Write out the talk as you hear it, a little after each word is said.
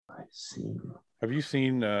see. Have you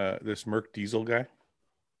seen this Merc Diesel guy?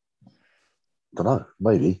 Don't know.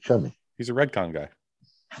 Maybe. Show me. He's a Redcon guy.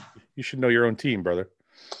 You should know your own team, brother.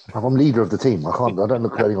 I'm leader of the team. I don't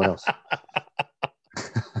look at anyone else.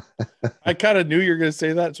 I kind of knew you were going to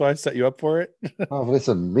say that, so I set you up for it. Oh,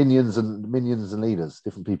 listen, minions and leaders,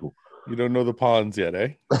 different people. You don't know the pawns yet,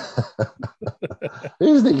 eh?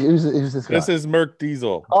 Who's this guy? This is Merc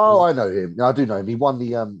Diesel. Oh, I know him. I do know him. He won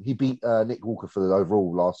the. He beat Nick Walker for the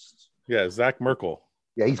overall last. Yeah, Zach Merkel.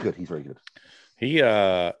 Yeah, he's good. He's very good. He,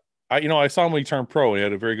 I saw him when he turned pro. He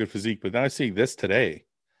had a very good physique, but then I see this today.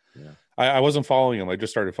 Yeah. I wasn't following him. I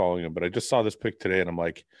just started following him, but I just saw this pic today, and I'm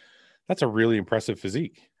like, that's a really impressive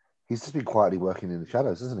physique. He's just been quietly working in the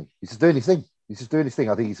shadows, isn't he? He's just doing his thing.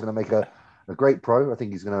 I think he's going to make a great pro. I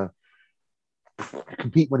think he's going to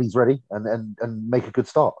compete when he's ready and make a good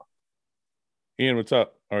start. Ian, what's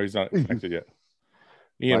up? Oh, he's not connected yet.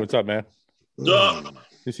 Ian, what's up, man? Duh.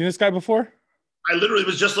 You seen this guy before? I literally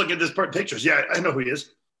was just looking at this part pictures. Yeah, I know who he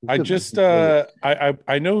is. I just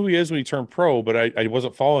I know who he is when he turned pro, but I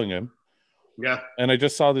wasn't following him. Yeah. And I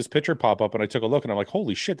just saw this picture pop up and I took a look and I'm like,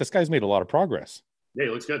 holy shit, this guy's made a lot of progress. Yeah,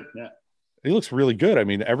 he looks good. Yeah. He looks really good. I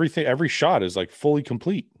mean, every shot is like fully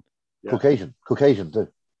complete. Yeah. Caucasian too.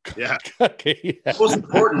 Yeah. Okay. Yeah. Most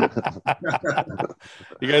important.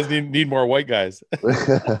 You guys need more white guys.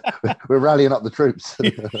 We're rallying up the troops.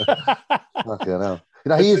 Okay, no.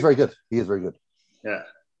 He is very good. He is very good. Yeah.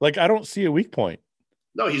 Like, I don't see a weak point.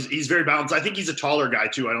 No, he's very balanced. I think he's a taller guy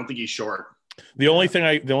too. I don't think he's short. The only thing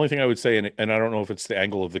I would say, and I don't know if it's the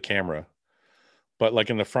angle of the camera, but like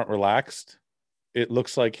in the front relaxed, it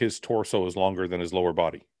looks like his torso is longer than his lower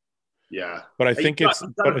body. Yeah. But I think he's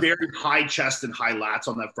got a very high chest and high lats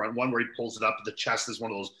on that front one where he pulls it up. The chest is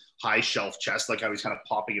one of those high shelf chests, like how he's kind of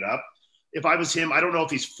popping it up. If I was him, I don't know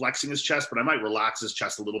if he's flexing his chest, but I might relax his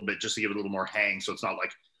chest a little bit just to give it a little more hang. So it's not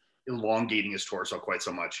like elongating his torso quite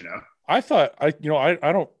so much,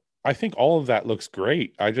 I think all of that looks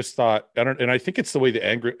great. I just thought, and I think it's the way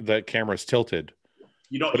the camera's tilted.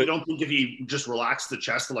 You don't think if he just relaxed the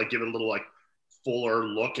chest to like give it a little like fuller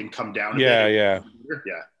look and come down? Yeah.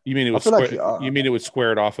 You mean it would square? You mean it would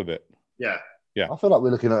square it off a bit? Yeah. I feel like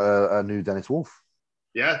we're looking at a new Dennis Wolf.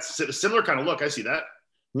 Yeah, it's a similar kind of look. I see that.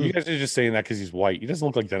 You guys are just saying that because he's white. He doesn't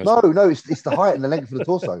look like Dennis. No, it's the height and the length of the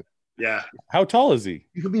torso. Yeah. How tall is he?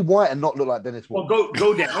 You can be white and not look like Dennis Wolf. Well,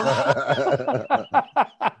 go down.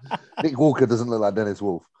 Nick Walker doesn't look like Dennis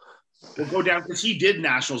Wolf. We'll go down because he did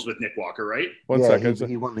nationals with Nick Walker, right? One second.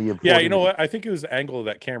 He won the. Yeah, you know what? I think it was the angle of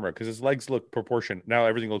that camera because his legs look proportioned. Now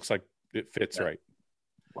everything looks like it fits right.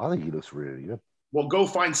 I think he looks really good. Well, go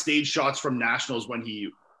find stage shots from nationals when he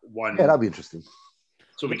won. Yeah, that'd be interesting.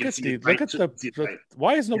 So we can see. Look at the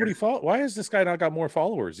why is nobody why has this guy not got more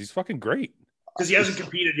followers? He's fucking great. Because he hasn't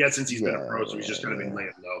competed yet since he's been a pro, so he's just kind of been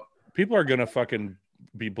laying low. People are gonna fucking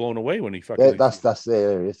be blown away when he fucking. Yeah, that's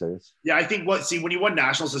there it is. Yeah, I think when he won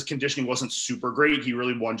nationals, his conditioning wasn't super great. He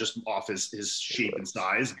really won just off his shape and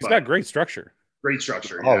size. He's got great structure. Great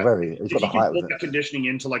structure. Oh, yeah. very. If he can put the conditioning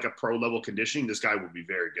into like a pro level conditioning, this guy would be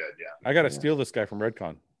very good. Yeah. I got to steal this guy from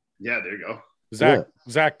Redcon. Yeah, there you go.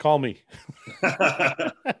 Zach, call me.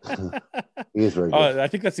 He is very good. I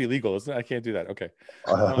think that's illegal, isn't it? I can't do that. Okay.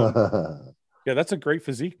 Yeah, that's a great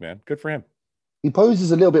physique, man. Good for him. He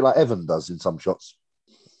poses a little bit like Evan does in some shots.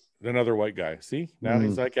 Another white guy. See, now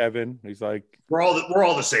he's like Evan. He's like we're all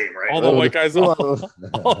the same, right? All the white guys.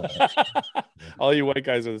 All you white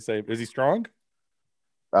guys are the same. Is he strong?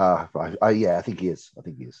 Yeah, I think he is. What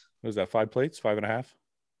is that? 5 plates? 5.5?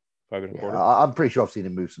 5.25? I'm pretty sure I've seen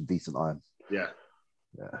him move some decent iron. Yeah.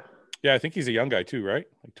 Yeah, I think he's a young guy too, right?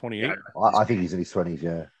 Like 28. Yeah, I think he's in his 20s.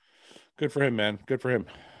 Yeah. Good for him, man. Good for him.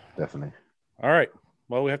 Definitely. All right.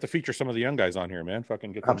 Well, we have to feature some of the young guys on here, man.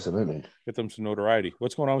 Fucking get them, absolutely. Get them some notoriety.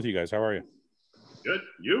 What's going on with you guys? How are you? Good.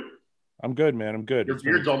 You? I'm good, man. I'm good. Your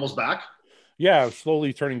beard's almost back. Yeah, I'm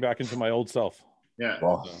slowly turning back into my old self. Yeah.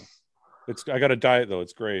 Wow. I got a diet though.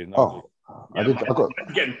 It's great. I'm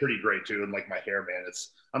getting pretty great too, and like my hair, man.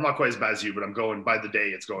 I'm not quite as bad as you, but I'm going by the day.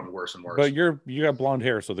 It's going worse and worse. But you got blonde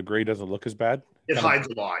hair, so the gray doesn't look as bad. It hides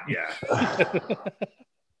a lot. Yeah.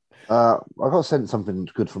 I got sent something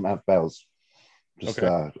good from Aunt Bells. Okay.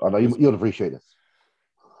 I know you'll appreciate this.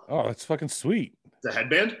 Oh, that's fucking sweet. The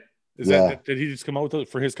headband? Did he just come out with it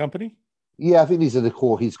for his company? Yeah, I think these are the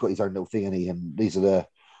core. He's got his own little thing, and these are the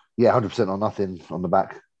 100% on nothing on the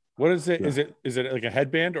back. What is it? Yeah. Is it like a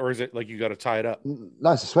headband, or is it like you got to tie it up?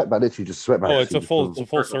 No, it's a sweatband. Literally just a sweatband. Oh, it's a full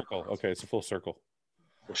circle. Okay, it's a full circle.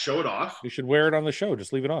 We'll show it off. You should wear it on the show.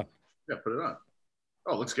 Just leave it on. Yeah, put it on.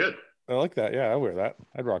 Oh, looks good. I like that. Yeah, I wear that.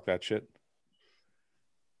 I'd rock that shit.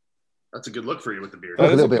 That's a good look for you with the beard. A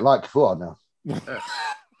little bit like Fuad now.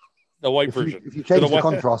 The white If you, version. if you change The the white-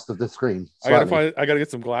 contrast of the screen, I gotta slightly, I gotta get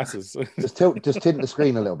some glasses. just tint the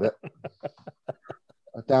screen a little bit,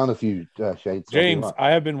 down a few shades. so I'll be James, right.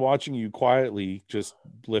 I have been watching you quietly, just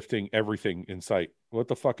lifting everything in sight. What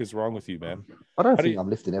the fuck is wrong with you, man? I don't how do think you- I'm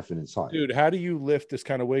lifting everything inside. Dude, how do you lift this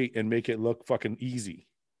kind of weight and make it look fucking easy?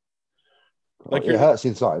 Like It hurts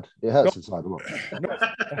inside. It hurts No. inside a lot. No,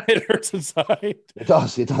 it hurts inside. It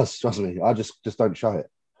does. It does. Trust me. I just don't show it.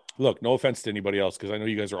 Look, no offense to anybody else, because I know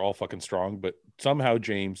you guys are all fucking strong, but somehow,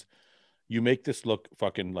 James, you make this look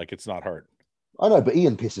fucking like it's not hard. I know, but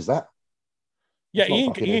Ian pisses that. Yeah, It's not Ian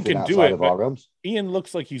fucking can anything do outside it, of our but realms. Ian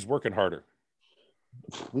looks like he's working harder.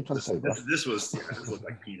 What are you trying to say, bro? This looked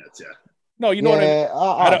like peanuts. Yeah. No, you know what I mean.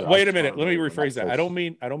 I don't know. Wait a minute. Let me I'm rephrase that. close.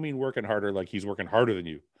 I don't mean working harder like he's working harder than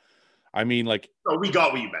you. I mean like No, we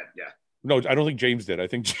got what you meant. Yeah. no. I don't think James did. I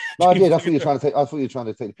think James No, I did. I thought you were trying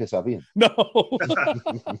to take the piss out of Ian. no.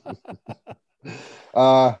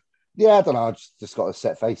 Yeah, I don't know. I just got a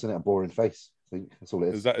set face and a boring face. I think that's all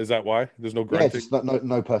it is. Is that why? There's no Yeah, grunting. just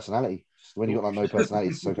no personality. Just when you got like no personality,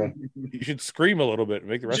 it's okay. You should scream a little bit and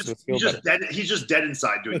make the rest of us feel better. He's just dead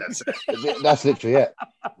inside doing that. Set. That's literally it.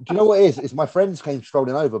 Do you know what it is? It's my friends came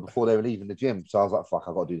strolling over before they were leaving the gym, so I was like, "Fuck,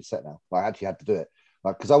 I got to do the set now." I actually had to do it,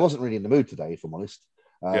 like because I wasn't really in the mood today, if I'm honest.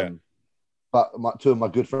 Yeah. But two of my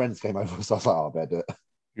good friends came over, so I was like, "Oh, I better do it."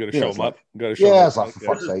 You got to Yeah, show it's them like- up. You got to show Yeah, them it's up. like for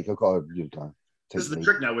fuck's sake, I've got to go. This is the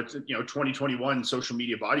trick now with 2021 social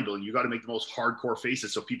media bodybuilding. You got to make the most hardcore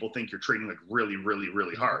faces so people think you're training like really, really,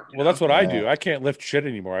 really hard. Well, that's what I Yeah. do. I can't lift shit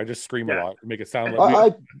anymore. I just scream a Yeah. lot, make it sound like I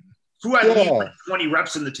Fuad Yeah. leaves like 20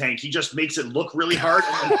 reps in the tank. He just makes it look really hard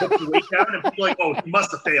and then puts the weight down, and people are like, "Oh, he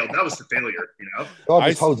must have failed. That was the failure." God I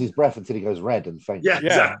just holds his breath until he goes red and faints. Yeah,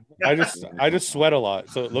 yeah. exactly. I just sweat a lot,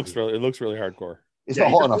 so it looks really hardcore. It's Yeah, not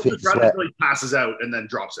he hot just enough here to holds his breath sweat. until he passes out and then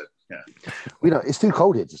drops it. Yeah. It's too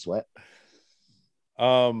cold here to sweat.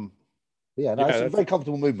 Yeah, no, Yeah, it's a that's- very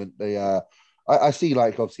comfortable movement. I see,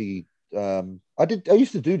 like, obviously, I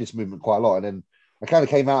used to do this movement quite a lot, and then I kind of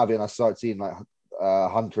came out of it and I started seeing like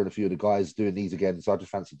Hunter and a few of the guys doing these again, so I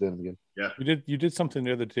just fancied doing them again. You did something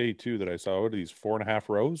the other day too that I saw. What are these 4.5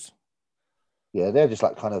 rows? Yeah, they're just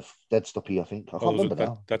like kind of dead stoppy, I think. I can't remember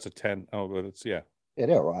now. That's a 10. Oh, but it's Yeah,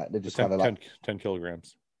 they're all right. They're just kind of like 10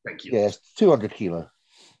 kilograms. Thank you. yeah, it's 200 kilo.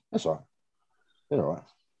 That's all right. They're all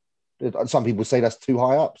right. Some people say that's too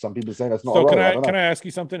high up. Some people say that's not. So a row. can I don't know. can I ask you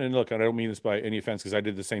something? And look, I don't mean this by any offense because I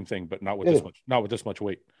did the same thing, but not with Yeah. this much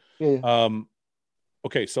weight. Yeah,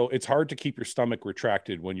 Okay, so it's hard to keep your stomach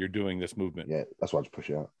retracted when you're doing this movement. yeah, that's why I just push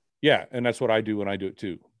it out. Yeah, and that's what I do when I do it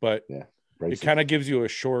too. But Brace it kind of gives you a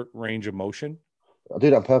short range of motion. I do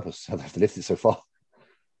that on purpose. I don't have to lift it so far.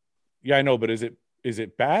 Yeah, I know, but is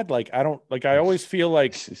it bad? Like I always feel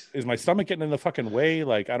like is my stomach getting in the fucking way?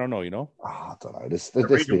 Like I don't know, I don't know.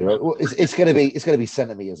 It's gonna be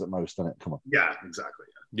centimeters at most, isn't it? Come on. Yeah, exactly.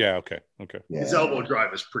 Yeah, okay. Yeah. His elbow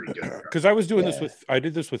drive is pretty good. Because I was doing Yeah. I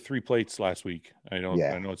did this with 3 plates last week. I know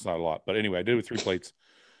it's not a lot, but anyway, I did it with 3 plates,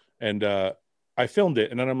 and I filmed it,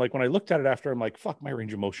 and then I'm like, when I looked at it after, I'm like, fuck, my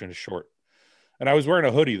range of motion is short, and I was wearing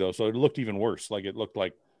a hoodie though, so it looked even worse. Like it looked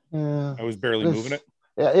like Yeah. I was barely moving it.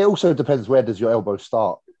 Yeah, it also depends where does your elbow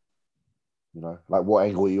start. Like what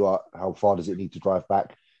angle you are, how far does it need to drive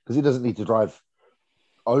back? Because it doesn't need to drive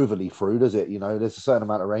overly through, does it? There's a certain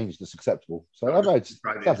amount of range that's acceptable. So I don't know. It's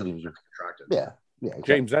Drive that's in, individual. contracted. Yeah,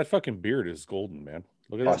 exactly. James, that fucking beard is golden, man.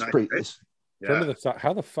 Look at Oh, that. it's pretty. It's, Front Yeah. of the side.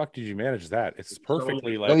 How the fuck did you manage that? It's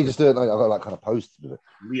perfectly let me like just do it. Like, I got like kind of posed with it.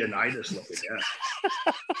 Leonidas looking. Yeah.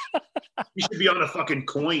 You should be on a fucking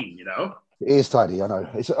coin, It is tidy. I know.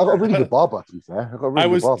 I've got a really good barber. To be fair, I've got a really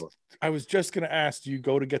good barber. I was just gonna ask, do you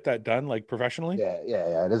go to get that done like professionally?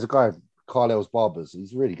 Yeah. There's a guy, Carlisle's Barbers.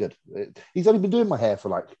 He's really good. He's only been doing my hair for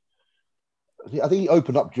like. I think he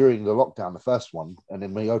opened up during the lockdown, the first one, and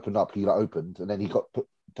then when he opened up, he opened, and then he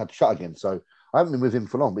had to shut again. So I haven't been with him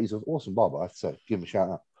for long, but he's an awesome barber. I have to say, give him a shout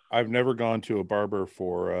out. I've never gone to a barber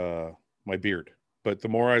for my beard, but the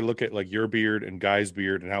more I look at like your beard and Guy's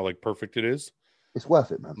beard and how like perfect it is, It's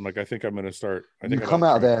worth it, man. I'm like, I think I'm gonna start. You come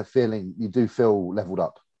out of there feeling you do feel leveled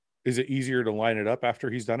up. Is it easier to line it up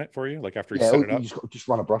after he's done it for you? Like after he Yeah, set it you up? just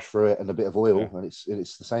run a brush through it and a bit of oil, Yeah. and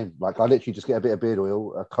it's the same. Like I literally just get a bit of beard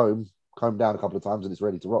oil, a comb down a couple of times, and it's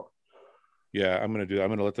ready to rock. Yeah, I'm gonna do that. I'm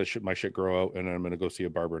gonna let my shit grow out, and then I'm gonna go see a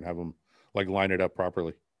barber and have him like line it up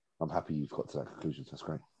properly. I'm happy you've got to that conclusion. That's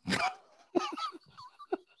great.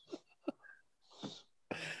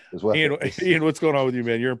 It's worth it. Ian, what's going on with you,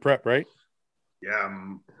 man? You're in prep, right? Yeah,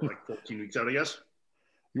 I'm like 14 weeks out, I guess.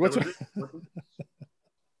 What's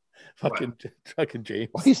fucking James.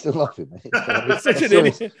 Why are you still laughing, mate? He's such an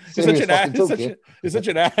idiot. He's such an ass. He's such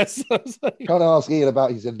an ass. Trying to ask Ian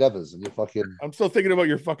about his endeavors, and you're fucking. I'm still thinking about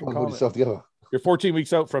your fucking comment. Yourself together. You're 14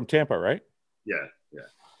 weeks out from Tampa, right? Yeah.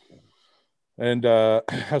 And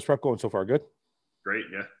how's prep going so far? Good. Great.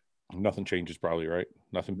 Yeah. Nothing changes, probably, right?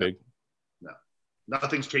 Nothing big. No,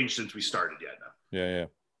 nothing's changed since we started yet. No. Yeah.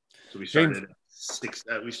 So we started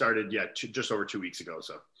just over 2 weeks ago.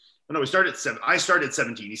 So, we started at 7. I started at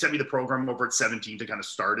 17. He sent me the program over at 17 to kind of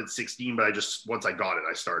start at 16, but once I got it,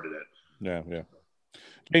 I started it. Yeah.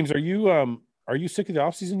 James, are you sick of the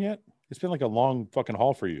off season yet? It's been like a long fucking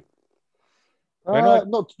haul for you.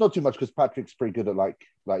 Not too much, because Patrick's pretty good at like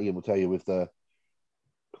Ian will tell you, with the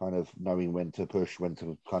kind of knowing when to push, when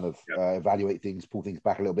to kind of evaluate things, pull things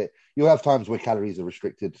back a little bit. You'll have times where calories are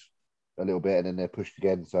restricted a little bit and then they're pushed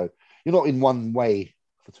again. So you're not in one way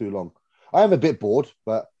for too long. I am a bit bored,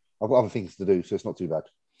 but I've got other things to do, so it's not too bad.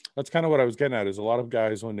 That's kind of what I was getting at, is a lot of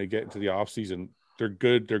guys, when they get into the off season, they're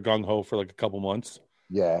good, they're gung-ho for like a couple months.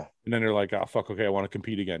 Yeah. And then they're like, oh, fuck, okay, I want to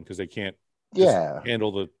compete again, because they can't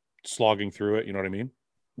handle the slogging through it. You know what I mean?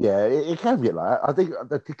 Yeah, it can get like that. I think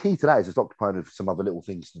the key to that is just occupying some other little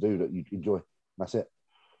things to do that you enjoy. That's it.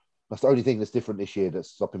 That's the only thing that's different this year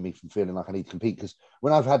that's stopping me from feeling like I need to compete. Because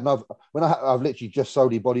when I've literally just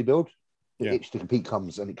solely bodybuild, the itch to compete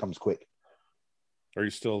comes, and it comes quick. Are you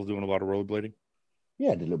still doing a lot of rollerblading?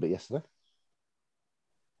 Yeah, I did a little bit yesterday.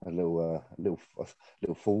 A little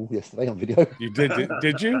fall yesterday on video. You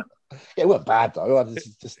did you? Yeah, it wasn't bad though.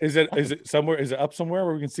 Is it somewhere? Is it up somewhere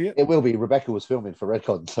where we can see it? It will be. Rebecca was filming for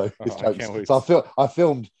Redcon, so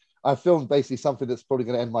I filmed basically something that's probably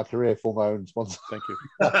going to end my career for my own sponsor. Thank you.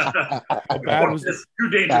 How bad was this? Too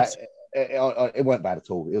dangerous. It weren't bad at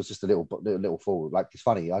all. It was just a little fall. Like, it's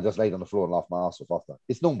funny. I just laid on the floor and laughed my ass off after.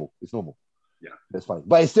 It's normal. Yeah, it's funny,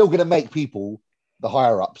 but it's still going to make people, the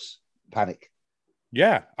higher ups, panic.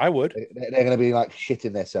 Yeah, I would. They're going to be like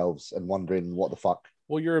shitting themselves and wondering what the fuck.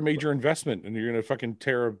 Well, you're a major investment, and you're going to fucking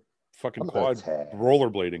tear a fucking quad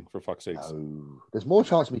rollerblading, for fuck's sake. No. There's more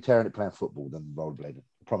chance of me tearing it playing football than rollerblading.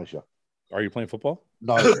 I promise you. Are you playing football?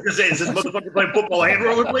 No. I was going to say, is this motherfucker playing football and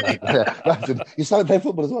rollerblading? Yeah, you started playing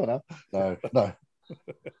football as well now? No.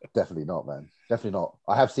 Definitely not, man. Definitely not.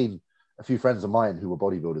 I have seen a few friends of mine who were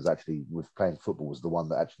bodybuilders, actually, with playing football was the one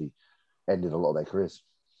that actually ended a lot of their careers.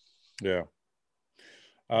 Yeah.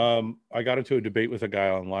 I got into a debate with a guy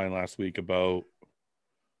online last week about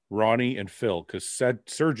Ronnie and Phil, because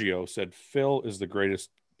Sergio said Phil is the greatest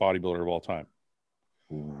bodybuilder of all time.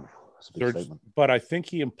 Ooh, that's a big statement. But I think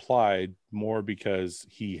he implied more because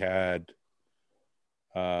he had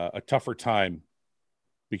a tougher time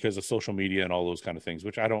because of social media and all those kind of things,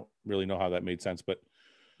 which I don't really know how that made sense, but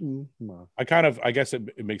I guess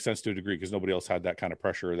it makes sense to a degree, because nobody else had that kind of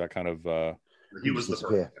pressure, that kind of he was the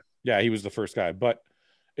first. Yeah, he was the first guy. But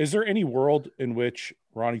is there any world in which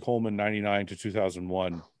Ronnie Coleman 99 to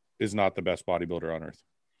 2001 is not the best bodybuilder on earth?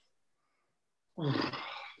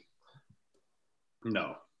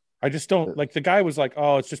 No. I just don't, like, the guy was like,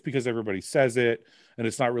 oh, it's just because everybody says it, and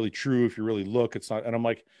it's not really true. If you really look, it's not. And I'm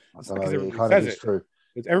like, it's not because everybody says it. True.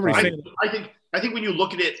 It's everybody saying it. I think when you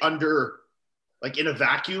look at it under, like, in a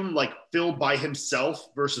vacuum, like Phil by himself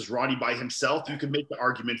versus Ronnie by himself, you could make the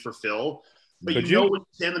argument for Phil. But when you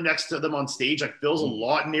stand them next to them on stage, like, Phil's a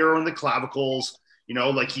lot narrower in the clavicles,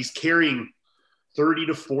 like he's carrying 30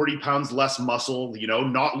 to 40 pounds less muscle,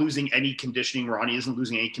 not losing any conditioning. Ronnie isn't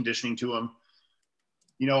losing any conditioning to him.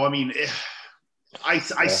 I mean, I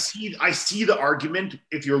see the argument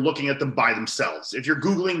if you're looking at them by themselves. If you're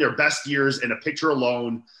Googling their best years in a picture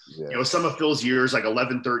alone, some of Phil's years, like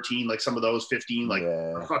 11, 13, like some of those 15, like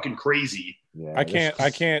are fucking crazy. Yeah,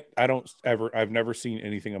 I've never seen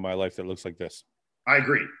anything in my life that looks like this. I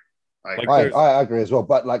agree. I agree as well.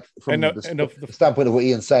 But like from the standpoint of what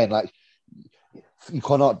Ian's saying, like you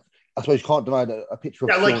cannot deny that a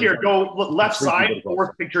picture of like here, go left side,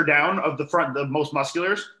 fourth picture down of the front, the most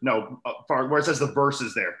musculars. No, where it says the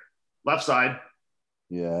verses there. Left side.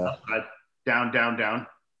 Yeah. Left side, down.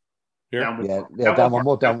 Here? Down one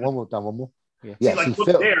more. Yeah. See,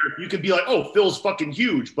 look there, you could be like, oh, Phil's fucking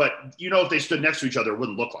huge, but if they stood next to each other, it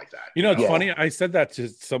wouldn't look like that. It's funny. I said that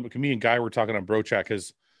to me and Guy were talking on Bro Chat,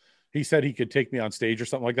 because he said he could take me on stage or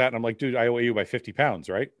something like that. And I'm like, dude, I weigh you by 50 pounds,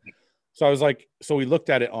 right? So I was like, so we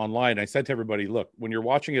looked at it online. I said to everybody, look, when you're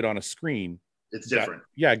watching it on a screen, it's different.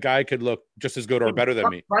 Guy could look just as good or better than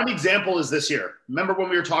me. Prime example is this year. Remember when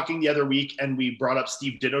we were talking the other week and we brought up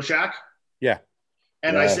Steve Didoshak? Yeah.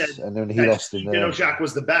 And I said, and then he lost Steve Didoshak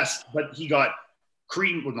was the best, but he got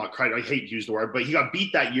I hate to use the word, but he got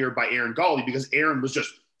beat that year by Aaron Gawley because Aaron was just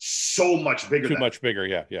so much bigger. Too much bigger,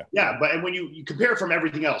 yeah. Yeah, but and when you compare it from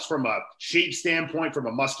everything else, from a shape standpoint, from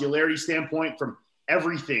a muscularity standpoint, from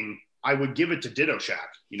everything, I would give it to Ditto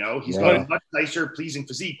Shack. You know, he's got a much nicer, pleasing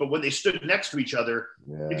physique. But when they stood next to each other,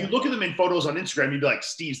 if you look at them in photos on Instagram, you'd be like,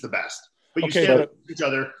 Steve's the best. But you stand next to each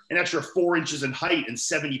other, an extra 4 inches in height and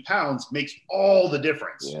 70 pounds makes all the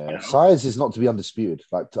difference. Yeah, you know? Size is not to be undisputed.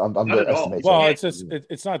 Like to underestimate. Well, it's just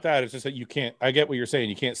it's not that. It's just that you can't. I get what you're saying.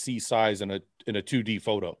 You can't see size in a 2D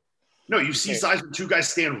photo. No, you see size when two guys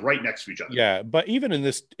stand right next to each other. Yeah, but even in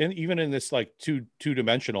this like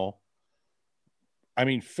two-dimensional, I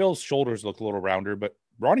mean, Phil's shoulders look a little rounder, but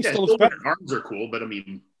Ronnie still looks better. Arms are cool, but I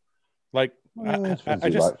mean, like I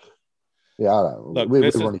just I don't know. We're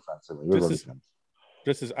Ronnie fans.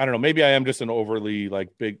 This is I don't know. Maybe I am just an overly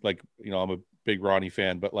like big, like, you know, I'm a big Ronnie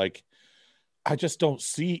fan, but like I just don't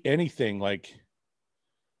see anything. Like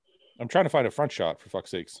I'm trying to find a front shot, for fuck's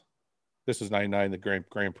sakes. This is 99, the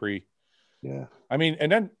Grand Prix. Yeah. I mean,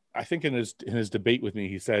 and then I think in his debate with me,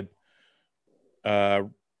 he said,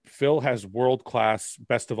 Phil has world-class,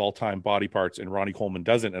 best of all time body parts and Ronnie Coleman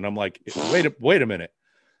doesn't. And I'm like, wait a minute.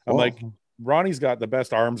 I'm like, Ronnie's got the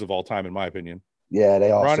best arms of all time, in my opinion. Yeah, they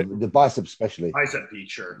are. The bicep especially. Bicep peak,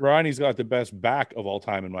 sure. Ronnie's got the best back of all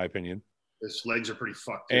time, in my opinion. His legs are pretty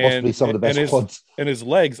fucked. Possibly some of the best quads. And his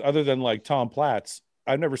legs, other than like Tom Platz,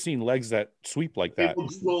 I've never seen legs that sweep like that.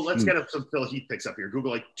 Well, let's get some Phil Heath picks up here. Google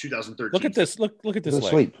like 2013. Look at this. Look at this leg.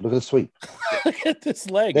 Sweep. Look at the sweep. Look at this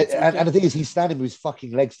leg. And the thing is, he's standing with his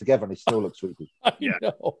fucking legs together, and he still looks sweepy. Yeah,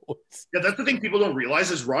 that's the thing people don't realize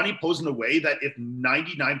is Ronnie posed in a way that if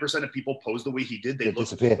 99% of people posed the way he did, they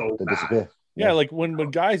disappear. They disappear. Yeah, like when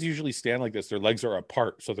guys usually stand like this, their legs are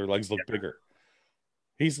apart, so their legs look bigger.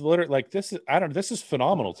 He's literally like this. This is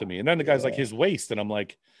phenomenal to me. And then the guy's like his waist, and I'm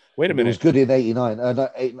like, wait a minute. It was good in 89,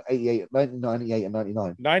 88, 98 and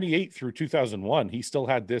 99. 98 through 2001, he still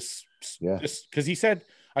had this. Yeah. Because he said,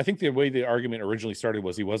 I think the way the argument originally started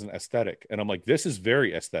was he wasn't aesthetic. And I'm like, this is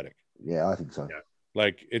very aesthetic. Yeah, I think so. Yeah.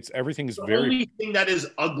 Like everything's the very. The only thing that is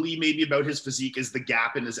ugly maybe about his physique is the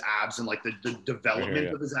gap in his abs and like the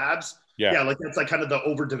development of his abs. Yeah, like that's like kind of the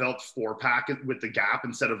overdeveloped 4-pack with the gap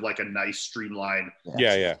instead of like a nice streamline.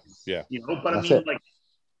 Yeah. You know, but I mean, like,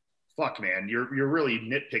 fuck, man, you're really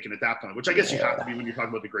nitpicking at that point, which I guess you have to be when you're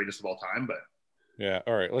talking about the greatest of all time. But yeah,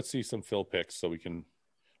 all right, let's see some Phil picks so we can.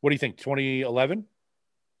 What do you think? 2011?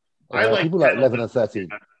 I like people like 11 and 13.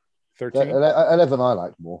 13? 11 I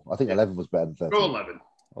like more. I think 11 was better than 13. Go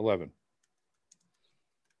 11.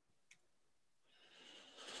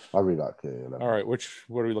 I really like 11. All right, what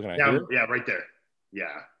are we looking at? Yeah, right there.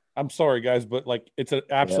 Yeah. I'm sorry, guys, but like it's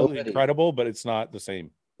absolutely incredible, but it's not the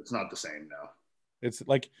same. It's not the same, no. It's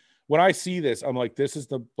like when I see this, I'm like, this is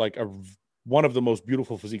one of the most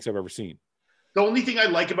beautiful physiques I've ever seen. The only thing I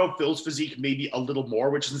like about Phil's physique, maybe a little more,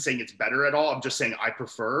 which isn't saying it's better at all, I'm just saying I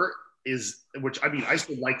prefer I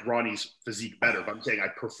still like Ronnie's physique better, but I'm saying I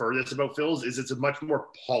prefer this about Phil's, is it's a much more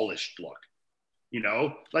polished look. You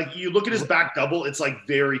know, like you look at his back double, it's like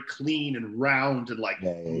very clean and round, and like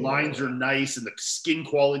lines are nice, and the skin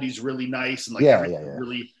quality is really nice, and like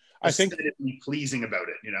really aesthetically pleasing about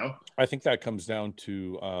it. You know, I think that comes down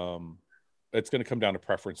to it's going to come down to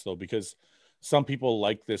preference though, because some people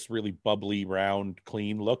like this really bubbly, round,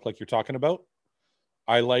 clean look, like you're talking about.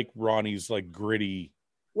 I like Ronnie's like gritty.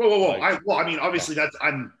 Whoa! I mean, obviously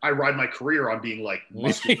I ride my career on being like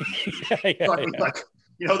muscular. Like,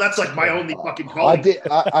 you know, that's like my only fucking call. I did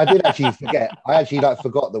actually forget. I actually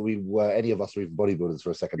forgot that we were any of us were even bodybuilders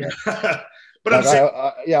for a second there. But I'm saying,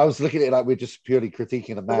 I was looking at it like we're just purely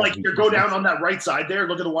critiquing a man. Like you go down on that right side there.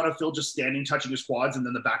 Look at the one of Phil just standing, touching his quads, and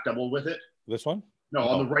then the back double with it. This one? No,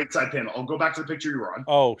 on the right side panel. I'll go back to the picture you were on.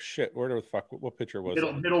 Oh shit! Where the fuck? What picture was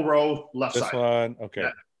it? Middle row, left side. This one, okay.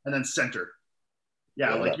 Yeah. And then center.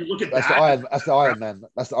 Yeah, like you look at that's that. That's the Iron Man.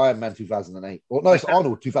 That's the Iron Man 2008. Well, no, it's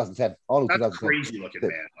Arnold 2010. Arnold that's 2010. Crazy looking,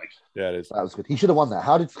 man. Like, yeah, it is. That was good. He should have won that.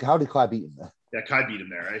 How did Kai beat him there? Yeah, Kai beat him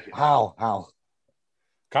there, right? How?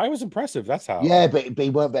 Kai was impressive. That's how. Yeah, but he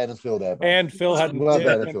weren't better than Phil there. Bro. And Phil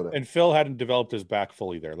hadn't developed his back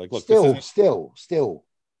fully there. Like, look, still.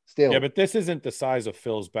 Yeah, but this isn't the size of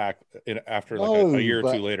Phil's back after like a year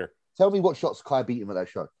or two later. Tell me what shots Kai beat him at that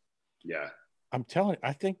show. Yeah. I'm telling you,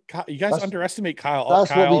 I think you guys underestimate Kyle. That's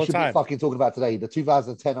Kyle what we should be fucking talking about today. The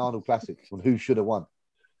 2010 Arnold Classic on who should have won.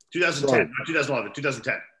 2010, not 2011,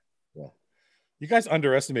 2010. Yeah. You guys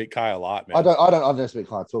underestimate Kyle a lot, man. I don't underestimate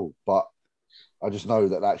Kyle at all, but I just know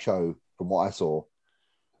that show, from what I saw.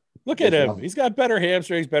 Look at him. He's got better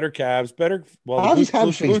hamstrings, better calves, better. Well, how's his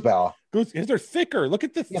hamstrings better? They're thicker. Look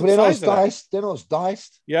at the. Yeah, but they're not as diced. They're not as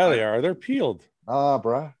diced. Yeah, they are. They're peeled.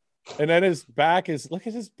 Bruh. And then his back is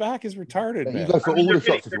retarded, Yeah, man. you go for all the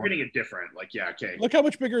shots. They're getting it different. Like, yeah, okay. Look how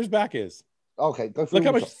much bigger his back is. Okay, go for look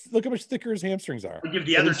how much thicker his hamstrings are. I'll give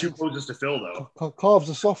the other two poses to Phil though. Calves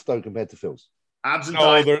are soft though compared to Phil's. Abs and no,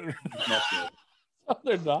 thighs.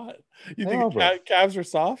 they're not. You think calves are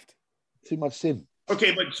soft? Too much sin.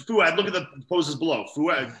 Okay, but Fouad, look at the poses below.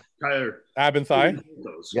 Fouad, ab and thigh.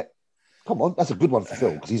 Yeah, come on, that's a good one for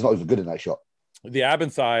Phil because he's not even good in that shot. The ab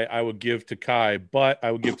and thigh I would give to Kai, but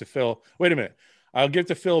I would give to Phil. Wait a minute, I'll give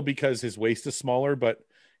to Phil because his waist is smaller, but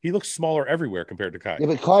he looks smaller everywhere compared to Kai. Yeah,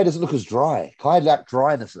 but Kai doesn't look as dry. Kai lacked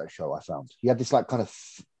dryness in that show. I found he had this like kind of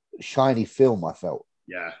shiny film. I felt.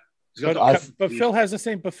 Yeah. But Phil has the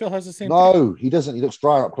same. But Phil has the same. No, he doesn't. He looks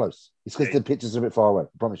drier up close. It's because the pictures are a bit far away.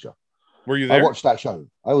 I promise you. Were you there? I watched that show.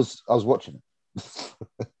 I was watching it.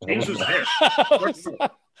 James was there.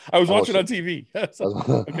 I was watching on TV.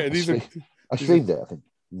 Okay, I streamed it. I think.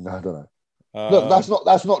 No, I don't know. Look,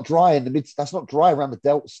 that's not dry in the mid. That's not dry around the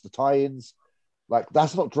delts, the tie-ins. Like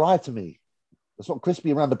that's not dry to me. That's not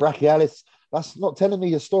crispy around the brachialis. That's not telling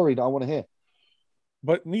me a story that I want to hear.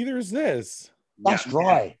 But neither is this. That's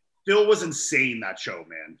dry. Man. Phil was insane that show,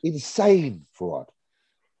 man. Insane for what?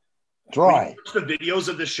 Dry. When you watch the videos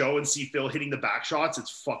of the show and see Phil hitting the back shots,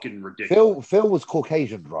 it's fucking ridiculous. Phil was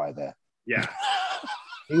Caucasian dry there. Yeah.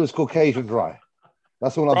 He was Caucasian dry.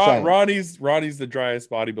 That's all I'm saying. Ronnie's the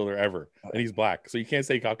driest bodybuilder ever, and he's black, so you can't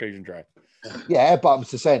say Caucasian dry. Yeah, but I'm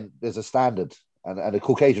just saying there's a standard, and a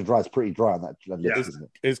Caucasian dry is pretty dry on that. Yeah. Isn't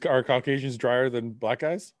it? Are Caucasians drier than black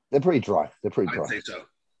guys? They're pretty dry. I'd say so.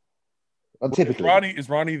 And typically, is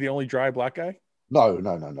Ronnie the only dry black guy? No.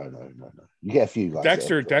 You get a few guys.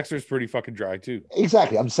 Dexter's pretty fucking dry too.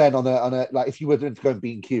 Exactly. I'm saying on a like if you were to go and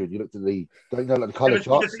B&Q and you looked at the the color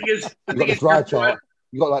charts, you got the dry chart.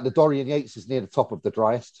 You got like the Dorian Yates is near the top of the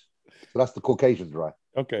driest, so that's the Caucasian dry.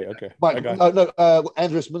 Okay.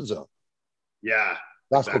 Andres Munzer. Yeah,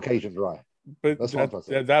 that's Caucasian dry. But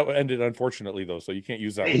that ended unfortunately though, so you can't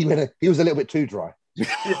use that. He was a little bit too dry.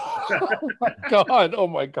 Oh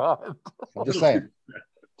my god! I'm just saying,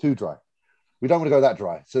 too dry. We don't want to go that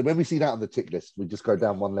dry. So when we see that on the tick list, we just go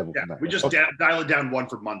down one level from that. We just dial it down one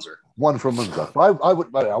from Munzer. One from Munzer. I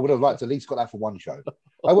would have liked to at least got that for one show.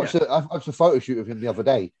 I watched a photo shoot of him the other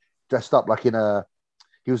day, dressed up like he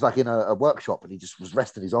was like in a workshop, and he just was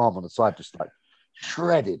resting his arm on the side, just like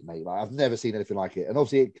shredded, mate. Like I've never seen anything like it. And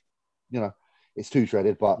obviously, it's too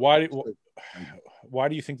shredded. But why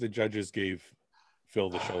do you think the judges gave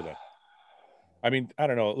Phil the show then? I mean, I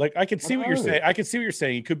don't know. Like I can see what you're saying. I can see what you're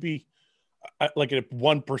saying. It could be like a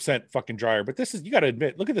 1% fucking drier, but this is, you got to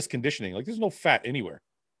admit, look at this conditioning. Like there's no fat anywhere.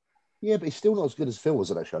 Yeah, but he's still not as good as Phil was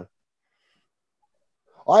at that show.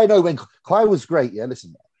 I know when Kai was great. Yeah,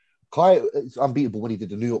 listen, Kai is unbeatable when he did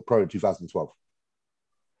the New York Pro in 2012.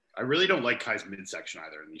 I really don't like Kai's midsection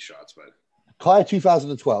either in these shots, but Kai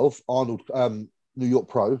 2012 Arnold New York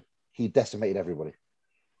Pro, he decimated everybody.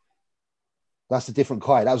 That's a different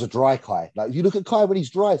Kai. That was a dry Kai. Like you look at Kai when he's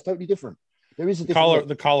dry, it's totally different. There is a different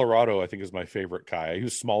the Colorado, I think, is my favorite Kai. He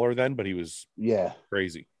was smaller then, but he was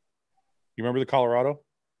crazy. You remember the Colorado?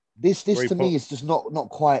 This to me is just not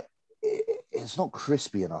quite. It's not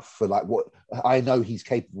crispy enough for like what I know he's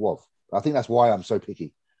capable of. I think that's why I'm so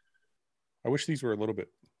picky. I wish these were a little bit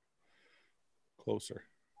closer.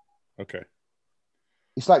 Okay.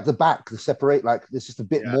 It's like the back, the separate, like there's just a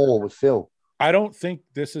bit more with Phil. I don't think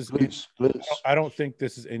this is. Glutes. I don't think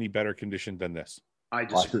this is any better condition than this. I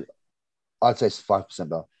disagree. I'd say it's 5%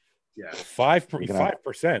 better. Yeah,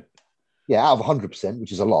 5%. Yeah, out of 100%,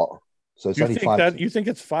 which is a lot. So it's only 5%. You think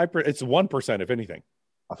it's 5%? It's 1%, if anything.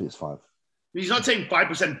 I think it's 5. He's not saying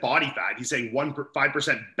 5% body fat. He's saying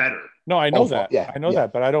 5% better. No, I know that. Yeah, I know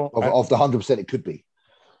that, but I don't. Of the 100%, it could be.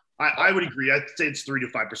 I would agree. I'd say it's 3 to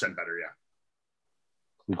 5% better. Yeah.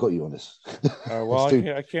 We've got you on this. Well,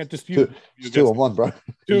 I can't dispute. It's 2 on 1, bro.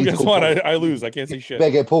 2 against 1. I lose. I can't say shit. Better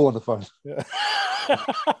get Paul on the phone. Yeah.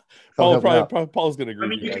 Paul's going to agree. I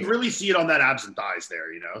mean, you can really see it on that abs and thighs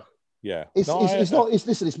there, Yeah.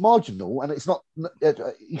 It's marginal, and it's not.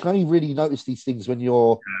 You can only really notice these things when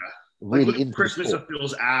you're really into Christmas of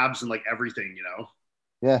Phil's abs and like everything,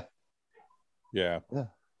 Yeah. Yeah.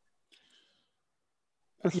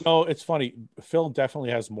 It's funny. Phil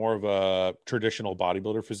definitely has more of a traditional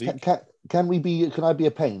bodybuilder physique. Can I be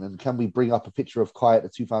a pain, and can we bring up a picture of Kai at the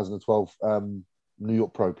 2012 New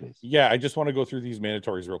York Pro, please? Yeah, I just want to go through these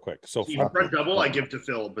mandatories real quick. So front double, I give to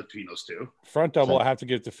Phil between those two. Front double, I have to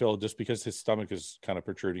give to Phil just because his stomach is kind of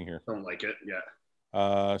protruding here. Don't like it.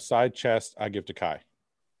 Yeah. Side chest, I give to Kai.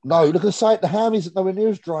 No, look at the side. The ham isn't nowhere near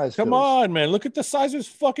as dry as. Come on, man! Look at the size of his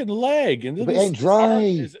fucking leg, and look it ain't dry.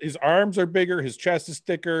 His arms are bigger. His chest is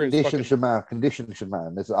thicker. Condition should matter. Condition should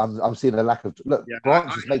matter. I'm seeing a lack of look. Yeah,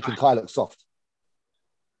 Branch is making Kai look soft.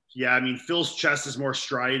 Yeah, I mean Phil's chest is more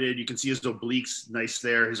striated. You can see his obliques nice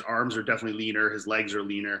there. His arms are definitely leaner. His legs are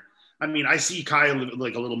leaner. I mean, I see Kai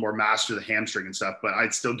like a little more master the hamstring and stuff, but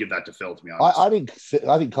I'd still give that to Phil, to be honest.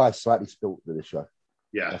 I think Kai's slightly spilt for this show.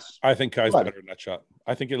 Yeah. I think Kai's better in that shot.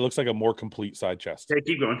 I think it looks like a more complete side chest. Okay,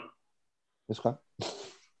 keep going. This guy.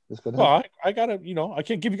 Well, I gotta, I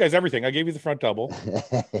can't give you guys everything. I gave you the front double.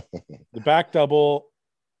 The back double.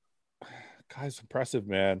 Kai's impressive,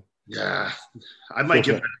 man. Yeah. I might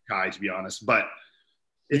give that to Kai, to be honest, but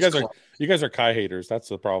you guys are Kai haters. That's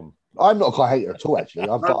the problem. I'm not a Kai hater at all, actually.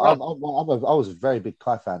 I was a very big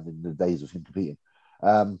Kai fan in the days of him competing.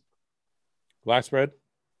 Last spread.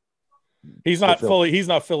 He's not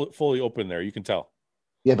fully open there. You can tell.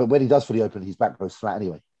 Yeah, but when he does fully open, his back goes flat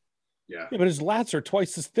anyway. Yeah, but his lats are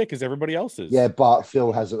twice as thick as everybody else's. Yeah, but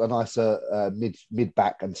Phil has a nicer mid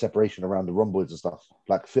back and separation around the rhomboids and stuff.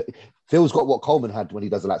 Like Phil's got what Coleman had when he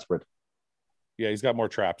does the lat spread. Yeah, he's got more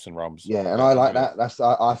traps and rhombs. Yeah, and I like that. That's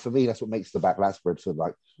for me. That's what makes the back lat spread feel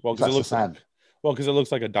like. Well, because it looks sand. Because it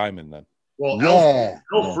looks like a diamond then. Well, yeah.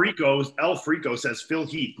 El Frico says Phil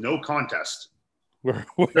Heath, no contest. Where?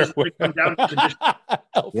 Come down to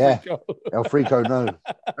El Frico, no.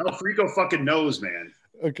 El Frico fucking knows, man.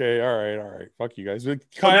 Okay, all right. Fuck you guys. Now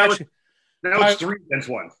it's 3 against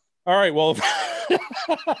 1. All right, well.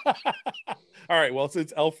 All right, well,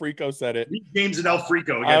 since El Frico said it. James and El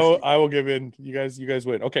Frico. I will give in. You guys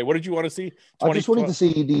win. Okay, what did you want to see? I just wanted to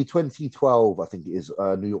see the 2012, I think it is,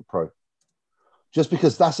 New York Pro. Just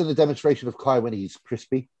because that's in a demonstration of Kai when he's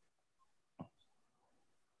crispy.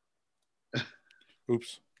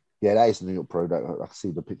 Oops. Yeah, that is the New York Pro. I can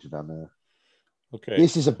see the picture down there. Okay.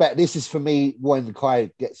 This is for me when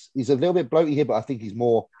Kai he's a little bit bloaty here, but I think he's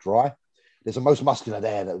more dry. There's a most muscular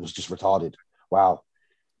there that was just retarded. Wow.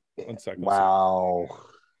 1 second. Wow.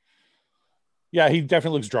 Yeah, he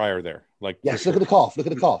definitely looks drier there. Like yes, look at the calf. Look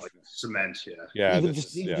at the calf. Like cement. Yeah. Yeah. Even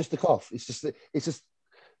just the calf. It's just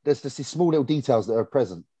there's just these small little details that are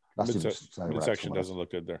present. Midsection doesn't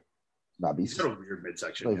look good there. No, he's got a weird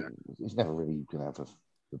midsection. He's never really going to have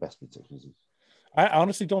the best midsection, is he? I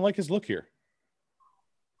honestly don't like his look here.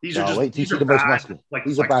 These are just these are the most muscular.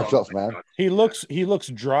 These are bad shots, man. He looks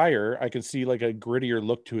drier. I can see like a grittier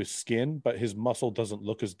look to his skin, but his muscle doesn't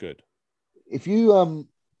look as good. If you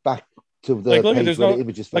back to the page where the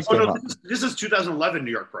images this is 2011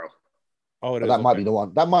 New York Pro. Oh, it is. That might be the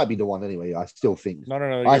one. That might be the one anyway. I still think.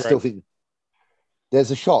 No. I still think there's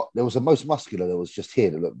a shot. There was a most muscular that was just here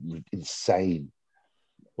that looked insane.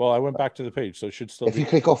 Well, I went back to the page, so it should still. If you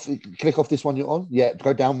click off this one you're on,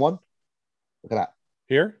 go down one. Look at that.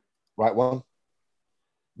 Here? Right one.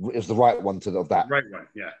 It was the right one of that. Right one,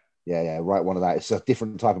 yeah. Yeah, right one of that. It's a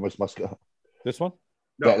different type of most muscular. This one?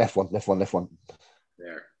 No. Yeah, left one.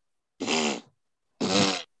 There. Yeah.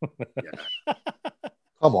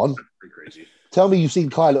 Come on. That's pretty crazy. Tell me you've seen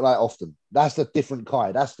Kai look like often. That's a different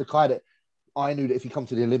Kai. That's the Kai that I knew that if he come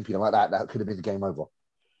to the Olympian like that could have been the game over.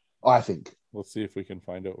 I think. Let's see if we can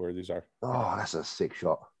find out where these are. Oh, that's a sick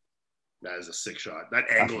shot. That is a sick shot.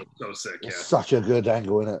 That angle is so sick. Yeah. It's such a good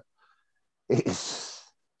angle, isn't it?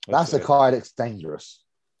 That's a Kai that's dangerous.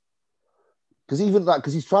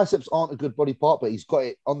 Because his triceps aren't a good body part, but he's got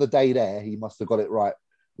it on the day there. He must have got it right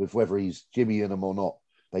with whether he's Jimmy in them or not.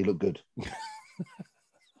 They look good.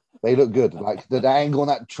 They look good. Like the angle on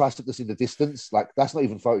that tricep that's in the distance, like that's not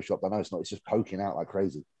even photoshopped. I know it's not. It's just poking out like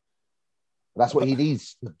crazy. But that's what he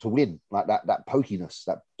needs to win, like that pokiness,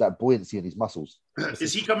 that buoyancy in his muscles.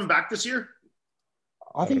 Is he coming back this year?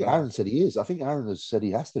 I think Aaron said he is. I think Aaron has said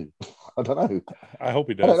he has to. I don't know. I hope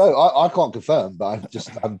he does. I don't know. I can't confirm, but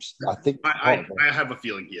I think I have a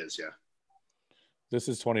feeling he is. Yeah. This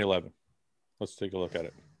is 2011. Let's take a look at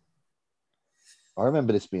it. I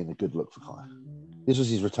remember this being a good look for Kai. This was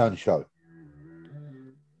his return show.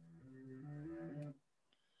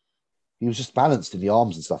 He was just balanced in the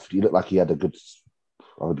arms and stuff. He looked like he had a good.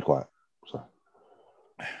 I would be quiet. So.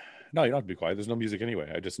 No, you don't have to be quiet. There's no music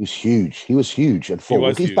anyway. He was huge. He was huge and full.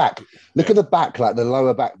 Look at his back. Look at the back, like the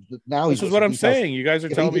lower back. Now this is what I'm saying. You guys are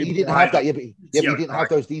telling me he didn't have that. Yeah, but he didn't have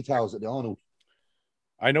those details at the Arnold.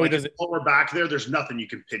 I know he doesn't. Lower back there. There's nothing you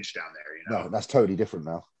can pinch down there. You know? No, that's totally different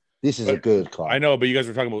now. This is a good Kai. I know, but you guys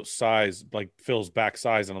were talking about size, like Phil's back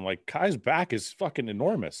size, and I'm like, Kai's back is fucking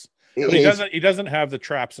enormous. But he doesn't have the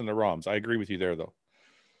traps and the ROMs. I agree with you there, though.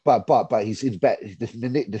 But he's in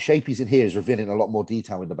the shape he's in here is revealing a lot more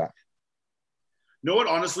detail in the back. know what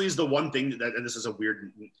honestly is the one thing that, and this is a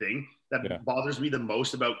weird thing that bothers me the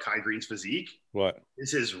most about Kai Green's physique? What?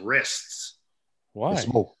 Is his wrists. Why? It's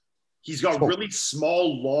small. He's got really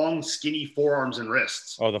small, long, skinny forearms and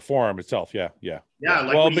wrists. Oh, the forearm itself. Yeah. Like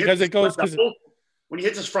well, because it goes when he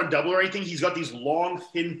hits his front double or anything, he's got these long,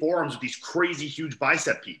 thin forearms with these crazy, huge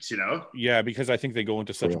bicep peaks. You know? Yeah, because I think they go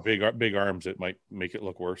into such big arms, it might make it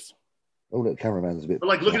look worse. Oh, look, cameraman's a bit. But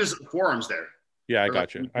like, look at his forearms there. Yeah, I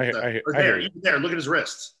got you. I hear you. Even there, look at his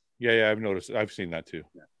wrists. Yeah, I've noticed. I've seen that too.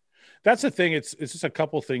 Yeah. That's the thing. It's just a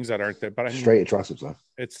couple things that aren't there. But I mean, straight triceps,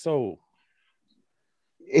 though.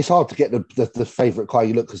 It's hard to get the favorite Kai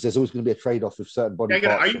you look because there's always going to be a trade off with certain body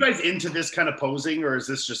parts. Are you guys into this kind of posing, or is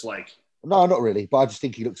this just like? No, not really. But I just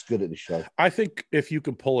think he looks good at this show. I think if you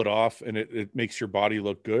can pull it off and it makes your body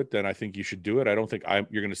look good, then I think you should do it. I don't think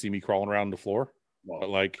you're going to see me crawling around the floor. Well, but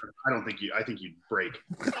like, I think you'd break.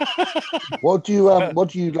 What do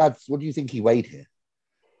you think he weighed here?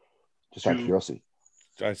 Just out of curiosity.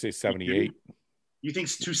 I'd say 78. You think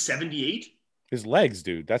it's 278? His legs,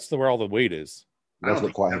 dude. That's where all the weight is. I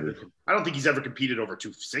don't think he's ever competed over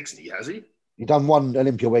 260, has he? He done one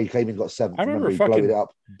Olympia where he came in, got 7th. I remember he fucking bloated it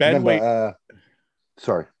up. Ben weight.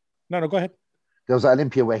 Sorry. No, go ahead. There was that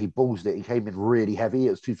Olympia where he ballsed it. He came in really heavy.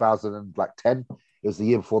 It was 2010. It was the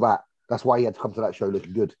year before that. That's why he had to come to that show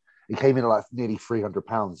looking good. He came in at like nearly 300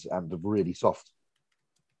 pounds and really soft.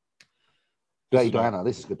 Dirty Diana,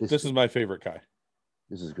 this is good. This is my favorite Kai.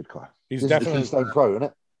 This is a good Kai. He's definitely Keystone Pro, isn't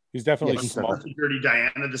it? He's definitely small. Dirty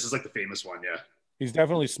Diana. This is like the famous one, yeah. He's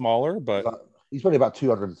definitely smaller, but he's probably about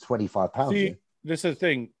 225 pounds. See, this is the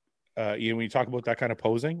thing, Ian. When you talk about that kind of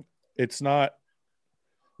posing, it's not.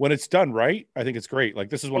 When it's done right, I think it's great. Like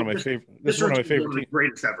this is one of my favorite. This is one of my favorite. The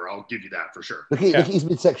greatest ever. I'll give you that for sure. Look at his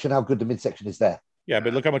midsection. How good the midsection is there. Yeah,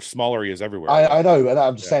 but look how much smaller he is everywhere. I know, and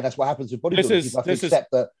I'm just saying that's what happens with bodybuilding. This is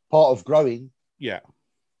that part of growing. Yeah,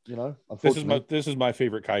 you know. This is my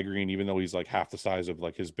favorite Kai Green, even though he's like half the size of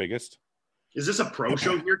like his biggest. Is this a pro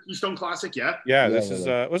show here, Keystone Classic? Yeah. Yeah, this is.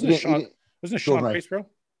 Wasn't it Sean Race, bro?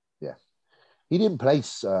 Yeah, he didn't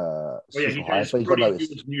place. He got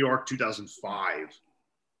noticed. New York 2005.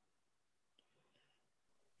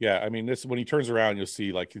 Yeah, I mean, this when he turns around, you'll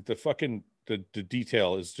see like the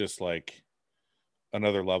detail is just like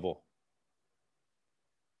another level.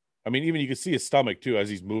 I mean, even you can see his stomach too as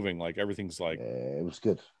he's moving. Like everything's like. Yeah, it was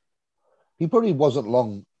good. He probably wasn't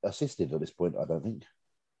long assisted at this point. I don't think.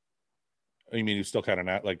 You mean he's still kind of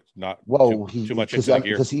not too much into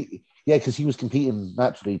gear? Because he was competing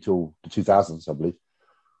naturally till the 2000s, I believe.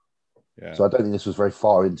 Yeah. So I don't think this was very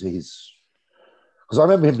far into his. Because I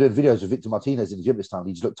remember him doing videos with Victor Martinez in the gym this time.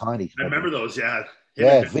 He just looked tiny. I remember those, yeah.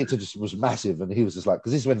 Yeah, Victor just was massive, and he was just like,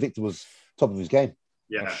 because this is when Victor was top of his game.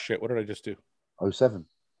 Yeah. Oh, shit, what did I just do? 07.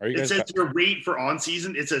 It says your weight for on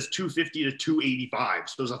season. It says 250 to 285.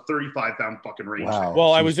 So there's a 35-pound fucking range. Wow.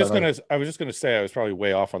 Well, I was just gonna say I was probably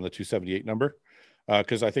way off on the 278 number,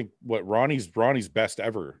 because I think what Ronnie's best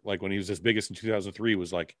ever, like when he was his biggest in 2003,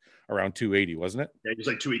 was like around 280, wasn't it? Yeah, he was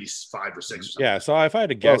like 285 or 6 or something. Yeah, so if I had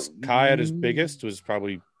to guess, Kai at his biggest was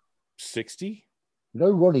probably 60. You know,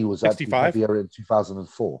 Ronnie was 65 heavier in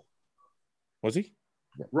 2004. Was he?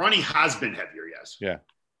 Yeah. Ronnie has been heavier, yes. Yeah,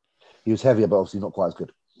 he was heavier, but obviously not quite as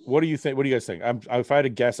good. What do you think? What do you guys think? If I had to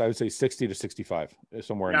guess, I would say 60 to 65,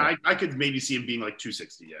 somewhere. Yeah, I could maybe see him being like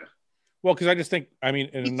 260. Yeah. Well, because I just think, I mean,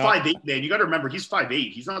 he's 5'8", man. You got to remember, he's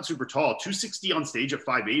 5'8". He's not super tall. 260 on stage at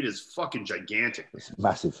 5'8" is fucking gigantic. It's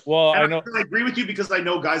massive. Well, I know. I agree with you because I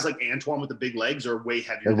know guys like Antoine with the big legs are way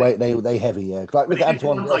heavier. They heavy, yeah. Like, look at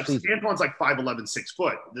Antoine. Antoine's like 5'11", 6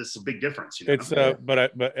 foot. This is a big difference. You know? It's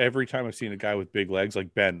but every time I've seen a guy with big legs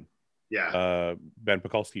like Ben, Ben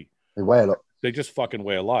Pekulski, they weigh a lot. They just fucking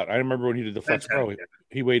weigh a lot. I remember when he did the Flex Pro,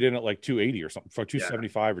 he weighed in at like 280 or something, for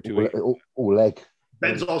 275 or 280. All leg.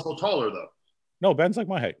 Ben's also taller though. No, Ben's like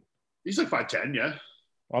my height. He's like 5'10", yeah.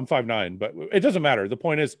 I'm 5'9", but it doesn't matter. The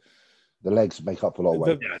point is, the legs make up a lot of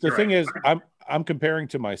weight. The thing is, I'm comparing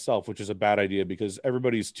to myself, which is a bad idea because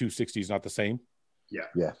everybody's 260 is not the same.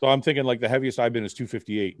 Yeah. So I'm thinking like the heaviest I've been is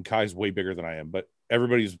 258, and Kai's way bigger than I am, but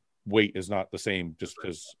everybody's weight is not the same just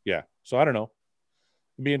because. Yeah. So I don't know.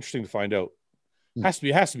 It'd be interesting to find out. Has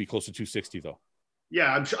to be close to 260 though.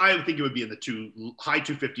 Yeah, I'm sure. I think it would be in the high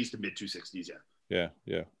 250s to mid 260s. Yeah.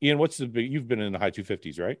 Ian, what's the big? You've been in the high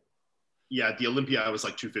 250s, right? Yeah, at the Olympia, I was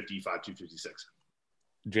like 255, 256.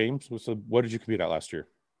 James, what did you compete at last year?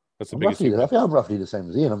 That's the biggest. I think I'm roughly the same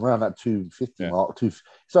as Ian. I'm around that 250 mark.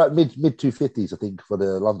 So like mid 250s, I think, for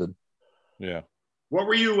the London. Yeah. What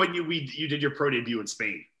were you when you did your pro debut in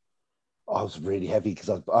Spain? I was really heavy because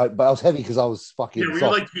I was heavy because I was fucking. Yeah, were you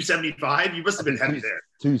like 275? You must have been heavy there.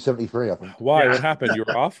 273, I think. Why? Yeah. What happened? You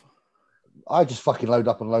were off? I just fucking load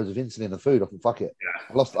up on loads of insulin and food. I think, fuck it.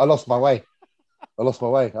 Yeah. I lost my way. I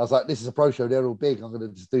was like, this is a pro show. They're all big. I'm going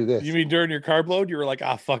to just do this. You mean during your carb load, you were like,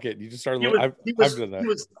 fuck it. You just started. I've done that. He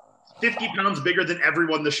was 50 pounds bigger than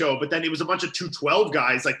everyone in the show, but then it was a bunch of 212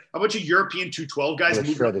 guys, like a bunch of European 212 guys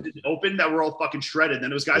moved up to the open that were all fucking shredded.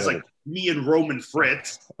 Then it was guys like me and Roman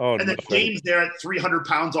Fritz. And then James there at 300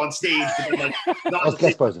 pounds on stage. But then, like, I was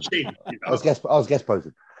guest posing. I was guest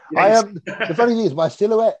posing. Yeah, the funny thing is, my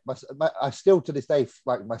silhouette, I still to this day,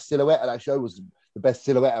 like my silhouette at that show was the best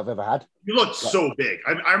silhouette I've ever had. You looked so big.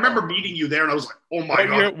 I remember meeting you there, and I was like, "Oh my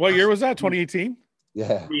god!" What year was that? 2018.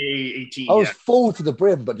 Yeah, 2018. I was full to the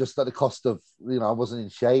brim, but just at the cost of I wasn't in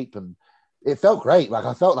shape, and it felt great. Like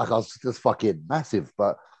I felt like I was just fucking massive.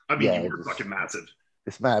 But I mean, you were fucking massive.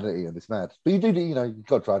 It's mad, Ian. It's mad. But you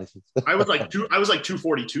got to try this. I was like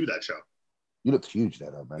 242 that show. You looked huge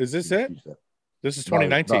there, though, man. Is this it? This is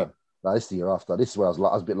 2019. No, this is the year after. This is where I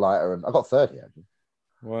was a bit lighter, and I got 30. Actually.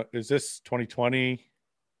 What is this? 2020,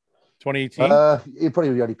 2018? It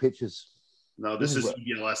probably the only pictures. No, this is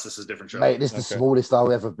EBLS. This is a different show. Mate, this is the smallest I've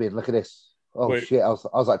ever been. Look at this. Oh Wait. Shit! I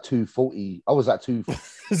was like 240. I was at 2.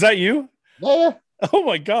 Is that you? Yeah. Oh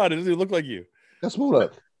my god! It doesn't look like you. That's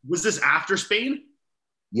smaller. Was this after Spain?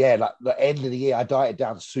 Yeah, like the end of the year, I dieted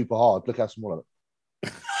down super hard. Look how small I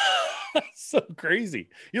look. That's so crazy.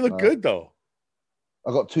 You look good though.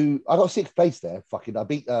 I got 6th place there. Fucking, I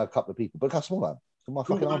beat a couple of people, but look how small I am. My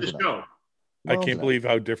fucking arms show? I can't believe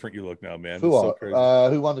how different you look now, man. Who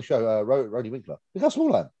won the show? Roddy Winkler. Look how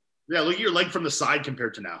small I am. Yeah, look at your leg from the side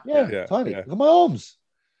compared to now. Yeah, tiny. Look at my arms.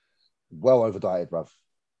 Well over dieted, bruv.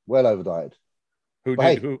 Well over dieted. Who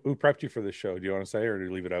prepped you for this show? Do you want to say, or do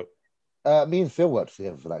you leave it out? Me and Phil worked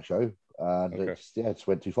together for that show, and it just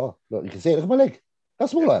went too far. Look, you can see it. Look at my leg. How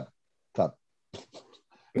small I am. Come.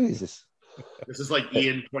 Who is this? This is like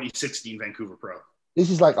Ian 2016 Vancouver Pro. This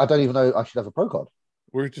is like, I don't even know I should have a pro card.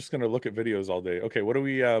 We're just gonna look at videos all day. Okay, what do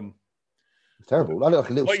we It's terrible. I look like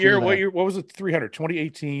a little what year what was it? 300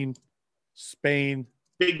 2018 Spain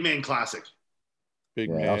Big Man Classic. Big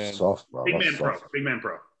man. That's soft, bro. Big Man Pro. Big Man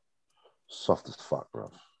Pro. Soft as fuck, bro.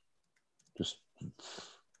 Just do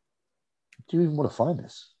you even want to find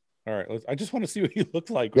this? All right, I just want to see what you look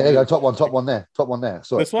like. Yeah, go top one there.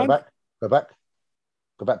 So this one? Go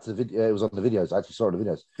back to the video. It was on the videos. I actually saw the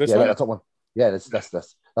videos. This one? That top one. Yeah, that's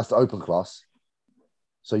the open class.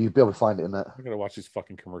 So you'll be able to find it in that. I'm gonna watch these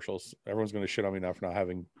fucking commercials. Everyone's gonna shit on me now for not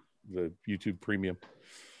having the YouTube Premium.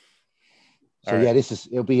 So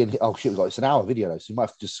it'll be in. Oh shit, it's an hour video though, so you might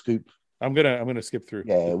have to just scoop. I'm gonna skip through.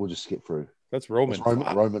 Yeah, we'll just skip through. That's Roman.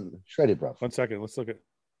 Roman shredded, bro. 1 second. Let's look at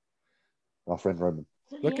our friend Roman.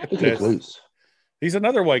 Look at this. Glutes. He's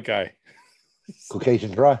another white guy.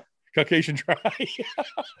 Caucasian dry. Caucasian dry.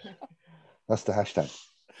 That's the hashtag.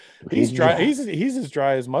 He's dry. He's as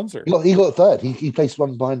dry as Munzer. He got 3rd. He placed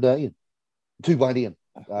 1 behind Ian. 2 behind Ian.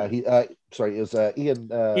 It was Ian.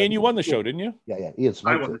 Ian, you won the show, didn't you? Yeah. Ian.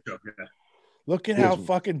 I won the show. Yeah. Look at how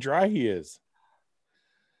fucking dry he is.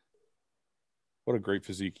 What a great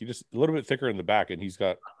physique. He just a little bit thicker in the back, and he's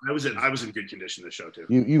got. I was in good condition this show too.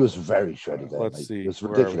 You was very shredded there. Let's see. It was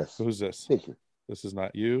ridiculous. Who's this? Ridiculous. This is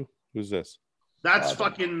not you. Who's this? That's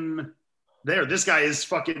fucking. There, this guy is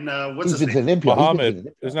fucking. What's his name? Olympia. Muhammad.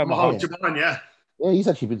 Isn't that Muhammad? Jaban, yeah. Yeah, he's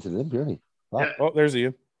actually been to the Olympia, hasn't he? Wow. Yeah. Oh, there's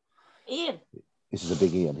Ian. This is a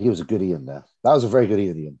big Ian. He was a good Ian there. That was a very good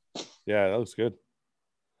Ian. Yeah, that was good.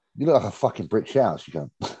 You look like a fucking brick house. You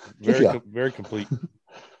can. Very complete.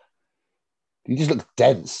 You just look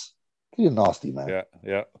dense. You're nasty, man.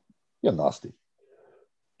 Yeah. You're nasty.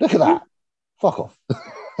 Look at that. Fuck off.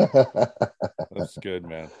 That's good,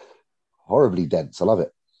 man. Horribly dense. I love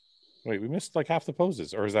it. Wait, we missed like half the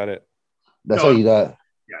poses, or is that it? That's all you know.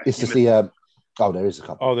 It's just the. Oh, there is a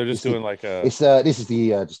couple. Oh, they're just doing like a. It's this is the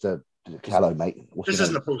just a hello, mate. This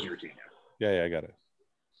isn't the pose routine. Yeah, I got it.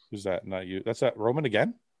 Who's that? Not you. That's that Roman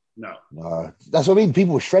again? No. That's what I mean.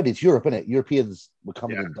 People were shredded. It's Europe, isn't it? Europeans were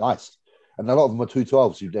coming in diced. And a lot of them were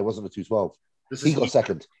 212s. There wasn't a 212. He got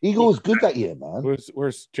 2nd. Eagle was good that year, man.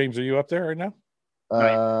 Where's James? Are you up there right now?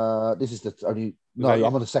 This is the only. No,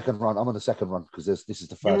 I'm on the second run. Because this is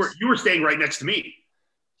the first. You were staying right next to me.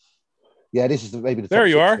 Yeah, this is maybe the. There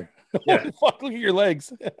you are. Holy fuck! Look at your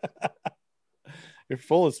legs. You're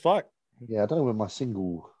full as fuck. Yeah, I don't know where my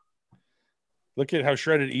single. Look at how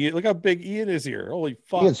shredded Ian. Look how big Ian is here. Holy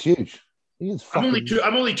fuck! Ian's huge. Ian's fucking.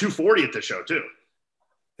 I'm only 240 at the show too.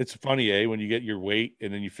 It's funny, when you get your weight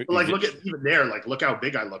and then you look at even there, look how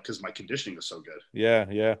big I look because my conditioning is so good.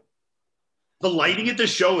 Yeah. The lighting at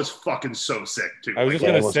this show is fucking so sick too. I was just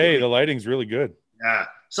gonna say the lighting's really good. Yeah,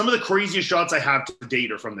 some of the craziest shots I have to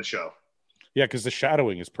date are from the show. Yeah, because the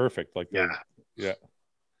shadowing is perfect. Yeah.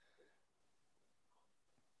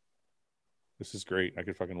 This is great. I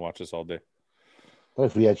could fucking watch this all day. I don't know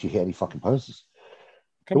if we actually hit any fucking poses.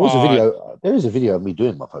 Come there was on. a video. There is a video of me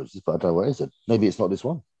doing my poses, but I don't know what is it. Maybe it's not this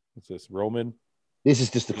one. What's this? Roman. This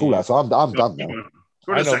is just the call out. So I'm done now.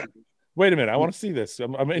 I know. Wait a minute. I want to see this.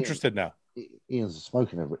 I'm interested now. Ian's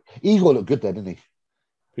smoking over it. Igor looked good there, didn't he?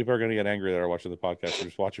 People are going to get angry that are watching the podcast. They're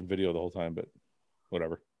just watching video the whole time, but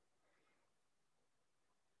whatever.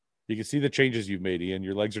 You can see the changes you've made, Ian.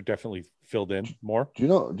 Your legs are definitely filled in more. Do you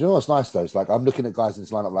know what's nice though? It's like I'm looking at guys in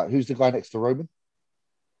this lineup. Like, who's the guy next to Roman?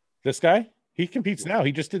 This guy? He competes now.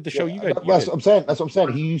 He just did the show. You guys. That's what I'm saying. That's what I'm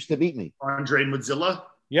saying. He used to beat me. Andre Mozilla.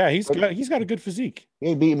 Yeah, he's got a good physique. He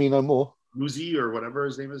ain't beating me no more. Muzi or whatever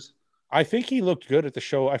his name is. I think he looked good at the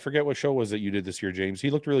show. I forget what show was that you did this year, James.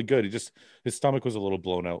 He looked really good. His stomach was a little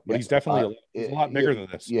blown out, but he's definitely a lot bigger than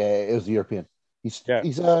this. Yeah, it was the European. He's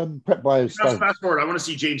prepped by Stone. Fast forward. I want to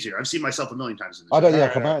see James here. I've seen myself a million times in this. I don't think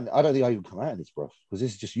I come out. I don't think I even come out in this, bro. Because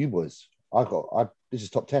this is just you boys. This is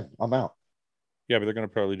top 10. I'm out. Yeah, but they're going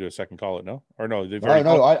to probably do a second call it, no? Or no? They've I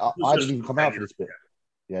didn't even come out for this bit.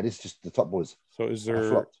 Yeah, this is just the top boys. So is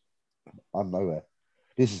there? I'm nowhere.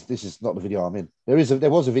 This is not the video I'm in. There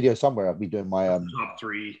was a video somewhere of me doing my top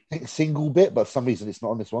 3 I think single bit, but for some reason it's not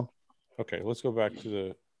on this one. Okay, let's go back to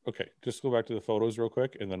the. Okay, just go back to the photos real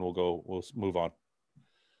quick, and then we'll move on.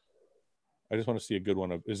 I just want to see a good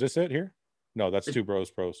one of. Is this it here? No, that's Two Bros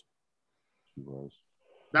Pros. Two Bros.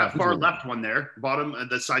 That far left one there, bottom,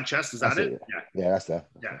 the side chest. Is that it? Yeah, that's there.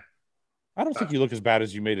 Yeah. I don't think you look as bad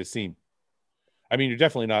as you made it seem. I mean, you're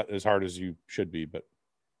definitely not as hard as you should be, but.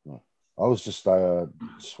 I was just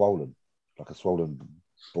swollen, like a swollen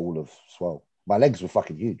ball of swell. My legs were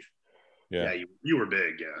fucking huge. Yeah, you were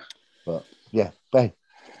big, yeah. But yeah, bang.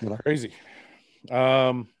 Crazy.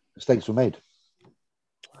 Mistakes were made.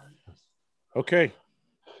 Okay,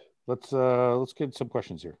 let's get some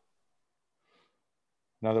questions here.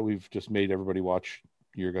 Now that we've just made everybody watch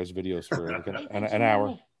your guys' videos for like an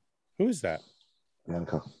hour. Who is that?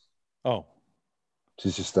 Bianca. Oh,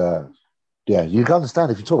 she's just yeah, you can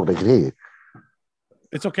understand if you talk, they can hear you.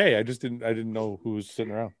 It's okay. I didn't know who was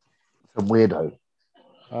sitting around. Some weirdo.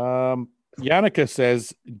 Yannicka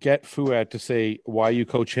says, get Fouad to say why you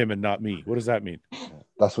coach him and not me. What does that mean?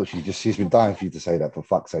 That's what she's been dying for you to say that, for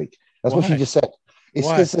fuck's sake. That's what she just said. It's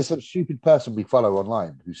because there's some stupid person we follow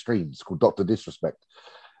online who streams called Dr. Disrespect.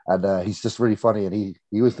 And he's just really funny. And he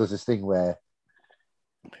always does this thing where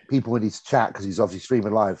people in his chat, because he's obviously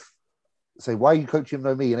streaming live, say, why are you coaching him,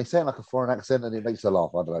 no me? And they say it in like a foreign accent and it makes her laugh.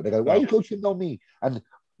 I don't know. They go, why are you coaching him, no me? And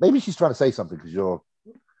maybe she's trying to say something because you're,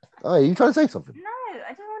 are you trying to say something? No,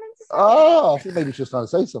 I don't want him to say I think maybe she's trying to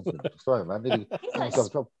say something. Sorry, man.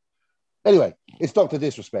 Anyway, it's Dr.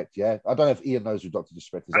 Disrespect, yeah? I don't know if Ian knows who Dr.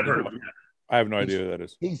 Disrespect is. I've heard of him. I have no idea who that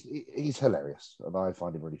is. He's hilarious, and I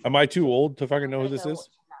find him really funny. Am I too old to fucking know who this is?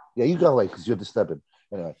 Yeah, you go away because you're disturbing.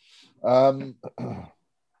 Anyway. No,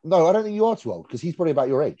 I don't think you are too old because he's probably about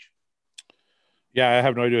your age. Yeah, I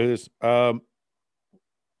have no idea who this is.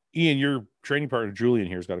 Ian, your training partner, Julian,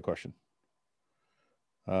 here has got a question.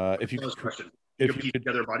 If you could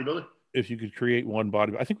together bodybuilder? If you could create one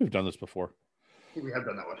body, I think we've done this before. I think we have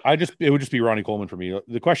done that one. It would just be Ronnie Coleman for me.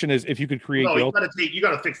 The question is, if you could create, you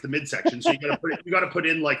got to fix the midsection. So you got to put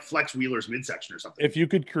in like Flex Wheeler's midsection or something. If you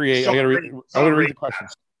could create, I'm going to read the question.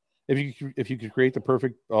 If you could create the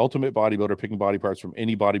perfect ultimate bodybuilder, picking body parts from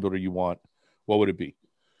any bodybuilder you want, what would it be?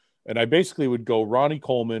 And I basically would go Ronnie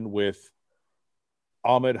Coleman with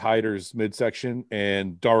Ahmed Hyder's midsection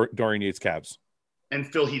and Dorian Yates' calves. And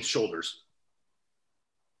Phil Heath's shoulders.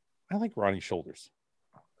 I like Ronnie's shoulders.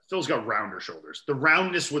 Phil's got rounder shoulders. The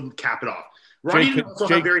roundness would cap it off. Ronnie also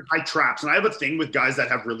have very high traps, and I have a thing with guys that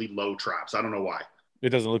have really low traps. I don't know why. It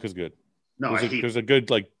doesn't look as good. No, there's a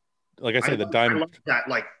good like I said, the diamond. I like that,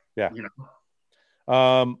 like yeah, you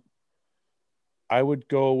know. I would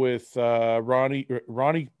go with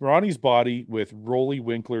Ronnie's body with Rolly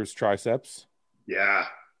Winkler's triceps. Yeah.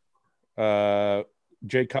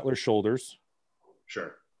 Jay Cutler's shoulders.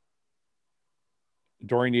 Sure.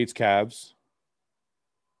 Dorian Yates' calves.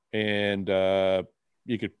 And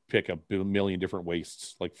you could pick a million different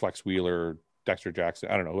waists, like Flex Wheeler, Dexter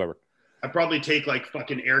Jackson. I don't know, whoever. I'd probably take like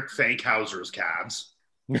fucking Eric Fankhauser's calves.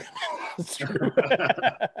 That's true.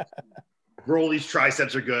 Rolly's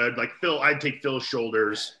triceps are good. Like I'd take Phil's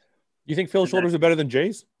shoulders. You think Phil's shoulders are better than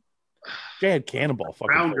Jay's? Jay had cannonball.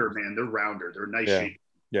 Rounder, man. They're rounder. They're nice shape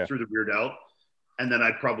through the rear delt. And then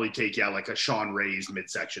I'd probably take, like a Sean Ray's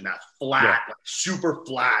midsection, that flat, like super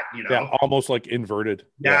flat, you know? Yeah, almost like inverted.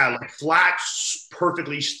 Yeah, like flat,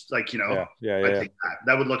 perfectly, like, you know? Yeah. I think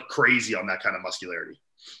that would look crazy on that kind of muscularity.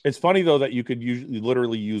 It's funny, though, that you could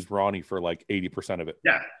literally use Ronnie for like 80% of it.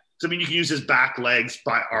 Yeah. So, I mean, you can use his back, legs,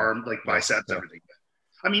 arm, like biceps, everything.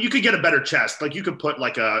 I mean, you could get a better chest. Like you could put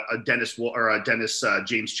like a Dennis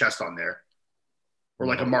James chest on there, or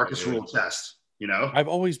like a Marcus Rule chest. You know, I've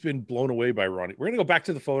always been blown away by Ronnie. We're gonna go back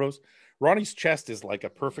to the photos. Ronnie's chest is like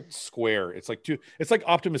a perfect square. It's like It's like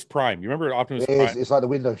Optimus Prime. You remember Optimus Prime? It's like the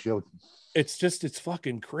window shield. It's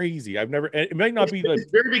fucking crazy. It might not be the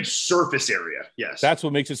very big surface area. Yes, that's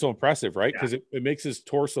what makes it so impressive, right? Because it makes his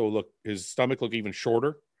his stomach look even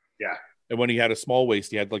shorter. Yeah. And when he had a small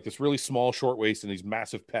waist, he had like this really small short waist and these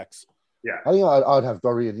massive pecs. Yeah. I think I'd have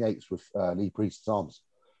Dorian Yates with Lee Priest's arms.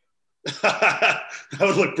 That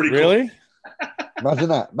would look pretty really? cool. Imagine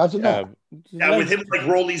that. Yeah, with him like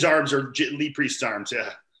Rolly's arms or Lee Priest's arms.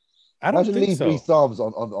 Yeah. Imagine Lee Priest's arms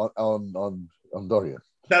on Dorian.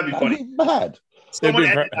 That'd be funny. Mad. Someone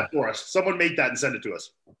edit that for us. Someone make that and send it to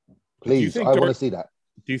us. Please, I want to see that.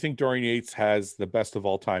 Do you think Dorian Yates has the best of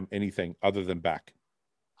all time anything other than back?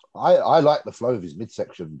 I like the flow of his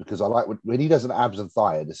midsection because I like when he does an abs and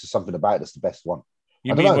thigh. This is something about it that's the best one.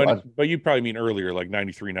 But you probably mean earlier, like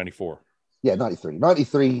 93, 94. Yeah,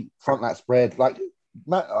 93 front lat spread. Like,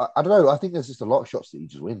 I don't know. I think there's just a lot of shots that he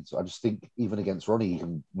just wins. I just think even against Ronnie, he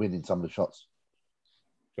can win in some of the shots.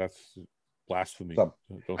 That's blasphemy.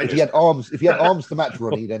 If he had arms to match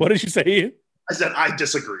Ronnie, then what did you say, Ian? I said I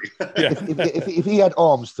disagree. Yeah. if he had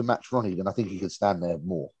arms to match Ronnie, then I think he could stand there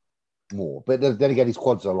more. But then again, his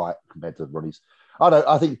quads are light compared to Ronnie's.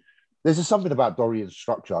 I think there's just something about Dorian's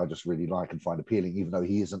structure I just really like and find appealing, even though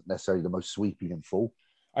he isn't necessarily the most sweeping and full.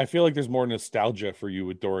 I feel like there's more nostalgia for you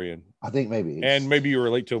with Dorian. I think maybe. And maybe you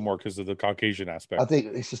relate to him more because of the Caucasian aspect. I think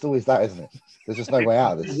it's just always that, isn't it? There's just no way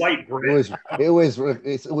out of this. White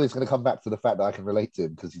it's always going to come back to the fact that I can relate to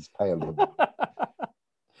him because he's pale.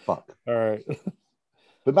 Fuck. All right.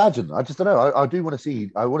 But imagine, I just don't know. I do want to see.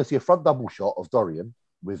 I want to see a front double shot of Dorian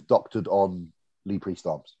with doctored on Lee Priest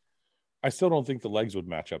arms. I still don't think the legs would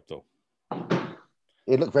match up though.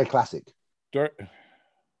 It looked very classic.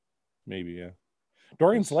 Maybe, yeah.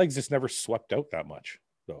 Dorian's legs just never swept out that much,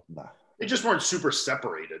 though. Nah. They just weren't super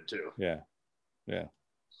separated, too. Yeah.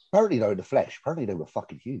 Apparently, though, in the flesh, apparently they were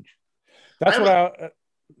fucking huge. That's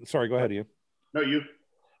sorry, go ahead, Ian. No, you.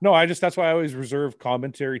 No, that's why I always reserve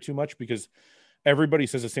commentary too much because everybody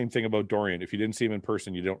says the same thing about Dorian. If you didn't see him in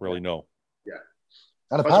person, you don't really know. Yeah.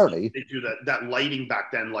 And apparently they do that lighting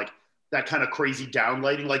back then, like that kind of crazy down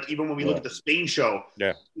lighting. Like even when we look at the Spain show,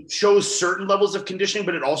 it shows certain levels of conditioning,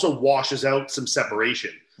 but it also washes out some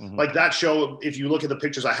separation. Mm-hmm. Like that show, if you look at the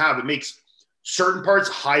pictures I have, it makes certain parts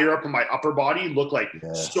higher up in my upper body look like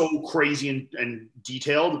so crazy and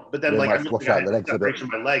detailed. But then like I'm looking at the separation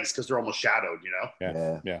of my legs because they're almost shadowed, you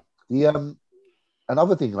know? Yeah. The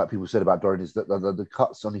another thing like people said about Dorian is that the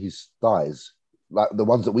cuts on his thighs, like the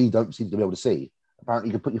ones that we don't seem to be able to see, apparently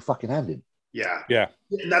you can put your fucking hand in. Yeah.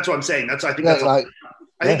 And that's what I'm saying. I think that's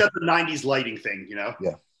the 90s lighting thing, you know?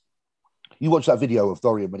 Yeah. You watch that video of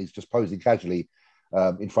Dorian when he's just posing casually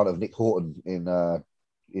in front of Nick Horton in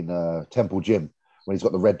Temple Gym when he's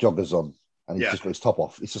got the red joggers on and he's just got his top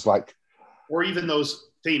off. It's just like, or even those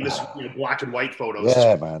famous black and white photos.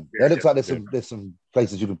 Yeah, man. It looks like there's some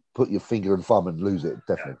places you could put your finger and thumb and lose it.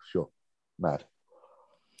 Definitely, sure. Mad.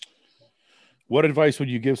 What advice would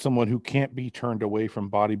you give someone who can't be turned away from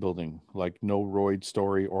bodybuilding? Like no roid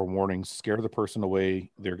story or warnings, scare the person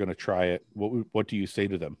away. They're going to try it. What do you say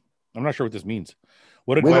to them? I'm not sure what this means.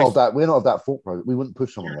 What advice? We're not of that thought process. We wouldn't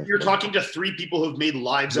push someone away. You're talking to 3 people who've made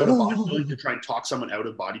lives out of bodybuilding to try and talk someone out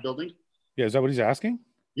of bodybuilding? Yeah, is that what he's asking?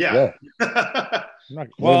 Yeah.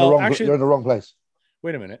 Actually, you're in the wrong place.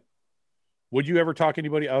 Wait a minute. Would you ever talk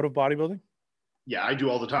anybody out of bodybuilding? Yeah, I do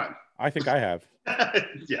all the time. I think I have.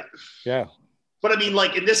 Yeah. But I mean,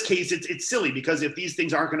 like in this case, it's silly because if these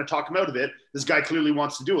things aren't going to talk him out of it, this guy clearly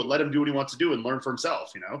wants to do it. Let him do what he wants to do and learn for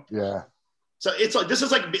himself, you know? Yeah. So it's like, this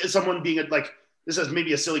is like someone being this is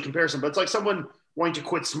maybe a silly comparison, but it's like someone wanting to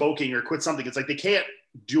quit smoking or quit something. It's like they can't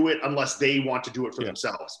do it unless they want to do it for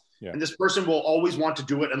themselves. Yeah. And this person will always want to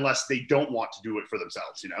do it unless they don't want to do it for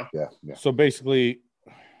themselves, you know? Yeah. So basically,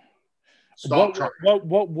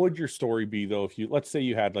 what would your story be though if let's say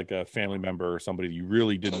you had like a family member or somebody you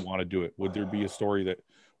really didn't want to do it? Would there be a story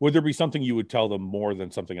would there be something you would tell them more than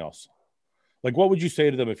something else? Like what would you say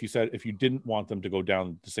to them if you didn't want them to go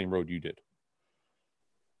down the same road you did?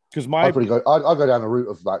 Because I'd go down the route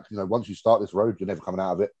of like, you know, once you start this road, you're never coming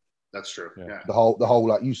out of it. That's true. Yeah. The whole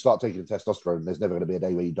like you start taking testosterone, there's never going to be a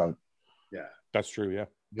day where you don't. Yeah, that's true. Yeah,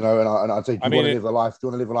 you know, and I'd say, do you want to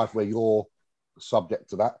live a life where you're subject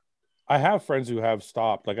to that? I have friends who have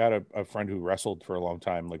stopped. Like I had a friend who wrestled for a long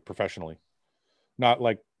time, like professionally, not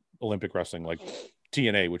like Olympic wrestling, like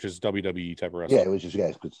TNA, which is WWE type of wrestling. Yeah,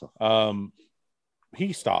 it's good stuff.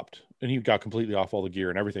 he stopped and he got completely off all the gear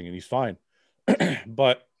and everything, and he's fine.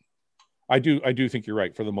 But I do think you're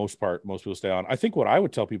right. For the most part, most people stay on. I think what I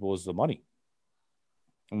would tell people is the money.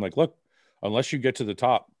 I'm like, look, unless you get to the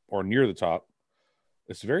top or near the top,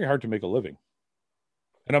 it's very hard to make a living.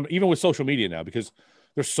 And I'm even with social media now, because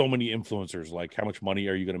there's so many influencers. Like, how much money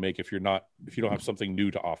are you going to make if you don't have something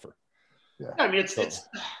new to offer? Yeah, I mean, it's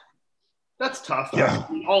that's tough. Yeah,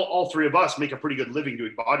 I mean, all three of us make a pretty good living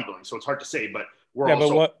doing bodybuilding, so it's hard to say. But we're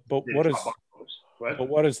also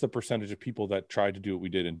what is the percentage of people that tried to do what we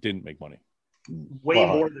did and didn't make money? Way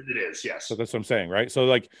more than it is. Yes. So that's what I'm saying, right? So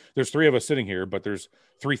like, there's 3 of us sitting here, but there's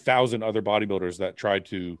 3,000 other bodybuilders that tried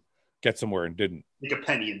to get somewhere and didn't make a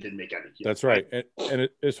penny and didn't make any. Yeah. That's right. And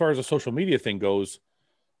as far as the social media thing goes,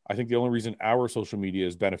 I think the only reason our social media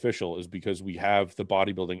is beneficial is because we have the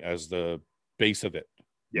bodybuilding as the base of it.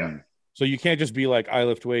 Yeah. So you can't just be like, I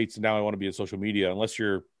lift weights and now I want to be in social media, unless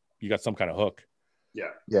you got some kind of hook.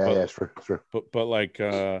 Yeah. Yeah. Sure. But like,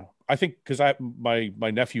 I think because my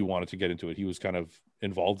nephew wanted to get into it. He was kind of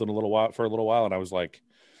involved in for a little while. And I was like,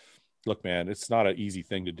 look, man, it's not an easy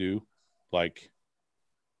thing to do. Like,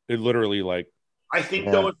 it literally, like, I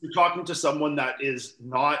think though, if you're talking to someone that is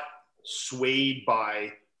not swayed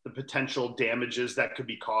by the potential damages that could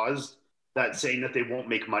be caused, that saying that they won't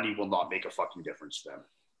make money will not make a fucking difference to them.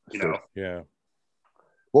 You know? Yeah.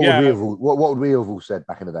 What would we have all said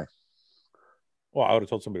back in the day? Well, I would have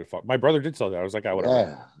told somebody to fuck. My brother did tell that. I was like, I would have.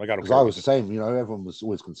 Yeah. Because I was the same. You know, everyone was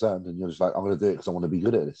always concerned, and you're just like, I'm going to do it because I want to be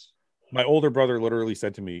good at this. My older brother literally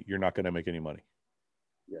said to me, "You're not going to make any money."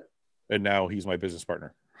 Yeah. And now he's my business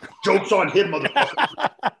partner. Joke's on him,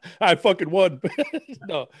 motherfucker. I fucking won.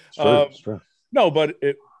 No, it's true. No, but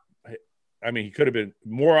I mean, he could have been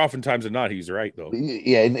more oftentimes than not. He's right though.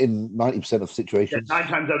 Yeah, in 90% of situations, 9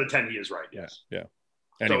 times out of 10, he is right. Yes. Yeah.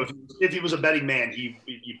 Anyway. So if he was a betting man, he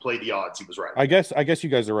played the odds. He was right. I guess you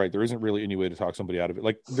guys are right. There isn't really any way to talk somebody out of it.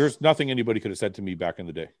 Like, there's nothing anybody could have said to me back in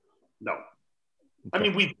the day. No. Okay.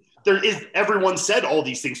 I mean, everyone said all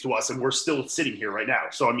these things to us, and we're still sitting here right now.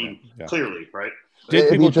 So I mean, clearly, right? Did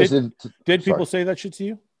people say that shit to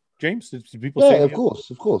you, James? Did people say? Of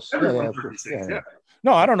course. Yeah.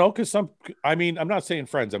 No, I don't know, because I'm not saying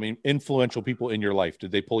friends. I mean, influential people in your life.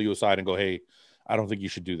 Did they pull you aside and go, "Hey, I don't think you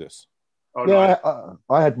should do this"? Oh, yeah, no.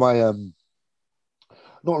 I had my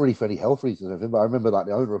not really for any health reasons or anything, but I remember like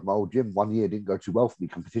the owner of my old gym one year didn't go too well for me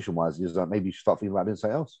competition wise. He was like, maybe you should start thinking about doing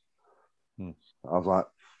something else. I was like,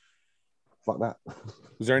 fuck that.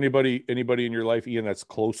 Is there anybody in your life, Ian, that's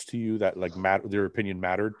close to you that like their opinion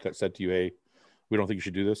mattered, that said to you, "Hey, we don't think you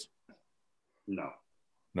should do this"? No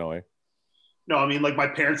way. No, I mean, like, my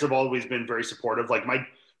parents have always been very supportive. Like my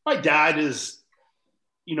dad is,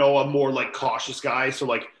 you know, a more like cautious guy. So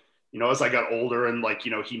like, you know, as I got older and like,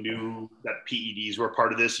 you know, he knew that PEDs were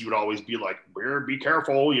part of this, he would always be like, be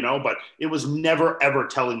careful, you know, but it was never, ever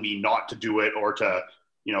telling me not to do it or to,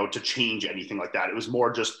 you know, to change anything like that. It was more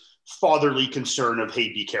just fatherly concern of,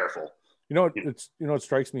 hey, be careful. You know, it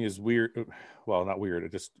strikes me as weird. Well, not weird.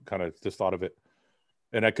 It just kind of just thought of it.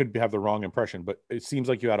 And I could have the wrong impression, but it seems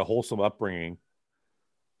like you had a wholesome upbringing.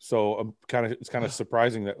 So it's kind of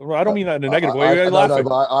surprising that. Well, I don't mean that in a negative way.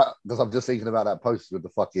 Because I'm just thinking about that post with the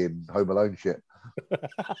fucking Home Alone shit.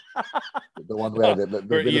 The one where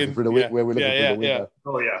we're looking through the window.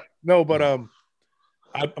 Oh yeah. No, but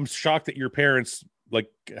I'm shocked that your parents, like,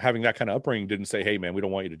 having that kind of upbringing, didn't say, "Hey, man, we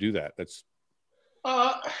don't want you to do that." That's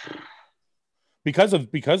because of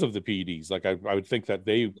the PEDs. Like, I would think that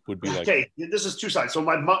they would be like, okay, this is two sides. So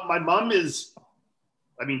my mom is.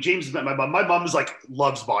 I mean, James has met my mom. My mom is like,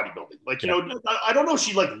 loves bodybuilding. Like, you know, I don't know if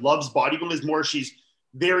she like loves bodybuilding. It's more she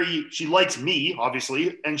likes me,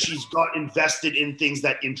 obviously, and she's got invested in things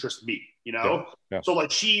that interest me, you know? Yeah. So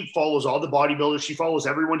like, she follows all the bodybuilders. She follows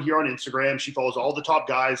everyone here on Instagram. She follows all the top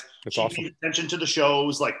guys. That's she awesome. pays attention to the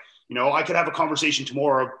shows. Like, you know, I could have a conversation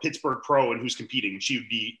tomorrow of Pittsburgh Pro and who's competing, and she would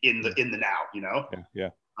be in the now, you know? Yeah.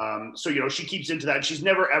 So, you know, she keeps into that. And she's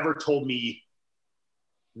never, ever told me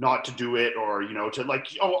not to do it, or, you know, to like,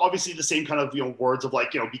 obviously the same kind of, you know, words of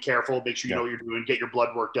like, you know, be careful, make sure you know what you're doing, get your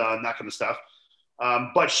blood work done, that kind of stuff.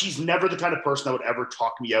 But she's never the kind of person that would ever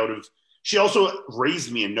talk me out of. She also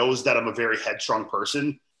raised me and knows that I'm a very headstrong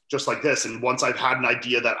person, just like this. And once I've had an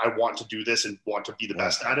idea that I want to do this and want to be the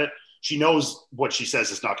best at it, she knows what she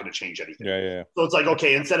says is not going to change anything. Yeah. So it's like,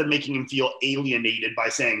 okay, instead of making him feel alienated by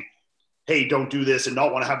saying, hey, don't do this, and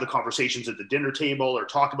not want to have the conversations at the dinner table or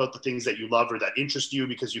talk about the things that you love or that interest you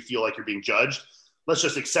because you feel like you're being judged. Let's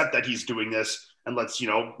just accept that he's doing this, and let's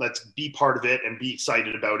be part of it and be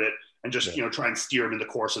excited about it and just try and steer him in the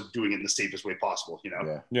course of doing it in the safest way possible.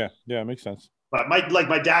 Yeah, it makes sense. But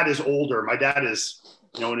my dad is older. My dad is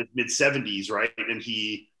in his mid-70s, right? And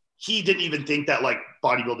he didn't even think that like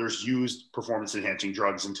bodybuilders used performance enhancing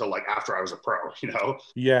drugs until like after I was a pro.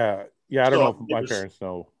 Yeah. I don't know if my parents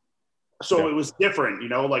know. So it was different,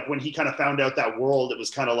 like when he kind of found out that world, it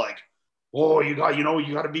was kind of like, oh, you got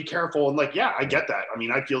to be careful. And like, yeah, I get that. I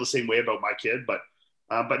mean, I feel the same way about my kid, but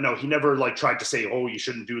no, he never like tried to say, oh, you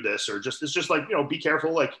shouldn't do this, or it's just like, be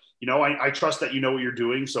careful. Like, I trust that you know what you're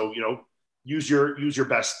doing. So, use your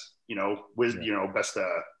best, best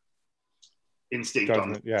instinct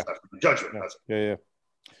judgment, on judgment. Yeah.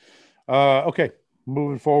 Okay.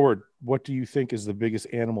 Moving forward, what do you think is the biggest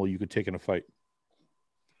animal you could take in a fight?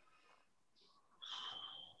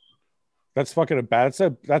 That's fucking that's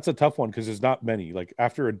a tough one because there's not many. Like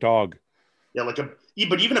after a dog. Yeah,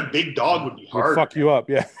 but even a big dog would be hard. Would fuck you up,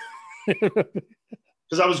 yeah.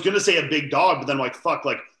 Because I was gonna say a big dog, but then like fuck,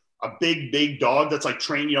 like a big dog that's like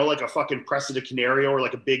trained, like a fucking Cressida Canario or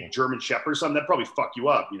like a big German Shepherd or something, that'd probably fuck you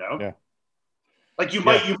up, Yeah. Like you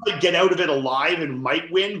might get out of it alive and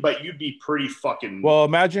might win, but you'd be pretty fucking. Well,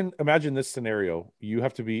 imagine this scenario. You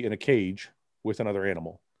have to be in a cage with another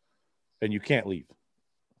animal, and you can't leave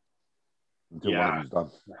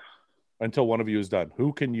until one of you is done.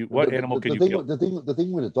 Who can you? What animal can you kill? The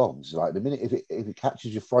thing with the dogs is like the minute if it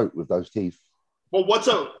catches your throat with those teeth. Well, what's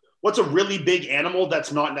a really big animal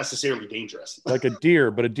that's not necessarily dangerous? Like a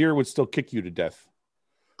deer, but a deer would still kick you to death.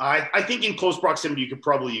 I think in close proximity you could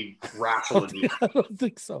probably wrestle a deer. I don't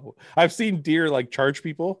think so. I've seen deer like charge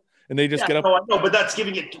people, and they just get up. No, I know, but that's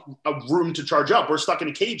giving it a room to charge up. We're stuck in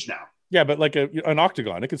a cage now. Yeah, but like an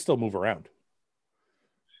octagon, it can still move around,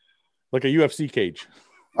 like a UFC cage.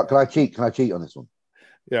 Can I cheat? Can I cheat on this one?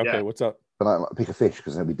 Yeah. Okay. Yeah. What's up? Can I pick a fish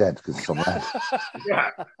because they'll be dead because it's on land? Yeah.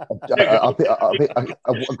 I'll pick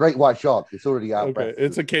a great white shark. It's already out. Okay.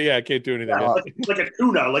 It's okay. Yeah, I can't do anything. Yeah, like a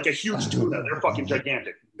tuna, like a huge tuna. They're fucking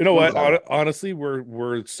gigantic. You know what? Honestly,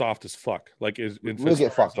 we're soft as fuck. Like we'll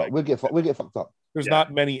get fucked up. We'll get fucked up. There's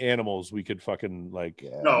not many animals we could fucking like.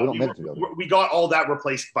 Yeah, no, we got all that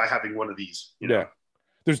replaced by having one of these. Yeah.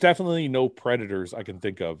 There's definitely no predators I can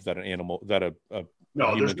think of that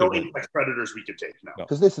no, there's no insect predators we could take. No,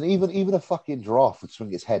 because listen, even a fucking giraffe would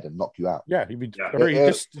swing its head and knock you out. Yeah, he'd be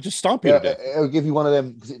just stomp you to death. It'll give you one of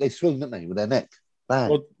them because they swing, don't they, with their neck? Bang.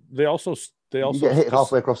 Well, they also you get hit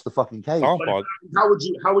halfway across the fucking cage. How would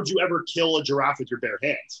you ever kill a giraffe with your bare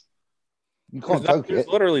hands? You can't choke it. There's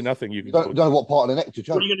literally nothing you can. Don't know what part of the neck to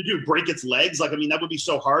choke. What are you going to do? Break its legs? Like, I mean, that would be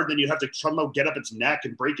so hard. Then you'd have to somehow get up its neck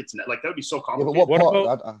and break its neck. Like, that would be so complicated. Yeah,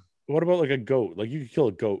 but what about like a goat? Like, you could kill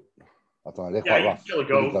a goat. I don't know. They're quite rough. You can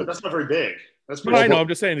kill a goat, but that's not very big. That's I know. I'm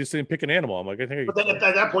just saying, pick an animal. I'm like, I think. But then at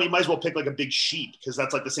that point, you might as well pick like a big sheep because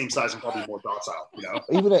that's like the same size and probably more docile.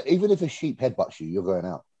 Even if a sheep headbutts you, you're going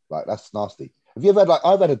out. Like, that's nasty. Have you ever had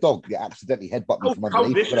I've had a dog get accidentally headbutt me from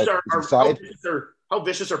underneath? How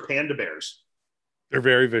vicious are panda bears? They're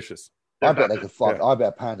very vicious. I bet they can fuck. Yeah. I bet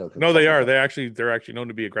a panda can. No, they are. They're actually known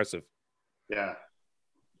to be aggressive. Yeah.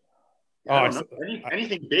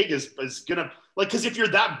 Anything big is gonna like, because if you're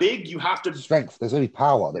that big, you have to strength. There's only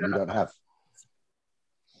power that we don't have.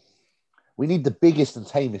 We need the biggest and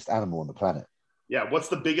tamest animal on the planet. Yeah. What's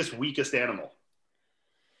the biggest, weakest animal?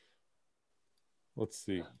 Let's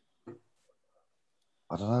see.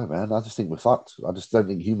 I don't know, man. I just think we're fucked. I just don't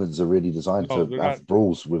think humans are really designed to have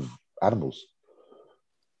brawls with animals.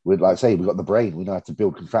 We'd like say we've got the brain. We know how to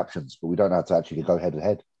build contraptions, but we don't know how to actually go head to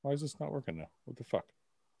head. Why is this not working now? What the fuck?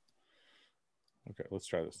 Okay, let's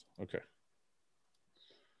try this. Okay.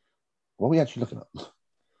 What are we actually looking at?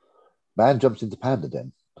 Man jumps into panda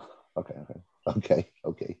den. Okay.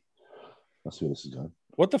 Let's see where this is going.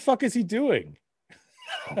 What the fuck is he doing?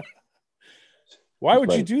 Why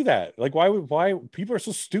would you do that? Like, why people are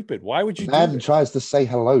so stupid? Why would you do that? Man tries to say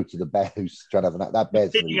hello to the bear who's trying to have that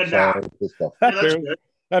bear's pissed off.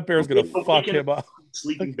 That bear's going to fuck him up.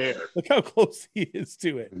 Sleeping bear. Look how close he is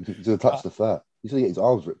to it. To touch the fur. He's going to get his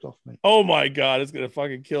arms ripped off, mate. Oh my God. It's going to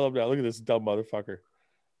fucking kill him now. Look at this dumb motherfucker.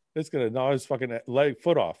 It's going to gnaw his fucking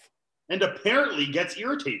foot off. And apparently gets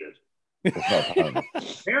irritated.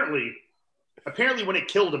 Apparently when it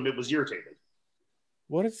killed him, it was irritated.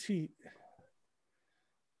 What is he?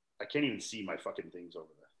 I can't even see my fucking things over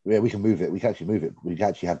there. Yeah, we can move it. We can actually move it. We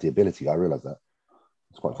actually have the ability. I realize that.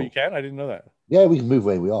 It's quite cool. You can? I didn't know that. Yeah, we can move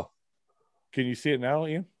where we are. Can you see it now,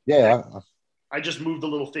 Ian? Yeah. I just moved the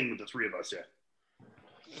little thing with the three of us, yeah.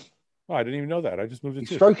 Oh, I didn't even know that. I just moved it too.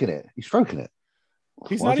 He's stroking it.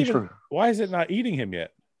 He's not even... Why is it not eating him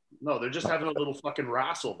yet? No, they're just having a little fucking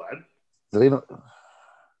wrestle, bud. Do they not...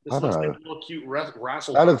 This looks like a little cute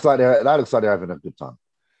wrestle. That looks like they're having a good time.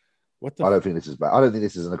 What the? I don't think this is bad. I don't think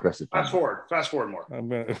this is an aggressive panda. Fast forward more. I'm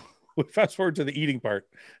gonna fast forward to the eating part.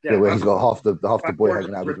 Yeah, where he's got half the boy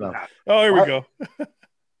hanging out of his mouth. Oh, here we go.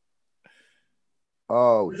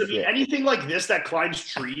 Oh, shit. Anything like this that climbs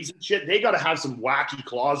trees and shit, they got to have some wacky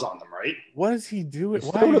claws on them, right? What is he doing? It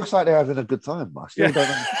still looks like they're having a good time. I still don't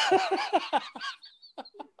know.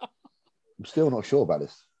 I'm still not sure about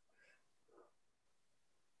this.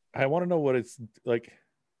 I want to know what it's like.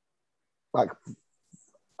 Like,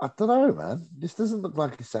 I don't know, man. This doesn't look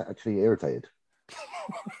like it's actually irritated.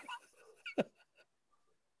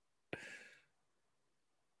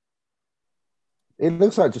 It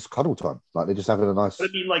looks like just cuddle time. Like they're just having a nice. I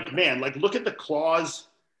mean, like, man, like look at the claws.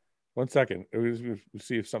 1 second. We'll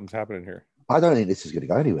see if something's happening here. I don't think this is going to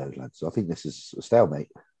go anywhere, lads. I think this is a stalemate.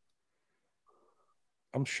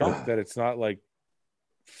 I'm shocked that it's not like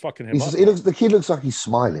fucking him up. The kid looks like he's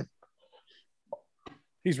smiling.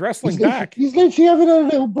 He's wrestling back. He's literally having a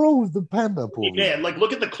little brawl with the panda. Yeah, like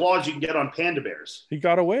look at the claws you can get on panda bears. He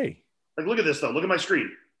got away. Like look at this though. Look at my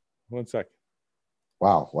screen. 1 sec.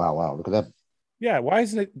 Wow. Look at them. Yeah, why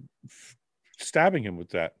isn't it stabbing him with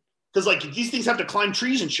that? Because like these things have to climb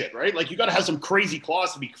trees and shit, right? Like you got to have some crazy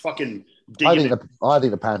claws to be fucking digging. I think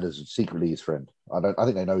the panda's secretly his friend. I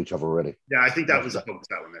think they know each other already. Yeah, I think that was a hoax.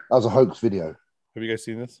 That one there. That was a hoax video. Have you guys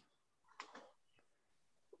seen this?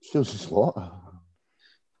 Still just what?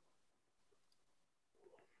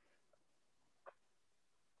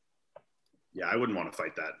 Yeah, I wouldn't want to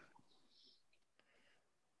fight that.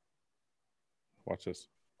 Watch this.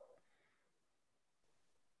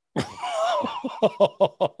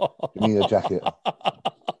 Give me your jacket.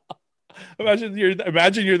 Imagine you're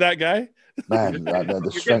that guy. Man,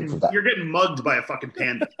 the strength of that. You're getting mugged by a fucking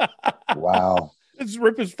panda. Wow. Just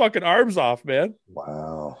rip his fucking arms off, man.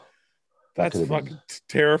 Wow. That's fucking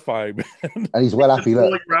terrifying, man. And he's well happy.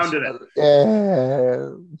 Look. Grounded it. Yeah.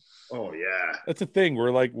 Oh yeah. That's the thing.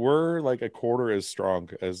 We're like a quarter as strong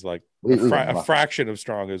as like a fraction of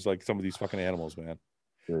strong as like some of these fucking animals, man.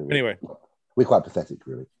 Really. Anyway. We're quite pathetic,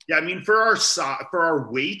 really. Yeah, I mean, for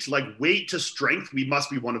our weight, like weight to strength, we must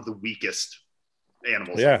be one of the weakest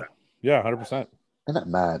animals. Yeah, 100%. Isn't that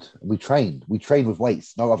mad? We train with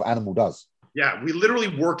weights. No other animal does. Yeah, we literally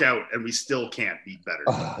work out and we still can't be better.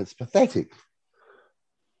 Oh, it's pathetic.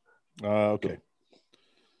 Okay.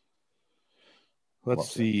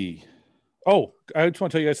 Let's see. Oh, I just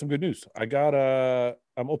want to tell you guys some good news.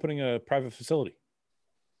 I'm opening a private facility.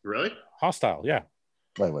 Really? Hostile, yeah.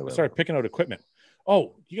 Wait. I started picking out equipment.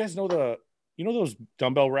 Oh, you guys know those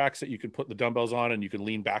dumbbell racks that you can put the dumbbells on and you can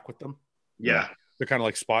lean back with them? Yeah. They're kind of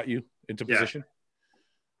like spot you into position.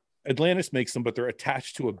 Atlantis makes them, but they're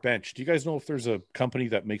attached to a bench. Do you guys know if there's a company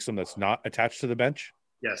that makes them that's not attached to the bench?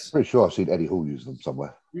 Yes. Pretty sure I've seen Eddie Hall use them somewhere.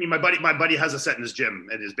 I mean, my buddy has a set in his gym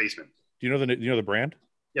in his basement. Do you know the brand?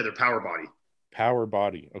 Yeah, they're Power Body. Power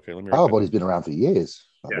Body. Okay, let me. Power Body's been around for years,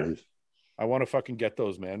 I believe. I want to fucking get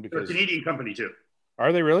those, man. Because they're a Canadian company too.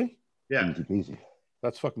 Are they really? Yeah. Easy.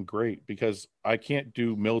 That's fucking great because I can't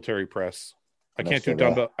do military press. I can't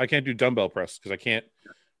do dumbbell press because I can't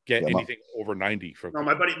get anything over 90 from. No,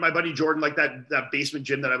 my buddy Jordan, like that basement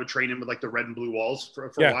gym that I would train in with like the red and blue walls for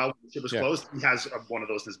a while when it was closed. He has one of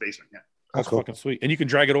those in his basement. Yeah. That's cool. Fucking sweet. And you can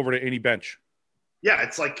drag it over to any bench. Yeah,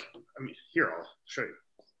 it's like, I mean, here, I'll show you.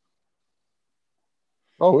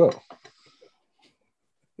 Oh,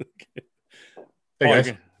 yeah. Hey,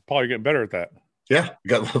 guys. Paul, you're getting better at that. Yeah,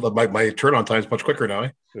 got my turn on time is much quicker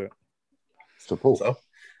now. Yeah. So, Paul.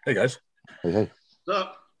 Hey, guys. Hey. What's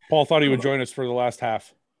up? Paul thought he would join us for the last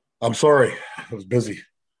half. I'm sorry. I was busy.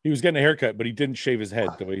 He was getting a haircut, but he didn't shave his head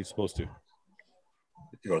the way he's supposed to.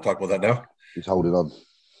 You want to talk about that now? He's holding on.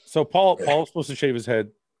 So Paul's supposed to shave his head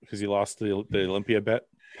because he lost the Olympia bet.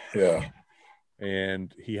 Yeah.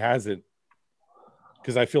 And he hasn't,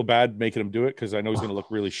 because I feel bad making him do it because I know he's going to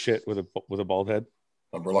look really shit with a bald head.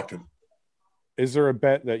 I'm reluctant. Is there a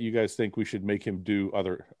bet that you guys think we should make him do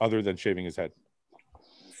other than shaving his head?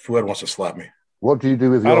 Fuad wants to slap me. What do you do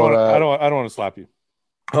with your? I don't want to slap you.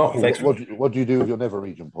 Oh, thanks. What do you do with your nether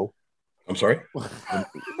region, Paul? I'm sorry.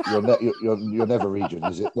 Your nether region,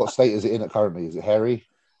 is it? What state is it in currently? Is it hairy?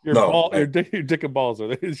 Your dick and balls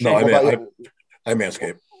are they? No, I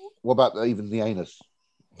manscape. What about even the anus?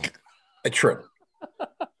 I trim.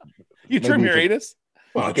 You trim your anus?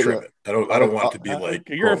 Well, I trim it. I don't want it to be like.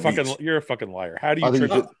 You're a fucking liar. How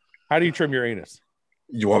do you trim your anus?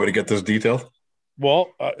 You want me to get this detailed? Well,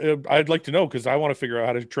 I'd like to know because I want to figure out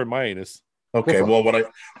how to trim my anus. Okay. Well, when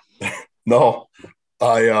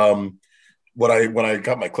I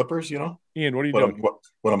got my clippers, you know, Ian, what are you doing?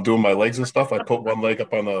 When I'm doing my legs and stuff, I put one leg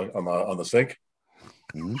up on the sink,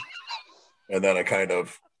 mm-hmm. and then I kind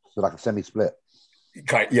of like a semi-split.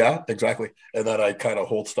 Yeah, exactly. And then I kind of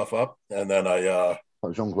hold stuff up, and then I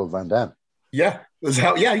Like Jean-Claude Van Damme. yeah, it was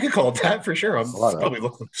how you could call it that for sure. I'm like that. probably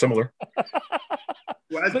looking similar.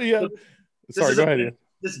 Well, So, yeah. Sorry, go ahead. Ian.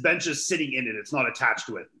 This bench is sitting in it. It's not attached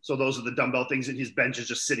to it. So those are the dumbbell things, and his bench is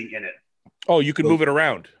just sitting in it. Oh, you can move it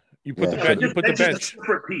around. You put the bench. You put the bench. Is a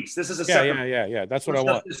separate piece. This is a Yeah, separate. yeah. That's what I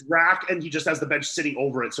want. This rack, and he just has the bench sitting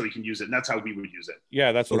over it, so he can use it. And that's how we would use it.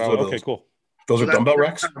 Yeah, that's what I want. Okay, cool. Those are dumbbell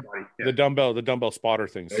racks. Yeah. The dumbbell spotter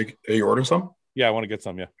things. Are you ordering some? Yeah, I want to get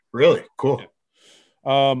some. Yeah. Really cool.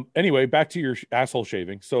 Yeah. Anyway, back to your asshole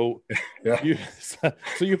shaving. So,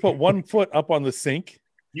 so you put 1 foot up on the sink.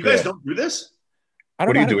 You guys don't do this?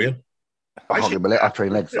 What are you doing? I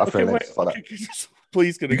train legs. I train legs.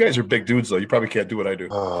 Please, you guys are big dudes, though. You probably can't do what I do.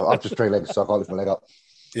 I just train legs, so I can't lift my leg up.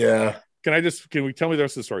 Yeah. Can we tell me the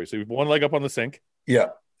rest of the story? So you have one leg up on the sink. Yeah,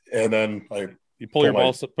 and then you pull your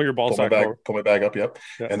ball sack over. Pull my bag up. Yep.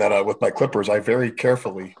 Yeah. And then with my clippers, I very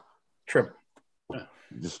carefully trim.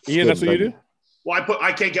 Ian, that's what you do? Well,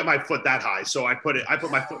 I can't get my foot that high, so I put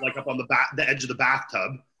my foot like up on the edge of the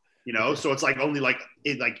bathtub, you know, so it's like only like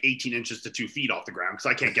 18 inches to 2 feet off the ground because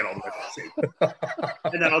I can't get all the way to the sink.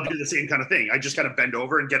 And then I'll do the same kind of thing. I just kind of bend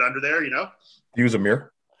over and get under there, you know. Use a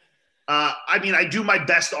mirror. I mean, I do my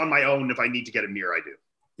best on my own. If I need to get a mirror, I do.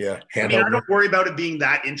 Yeah, I don't worry about it being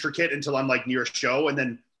that intricate until I'm like near a show, and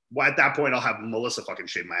then at that point I'll have Melissa fucking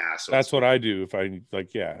shave my ass. So that's what I do if I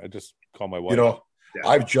I just call my wife. You know,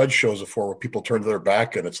 I've judged shows before where people turn to their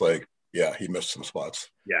back and it's like, yeah, he missed some spots.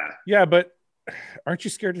 Yeah, but aren't you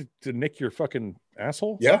scared to nick your fucking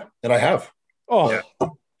asshole? Yeah, and I have. Oh, yeah.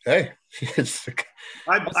 Hey,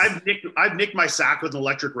 I've nicked my sack with an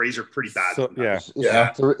electric razor pretty bad. So,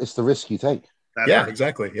 it's the risk you take.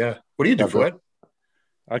 Exactly. Yeah. What do you do for it?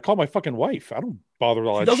 I call my fucking wife. I don't bother with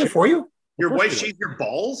all that. Does it for you? Your wife shaves your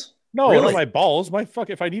balls? No, really? Not my balls.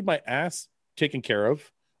 If I need my ass taken care of,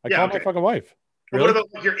 I call my fucking wife. Really? What about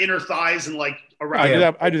like your inner thighs and like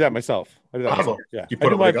around? I do that myself. Yeah. You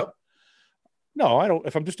put a leg up? No, I don't.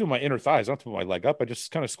 If I'm just doing my inner thighs, I don't put my leg up. I just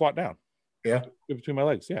kind of squat down. Yeah, between my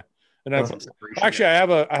legs. Yeah, and then actually,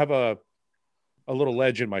 I have a little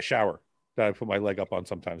ledge in my shower that I put my leg up on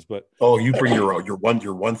sometimes. But you bring your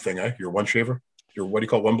one thing, your one shaver, your what do you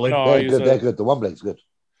call one blade? No, they're good. The one blade's good.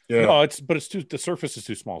 Yeah, no, the surface is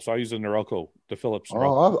too small, so I use the Norelco, the Phillips.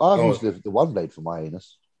 I've used the one blade for my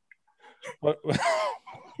anus. What?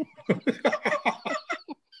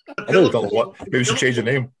 Maybe we should change the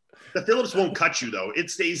name. The Phillips won't cut you though; it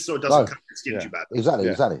stays so it doesn't cut your skin too bad.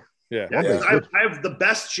 Exactly. Yeah. I have the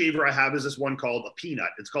best shaver I have is this one called a Peanut.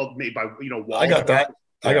 It's called made by Wall. I got that.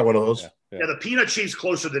 I got one of those. Yeah, the Peanut shaves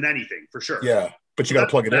closer than anything for sure. Yeah, but you got to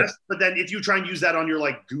plug it in. But then if you try and use that on your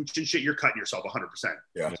like gooch and shit, you're cutting yourself 100%.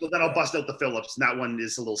 Yeah. So then I'll bust out the Phillips, and that one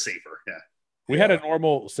is a little safer. Yeah. We had a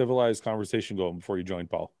normal civilized conversation going before you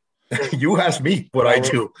joined, Paul. You asked me what I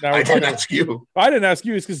do. I didn't ask you. I didn't ask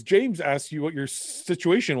you. It's because James asked you what your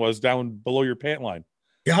situation was down below your pant line.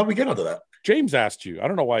 Yeah, how'd we get onto that? James asked you. I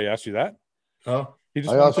don't know why he asked you that. Oh, he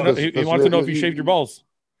just wants to know if you shaved your balls.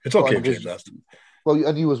 It's okay if James asked. Well,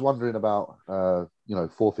 and he was wondering about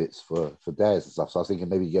forfeits for dares and stuff. So I was thinking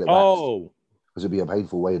maybe you get it waxed. Oh, because it'd be a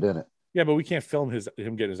painful way of doing it. Yeah, but we can't film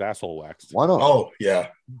him getting his asshole waxed. Why not? Oh yeah,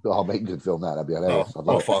 I'll make good film that. That'd be hilarious.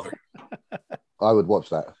 Father. I would watch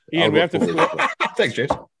that. Ian, we have to. Thanks, James.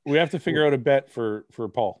 We have to figure out a bet for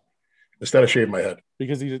Paul. Instead of shaving my head,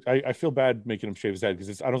 because I feel bad making him shave his head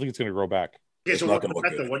because I don't think it's going to grow back. Okay, so what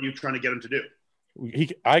are you trying to get him to do?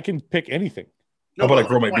 I can pick anything. How about I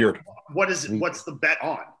grow my beard? What's the bet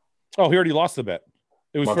on? Oh, he already lost the bet.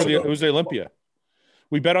 It was it was the Olympia.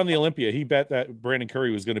 We bet on the Olympia. He bet that Brandon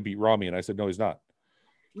Curry was going to beat Rami, and I said no, he's not.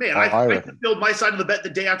 Man, I fulfilled my side of the bet the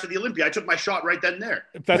day after the Olympia. I took my shot right then and there.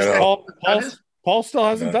 Paul still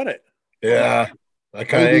hasn't done it. Yeah, I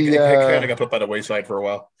kind of got put by the wayside for a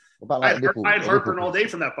while. I had heartburn all day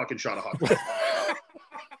from that fucking shot of hot.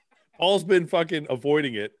 Paul's been fucking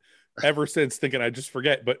avoiding it ever since, thinking I just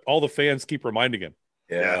forget. But all the fans keep reminding him.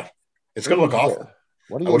 Yeah, it's gonna look awful.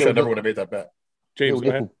 I wish I never would have made that bet. James, go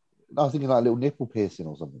ahead. I was thinking like a little nipple piercing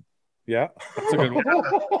or something. Yeah, that's a good one.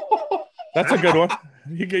 That's a good one.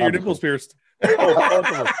 You get your nipples pierced.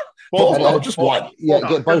 Just one. Yeah,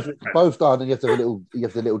 get both done, and you have to have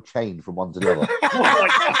a little chain from one to the other.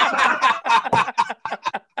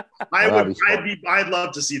 I'd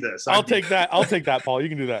love to see this. I'll take that, Paul. You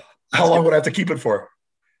can do that. How long would I have to keep it for?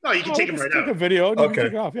 No, you can take them right now. Take a video. And you can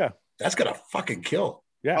take it off. Yeah, that's gonna fucking kill.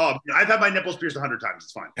 Yeah. Oh, I've had my nipples pierced 100 times.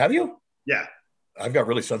 It's fine. Have you? Yeah. I've got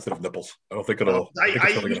really sensitive nipples. I don't think it'll.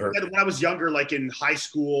 When I was younger, like in high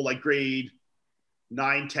school, like grade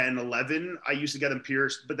 9, 10, 11, I used to get them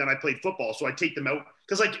pierced, but then I played football. So I'd take them out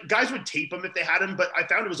because like guys would tape them if they had them, but I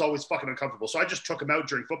found it was always fucking uncomfortable. So I just took them out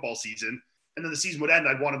during football season, and then the season would end.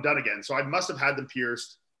 I'd want them done again. So I must have had them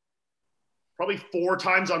pierced probably 4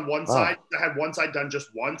 times on one side. I had one side done just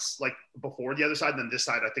once, like before the other side. And then this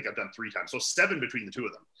side, I think I've done 3 times. So 7 between the 2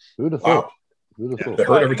 of them. Who'd have thought? Who'd have thought? It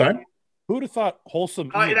hurt every time? Who'd have thought wholesome?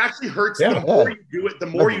 It actually hurts. Yeah. The more you do it, the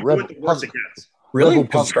worse it gets. Really?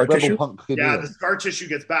 Because scar tissue? Yeah, the scar tissue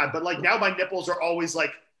gets bad. But like now my nipples are always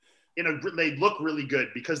like they look really good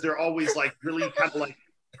because they're always like really kind of like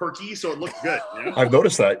perky, so it looks good. You know? I've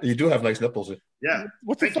noticed that. You do have nice nipples. Yeah.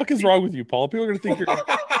 What the fuck is wrong with you, Paul? People are gonna think you're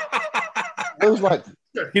It was like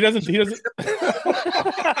he doesn't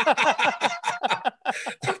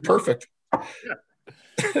Perfect. Yeah.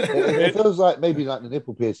 it feels like maybe like the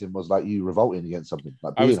nipple piercing was like you revolting against something.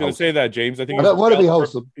 Like I was going to say that, James. I think I don't want to be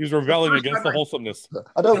wholesome. He's rebelling against the wholesomeness.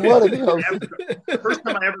 I don't want to be wholesome. The first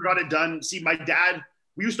time I ever got it done, see, my dad,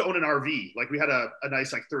 we used to own an RV. Like we had a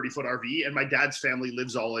nice like 30-foot RV, and my dad's family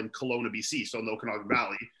lives all in Kelowna, BC, so in the Okanagan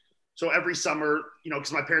Valley. So every summer,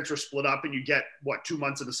 because my parents were split up, and you get 2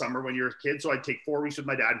 months of the summer when you're a kid. So I'd take 4 weeks with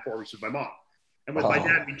my dad and 4 weeks with my mom. And with my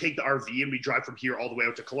dad, we'd take the RV and we'd drive from here all the way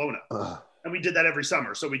out to Kelowna. And we did that every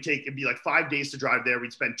summer. So it'd be like 5 days to drive there.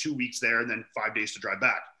 We'd spend 2 weeks there and then 5 days to drive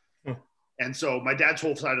back. And so my dad's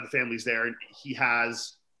whole side of the family's there, and he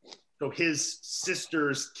has, so his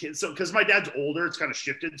sister's kids. So because my dad's older, it's kind of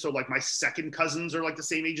shifted. So like my second cousins are like the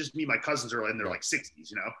same age as me. My cousins are in their like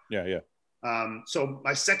 60s, Yeah. So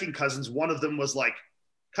my second cousins, one of them was like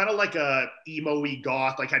kind of like a emo-y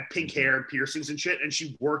goth, like had pink hair and piercings and shit. And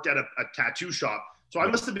she worked at a tattoo shop. So I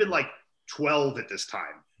must have been like 12 at this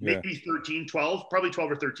time, maybe 13, 12, probably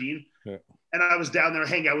 12 or 13. Yeah. And I was down there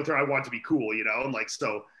hanging out with her. I wanted to be cool, and like,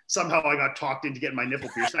 so somehow I got talked into getting my nipple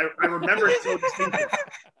pierced. I remember it so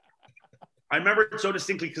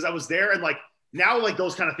distinctly. Because I was there, and like now, like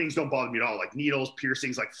those kind of things don't bother me at all. Like needles,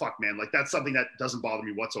 piercings, like fuck, man, like that's something that doesn't bother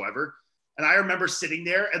me whatsoever. And I remember sitting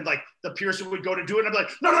there, and like the piercer would go to do it, and I'd be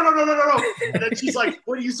like, no. And then she's like,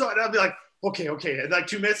 what do you saw? And I'd be like, okay. And like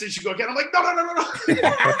 2 minutes, and she'd go again. I'm like, no.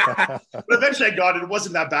 But eventually I got it. It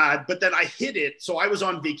wasn't that bad. But then I hit it. So I was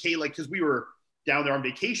on vacation, like, because we were down there on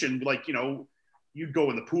vacation, like, you'd go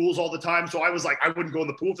in the pools all the time. So I was like, I wouldn't go in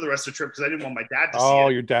the pool for the rest of the trip because I didn't want my dad to see it. Oh,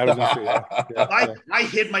 your dad was into that. I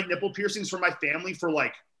hid my nipple piercings from my family for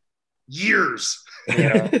like years.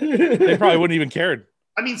 Yeah. They probably wouldn't even cared.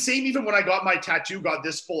 I mean, same even when I got my tattoo, got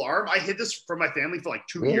this full arm, I hid this from my family for like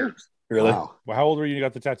 2 years. Really? Wow. Well, how old were you when you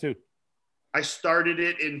got the tattoo? I started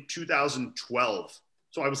it in 2012.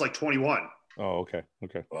 So I was like 21. Oh, okay.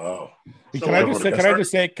 Wow. So can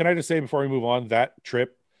I just say before we move on, that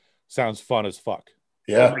trip sounds fun as fuck.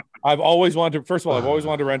 Yeah. I've always wanted to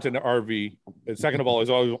rent an RV. And second of all,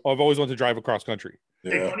 I've always wanted to drive across country.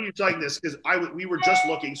 Yeah. Hey, funny you're saying this because we were just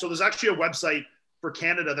looking. So there's actually a website for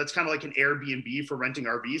Canada that's kind of like an Airbnb for renting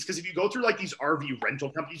RVs. Because if you go through like these RV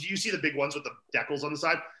rental companies, you see the big ones with the decals on the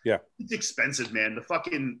side. Yeah, it's expensive, man.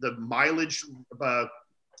 The mileage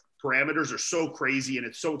parameters are so crazy, and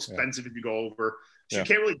it's so expensive if you go over. So you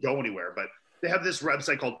can't really go anywhere. But they have this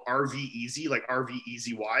website called RV Easy, like RV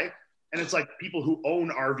Easy Y, and it's like people who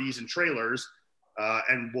own RVs and trailers,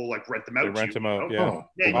 and will like rent them out. Yeah.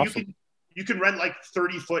 Awesome. You can rent like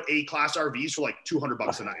 30-foot A-class RVs for like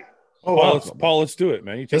 $200 a night. Oh, Paul, let's do it,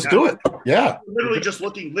 man. Let's do it. Yeah. Literally,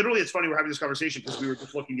 it's funny we're having this conversation because we were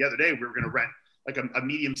just looking the other day. We were going to rent like a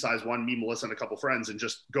medium-sized one, me, Melissa, and a couple friends, and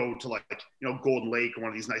just go to like Golden Lake or one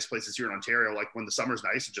of these nice places here in Ontario, like when the summer's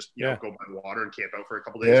nice, and just go by the water and camp out for a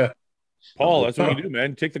couple days. Yeah. Paul, that's what you do,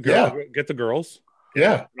 man. Take the girl, get the girls.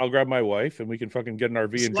 Yeah. I'll grab my wife, and we can fucking get an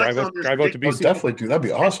RV and drive out to BC. Definitely do. That'd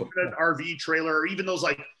be awesome. An RV trailer, or even those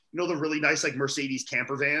like the really nice like Mercedes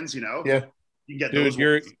camper vans. Yeah. You get Dude, those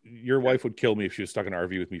your wife would kill me if she was stuck in an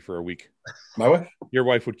RV with me for a week. My wife? Your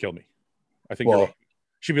wife would kill me. I think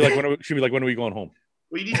she'd be like, when are we going home?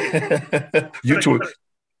 Well, you need to.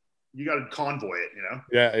 You got to convoy it,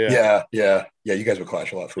 Yeah. You guys would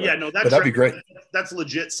clash a lot for that. Yeah, no, that'd be great. That's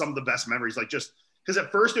legit. Some of the best memories, like just because at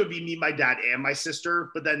first it would be me, my dad, and my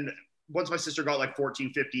sister, but then once my sister got like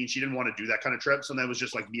 14, 15, she didn't want to do that kind of trip, so then it was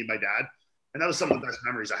just like me and my dad, and that was some of the best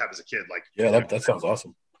memories I have as a kid. Like, that sounds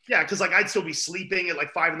awesome. Yeah, because like I'd still be sleeping at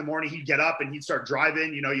like 5 a.m. He'd get up and he'd start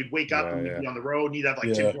driving. You'd wake up and we'd be on the road. And he'd have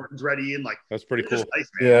like Tim Hortons ready, and like that's pretty cool. Nice,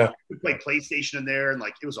 man. We'd play PlayStation in there, and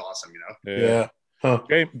like it was awesome. Yeah. Huh.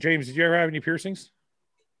 James, did you ever have any piercings?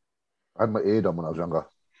 I had my ear done when I was younger,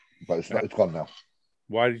 but it's gone now.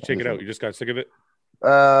 Why did you take it out? You just got sick of it?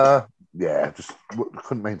 Yeah, just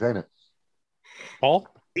couldn't maintain it. Paul,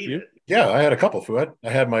 Hate it. Yeah, I had a couple, Fuad. I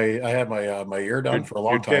had my ear done for a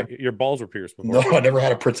long time. Your balls were pierced before. No, I never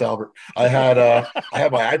had a Prince Albert. I had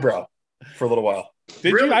my eyebrow for a little while.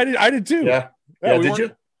 Did you? I did too. Yeah. Yeah, did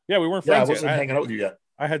you? Yeah, we weren't friends. I wasn't hanging out with you yet.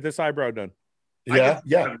 I had this eyebrow done. Yeah.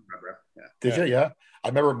 Did you? Yeah. I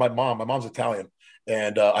remember my mom's Italian,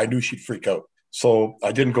 and I knew she'd freak out. So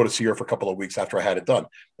I didn't go to see her for a couple of weeks after I had it done.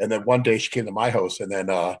 And then one day she came to my house, and then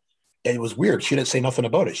and it was weird. She didn't say nothing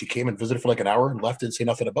about it. She came and visited for like an hour and left, didn't say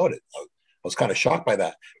nothing about it. I was kind of shocked by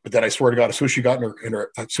that. But then I swear to God, as soon as she got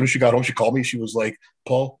as soon as she got home, she called me. She was like,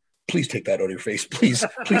 "Paul, please take that out of your face. Please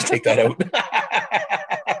take that out."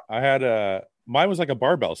 I had mine was like a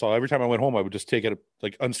barbell. So every time I went home, I would just take it,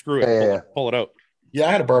 like unscrew it, pull it out. Yeah,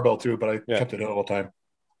 I had a barbell too, but I kept it in all the time.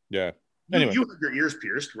 Yeah. Anyway. You had your ears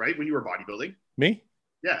pierced, right? When you were bodybuilding? Me?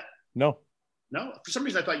 Yeah. No. For some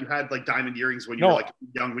reason, I thought you had like diamond earrings when you were like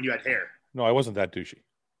young, when you had hair. No, I wasn't that douchey.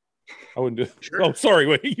 I wouldn't do. Sure. Oh, sorry.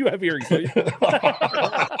 Wait, you have earrings. I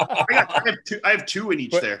have two in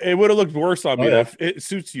each there. It would have looked worse on me. If it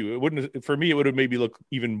suits you. It wouldn't. For me, it would have made me look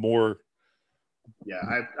even more. Yeah,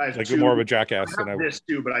 I have like two, more of a jackass than I this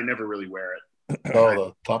too, but I never really wear it.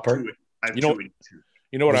 The top part. I have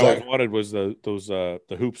you know what I always wanted was the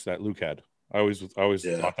hoops that Luke had. I always always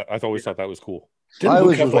thought that was cool. Didn't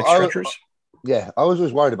Luke have like stretchers? I was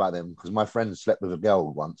always worried about them because my friend slept with a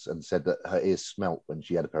girl once and said that her ears smelt when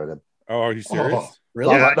she had a pair of them. Oh, are you serious?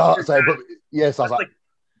 Really? I was like, no, yes, I was like,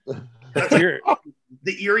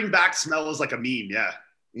 the earring back smell is like a meme. Yeah.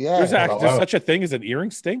 Yeah. There's such a thing as an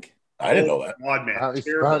earring stink? I didn't know that. God, man.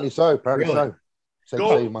 Apparently so.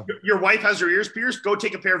 So your wife has her ears pierced. Go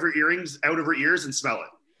take a pair of her earrings out of her ears and smell it.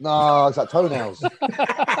 No, it's like toenails. Yeah,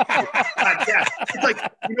 it's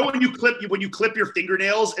like when you clip your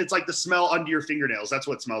fingernails, it's like the smell under your fingernails. That's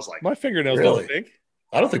what it smells like. My fingernails don't stink.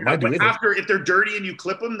 I don't think mine do either. If they're dirty and you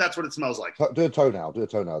clip them, that's what it smells like. Do a toenail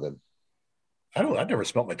then. I've never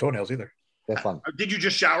smelled my toenails either. They're fun. Did you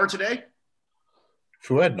just shower today?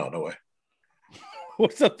 Fuad, no way.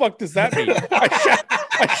 What the fuck does that mean?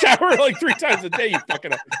 I shower like 3 times a day, you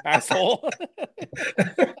fucking asshole.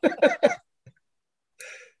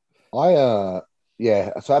 So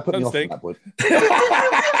I put me off on that point.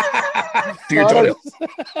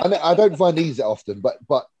 I don't find these that often, but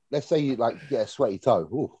let's say you like get a sweaty toe.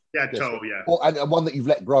 Ooh, toe, yeah. And one that you've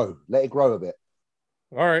let grow. Let it grow a bit.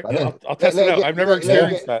 All right, I'll test it out. I've never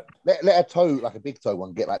experienced that. Let a toe, like a big toe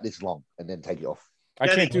one, get like this long and then take it off. I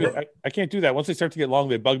can't do that. I can't do that. Once they start to get long,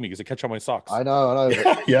 they bug me because they catch on my socks. I know.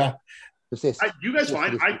 Yeah. You guys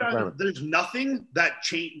find I found there's nothing that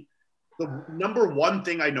changed. The number one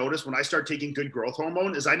thing I noticed when I start taking good growth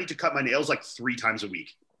hormone is I need to cut my nails like 3 times a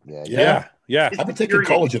week. Yeah. I've been taking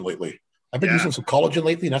collagen lately. I've been using some collagen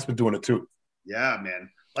lately, and that's been doing it too. Yeah, man.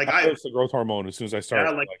 Like I post the growth hormone as soon as I start.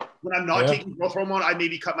 Yeah, like when I'm not taking growth hormone, I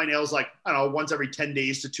maybe cut my nails like I don't know once every 10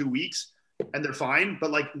 days to 2 weeks, and they're fine.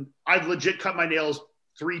 But like I've legit cut my nails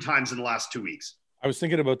 3 times in the last 2 weeks. I was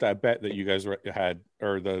thinking about that bet that you guys had,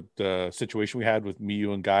 or the situation we had with me,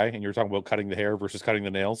 you, and Guy, and you were talking about cutting the hair versus cutting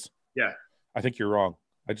the nails. Yeah, I think you're wrong.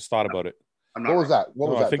 I just thought about it. I'm not. What was that? What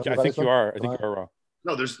was that? I think you are. I think you are wrong.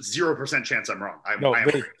 No, there's 0% chance I'm wrong.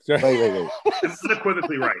 Wait. I'm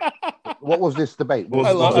unequivocally right. What was this debate?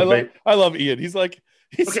 I love Ian. He's like,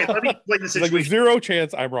 okay, let me explain the situation. Like, 0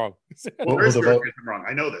 chance I'm wrong. Well, there is 0 chance I'm wrong.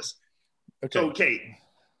 I know this. Okay.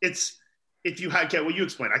 It's if you had, well, you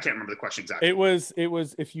explain. I can't remember the question exactly. It was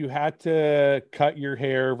if you had to cut your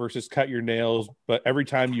hair versus cut your nails, but every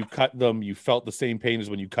time you cut them, you felt the same pain as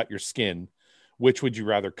when you cut your skin. Which would you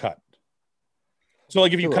rather cut? So,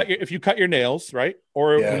 like, if you cut your nails, right,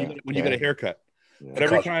 or when you get a haircut, but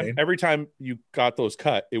every time you got those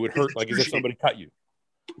cut, it would hurt like as if somebody cut you.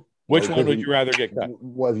 Which one would you rather get cut?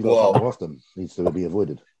 Whatever you cut more often needs to be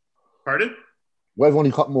avoided. Pardon? Whatever one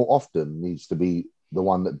you cut more often needs to be the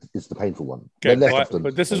one that is the painful one. Okay,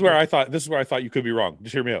 but this is where I thought you could be wrong.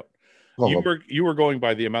 Just hear me out. You were going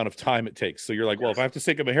by the amount of time it takes. So you're like, well, if I have to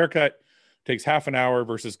take a haircut, it takes half an hour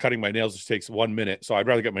versus cutting my nails, which takes 1 minute. So I'd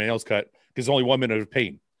rather get my nails cut because it's only 1 minute of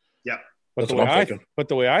pain. Yeah. But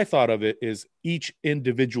the way I thought of it is each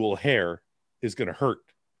individual hair is going to hurt.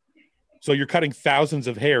 So you're cutting thousands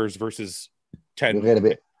of hairs versus 10. You're getting a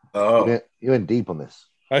bit. You're in deep on this.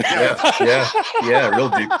 Yeah, real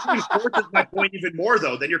deep. Forces my point even more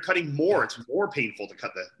though. Then you're cutting more. It's more painful to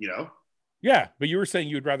cut Yeah, but you were saying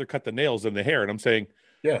you would rather cut the nails than the hair, and I'm saying,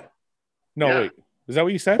 wait, is that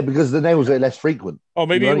what you said? Because the nails are less frequent. Oh,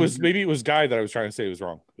 maybe it was Guy that I was trying to say was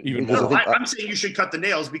wrong. Even more. I'm saying you should cut the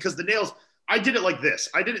nails because the nails. I did it like this.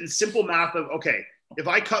 I did it in simple math of if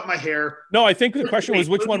I cut my hair. No, I think the question was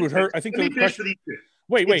which one would hurt. I think the question.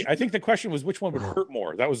 Wait. I think the question was which one would hurt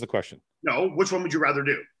more. That was the question. No, which one would you rather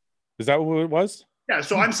do? Is that what it was? Yeah.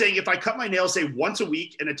 So I'm saying if I cut my nails, say once a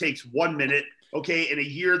week, and it takes 1 minute, okay, in a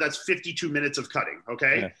year, that's 52 minutes of cutting,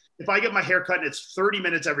 okay? Yeah. If I get my hair cut and it's 30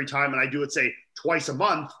 minutes every time, and I do it, say, twice a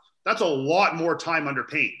month, that's a lot more time under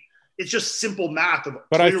pain. It's just simple math.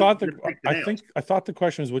 But I thought the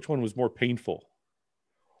question is which one was more painful.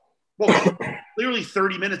 Well, clearly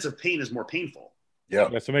 30 minutes of pain is more painful.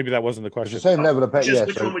 Yeah. So maybe that wasn't the question. It's the same level of pain.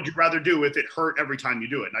 Which one would you rather do if it hurt every time you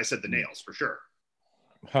do it? And I said the nails for sure.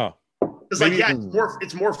 Huh. It's like, yeah,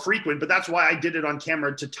 it's more frequent, but that's why I did it on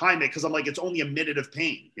camera to time it, because I'm like, it's only a minute of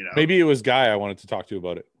pain, you know. Maybe it was Guy I wanted to talk to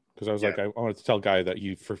about it, because I was like, I wanted to tell Guy that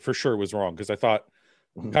he for sure was wrong, because I thought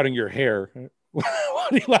cutting your hair. What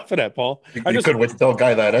are you laughing at, Paul? You couldn't wait to tell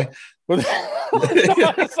Guy that, eh?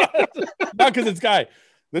 Not because it's Guy.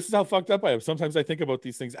 This is how fucked up I am. Sometimes I think about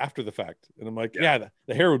these things after the fact, and I'm like, yeah,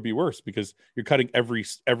 the hair would be worse because you're cutting every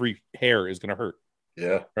hair is going to hurt.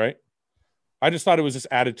 Yeah. Right. I just thought it was just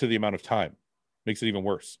added to the amount of time. Makes it even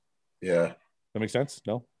worse. Yeah. That makes sense?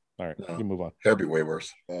 No? All right. You move on. Hair'd be way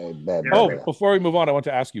worse. Before we move on, I want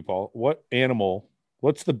to ask you, Paul,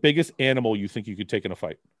 what's the biggest animal you think you could take in a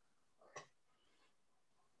fight?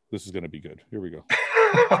 This is going to be good. Here we go.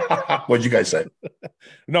 What'd you guys say?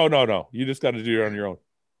 No. You just got to do it on your own.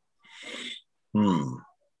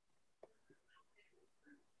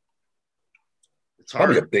 It's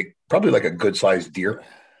hard. Probably like a good sized deer.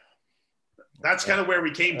 That's kind of where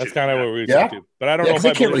we came to. That's kind of where we came to. But I don't know if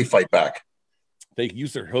they can't really fight back. They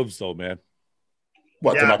use their hooves though, man.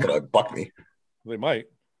 What? They're not going to buck me. They might.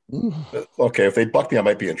 Okay, if they buck me, I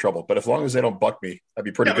might be in trouble. But as long as they don't buck me, I'd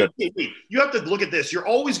be pretty good. Wait. You have to look at this. You're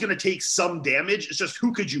always going to take some damage. It's just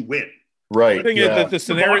who could you win? Right. The thing is that the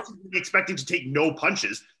scenario expecting to take no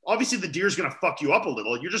punches. Obviously, the deer's going to fuck you up a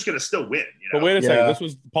little. You're just going to still win. You know? But wait a second. This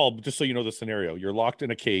was Paul. Just so you know the scenario, you're locked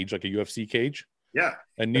in a cage, like a UFC cage. Yeah.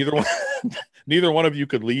 And neither one of you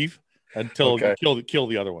could leave until you kill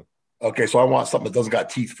the other one. Okay, so I want something that doesn't got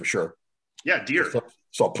teeth for sure. Yeah, deer.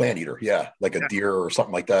 So a plant eater, like a deer or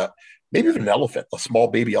something like that. Maybe even an elephant, a small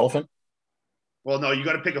baby elephant. Well, no, you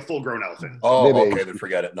got to pick a full-grown elephant. Oh, okay, then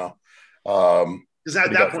forget it. No. Because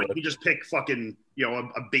at that point, you just pick fucking,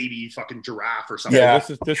 a baby fucking giraffe or something. Yeah, this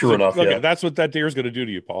is true enough. Look, that's what that deer is going to do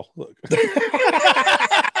to you, Paul. Look.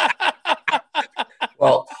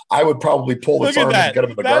 Well, I would probably pull his arm and get him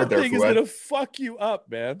in the guard there. That thing is going to fuck you up,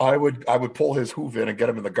 man. I would pull his hoof in and get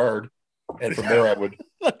him in the guard. And from there, I would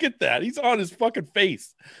look at that. He's on his fucking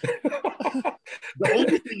face. The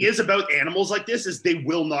only thing is about animals like this is they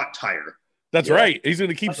will not tire. That's right. He's going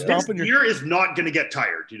to keep stomping. This deer is not going to get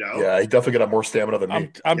tired, Yeah, he definitely got more stamina than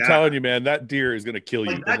me. I'm telling you, man, that deer is going to kill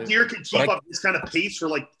you. That deer can keep up this kind of pace for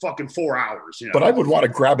like fucking 4 hours. But I would want to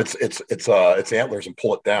grab its antlers and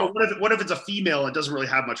pull it down. Well, what if it's a female and doesn't really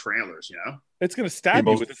have much for antlers? It's going to stab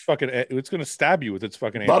you with its fucking. It's going to stab you with its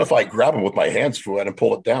fucking. Not if I grab him with my hands for it and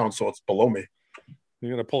pull it down so it's below me. You're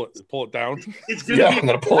gonna pull it down. I'm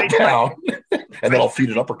gonna pull it down, and then I'll feed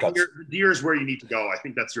it uppercuts. The deer is where you need to go. I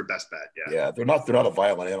think that's your best bet. Yeah, they're not a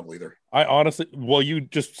violent animal either. I honestly, you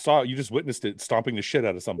just witnessed it stomping the shit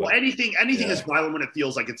out of somebody. Well, anything is violent when it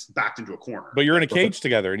feels like it's backed into a corner. But you're in a cage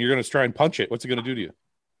together, and you're gonna try and punch it. What's it gonna do to you?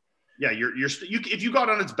 Yeah, if you got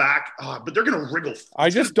on its back, but they're gonna wriggle. I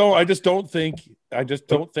just don't think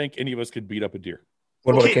any of us could beat up a deer.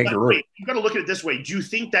 What about a kangaroo? Wait, you got to look at it this way. Do you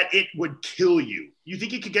think that it would kill you? You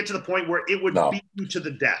think it could get to the point where it would beat you to the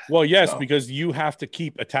death? Well, yes, because you have to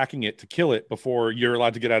keep attacking it to kill it before you're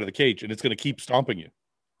allowed to get out of the cage, and it's going to keep stomping you.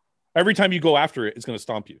 Every time you go after it, it's going to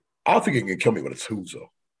stomp you. I don't think it can kill me with its hooves, though.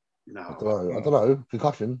 No, I don't know.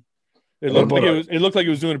 Concussion. It looked like it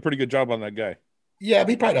was doing a pretty good job on that guy. Yeah, but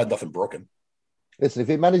he probably had nothing broken. Listen, if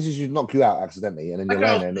it manages to knock you out accidentally and then you're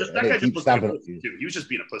laying there and it keeps stamping at you. He was just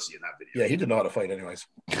being a pussy in that video. Yeah, he did know how to fight anyways.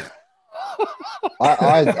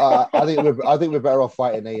 I think we're better off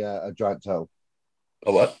fighting a giant turtle.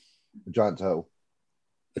 A what? A giant turtle.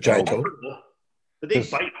 A giant turtle? But they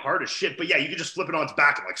bite hard as shit. But yeah, you can just flip it on its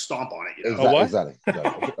back and like stomp on it. Exactly.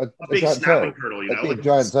 A big snapping turtle, A big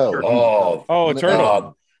giant turtle. A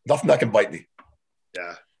turtle. Nothing that can bite me.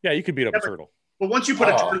 Yeah. Yeah, you could beat up a turtle. But once you put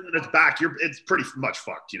a turtle in its back, it's pretty much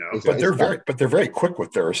fucked, But they're very quick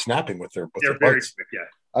with their snapping with their they're very bites. quick, yeah.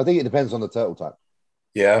 I think it depends on the turtle type.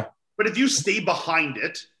 Yeah. But if you stay behind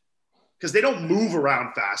it, because they don't move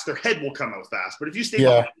around fast, their head will come out fast. But if you stay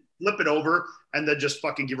behind it, flip it over and then just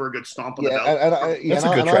fucking give her a good stomp on the belt. That's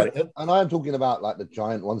a good try. And I am talking about like the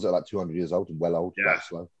giant ones that are like 200 years old and well old. Yeah.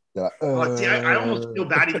 Slow. Like, I almost feel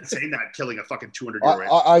bad even saying that, killing a fucking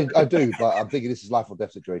 200-year-old. I do, but I'm thinking this is life or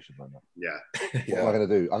death situation right now. Yeah. What am I going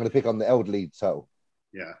to do? I'm going to pick on the elderly turtle.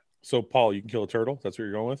 Yeah. So, Paul, you can kill a turtle? That's what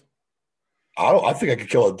you're going with? I think I could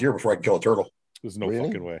kill a deer before I can kill a turtle. There's no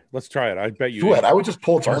fucking way. Let's try it. I bet you. Do it. I would just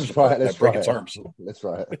pull its arms apart. Let's break its arms. Let's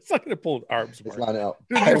try it. It's not going to pull arms apart. Let's line it up.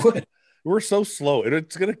 Dude, I would. we're so slow, and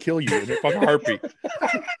it's going to kill you in a fucking heartbeat.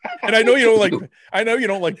 And I know you don't like. I know you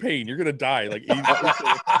don't like pain. You're going to die. Like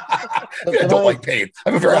I don't like pain.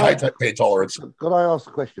 I have a very high pain tolerance. Could I ask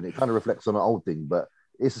a question? It kind of reflects on an old thing, but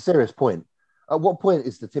it's a serious point. At what point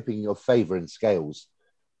is the tipping in your favor in scales?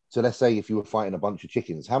 So let's say if you were fighting a bunch of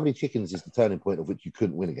chickens, how many chickens is the turning point of which you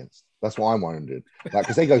couldn't win against? That's what I'm wondering. Like,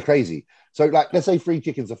 because they go crazy. So, like, let's say 3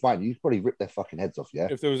 chickens are fighting, you probably rip their fucking heads off, yeah?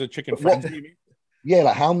 If there was a chicken frenzy, you mean? Yeah,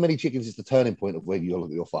 like, how many chickens is the turning point of where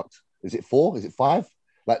you're fucked? Is it 4? Is it 5?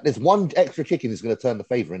 Like, there's one extra chicken is going to turn the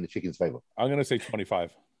favor in the chicken's favor. I'm going to say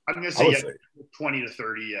 25. I'm going to say 20 to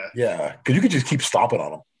 30, yeah. Yeah, because you could just keep stomping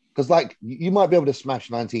on them. Because, like, you might be able to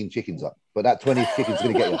smash 19 chickens up, but that 20th chicken's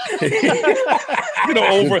going to get you.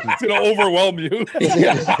 It's gonna overwhelm you.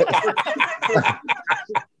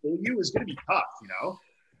 You is going to be tough,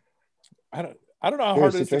 I don't know how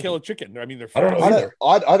hard it is to kill a chicken. I mean, they're. I don't know either.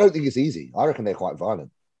 I don't think it's easy. I reckon they're quite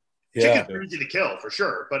violent. Chickens are easy to kill for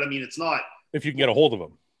sure, but I mean, it's not. If you can get a hold of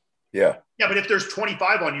them. Yeah. Yeah, but if there's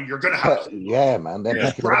 25 on you, you're going to have to. Yeah, man.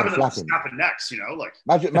 They're grabbing them, snapping necks, like.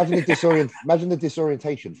 Imagine the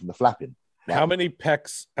disorientation from the flapping. Like, how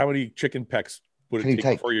many chicken pecks would it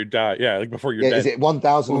take before you die? Yeah, like before you're dead. Is it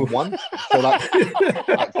 1,001? So like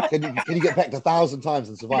can you get pecked 1,000 times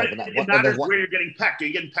and survive? It matters where you're getting pecked. Are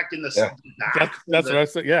you getting pecked in the back? That's what I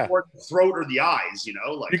said. Yeah. Or the throat or the eyes,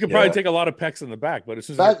 like. You could probably take a lot of pecks in the back, but it's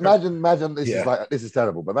just imagine this is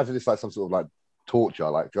terrible, but imagine it's like some sort of like torture,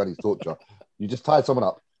 like Chinese torture. You just tie someone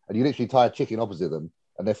up and you literally tie a chicken opposite them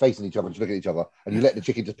and they're facing each other and just look at each other and you let the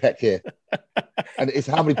chicken just peck here. And it's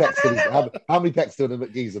how many pecks till the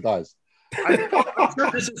geezer dies. I'm sure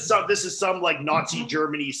this is some like Nazi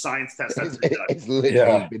Germany science test that's been done. It's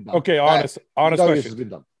literally been done. Okay, honest question. Has been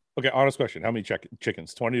done. Okay, honest question. How many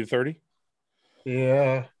chickens? 20 to 30?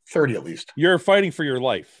 Yeah, 30 at least. You're fighting for your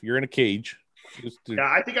life. You're in a cage. Yeah,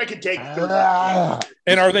 I think I could take 30.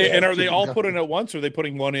 And are they all put in at once, or are they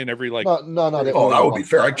putting one in every like? No. That would be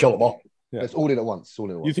fair. I'd kill them all. Yeah. It's all in at once.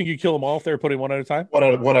 You think you kill them all if they're putting one at a time?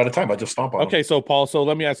 One at a time. I just stomp on them. Okay, so Paul,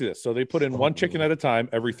 let me ask you this: so they put in one chicken at a time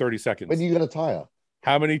every 30 seconds. When are you going to tire?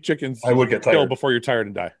 How many chickens? I would get tired kill before you're tired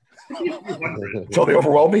and die. Until they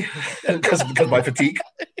overwhelm me because my fatigue.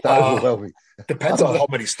 Overwhelming. Depends on how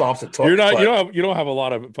many stomps it took. You don't have a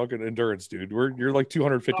lot of fucking endurance, dude. You're like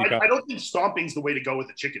 250 pounds. I don't think stomping's the way to go with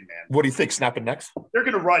the chicken, man. What do you think? Snapping necks? They're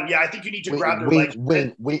gonna run. Yeah, I think you need to grab their legs.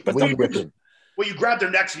 Well, you grab their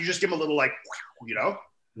necks and you just give them a little like,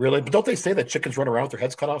 Really? But don't they say that chickens run around with their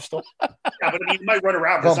heads cut off still? Yeah, but I mean, you might run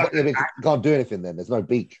around. Can't do anything then. There's no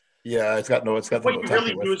beak. Yeah, it's got. What you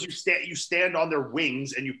really do is you stand on their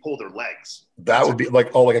wings and you pull their legs. That would be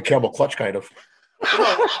like a camel clutch kind of.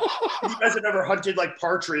 You guys have never hunted like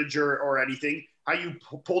partridge or anything. How you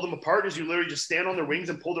pull them apart is you literally just stand on their wings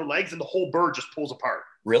and pull their legs, and the whole bird just pulls apart.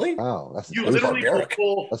 Really? Oh, that's literally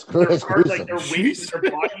pull their like their wings and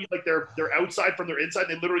their body, like they're outside from their inside.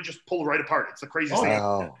 They literally just pull right apart. It's the craziest thing.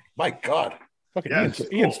 Wow. My God. Okay, yeah,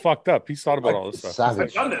 Ian's fucked up. He's thought about all this stuff.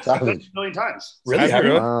 Savage. I've done this. I've done it a million times. Really?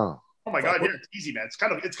 Wow. Oh my God, yeah, it's easy, man. It's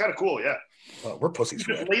kind of cool, yeah. We're pussies.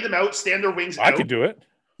 You just lay them out, stand their wings out. I could do it.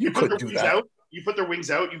 You could do that. You put their wings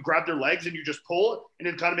out, you grab their legs, and you just pull it, and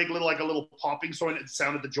it kind of make a little popping sound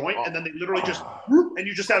at the joint, and then they literally just and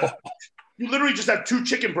you literally just have 2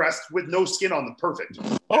 chicken breasts with no skin on them. Perfect.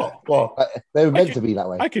 Oh well, they were meant to be that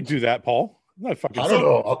way. I could do that, Paul. I'm not fucking. I don't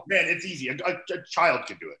know, man. It's easy. A child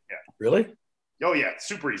can do it. Yeah. Really? Oh yeah,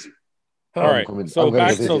 super easy. All right.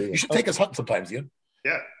 You should take us hunting sometimes, Ian.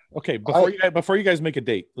 Yeah. Okay. Before you guys make a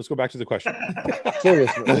date, let's go back to the question.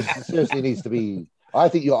 Seriously needs to be. I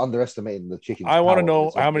think you're underestimating the chicken. I want to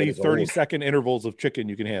know how many 30-second intervals of chicken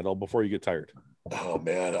you can handle before you get tired. Oh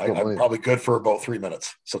man, I'm probably good for about 3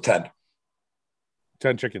 minutes. So 10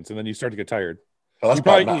 chickens, and then you start to get tired. Oh,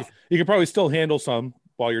 that's you can probably still handle some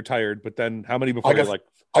while you're tired, but then how many before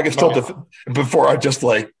I can still before I just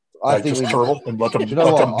like I just turtle and let them do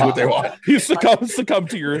what they want. You succumb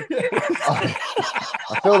to your. I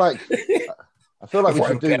feel like we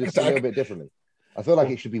should do this a little bit differently. I feel like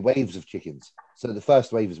it should be waves of chickens. So the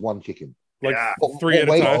first wave is 1 chicken. Like 3 at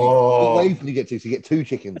a time. What wave can you get to? So you get 2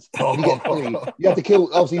 chickens. You get 3. You have to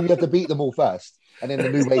kill. Obviously, you have to beat them all first, and then the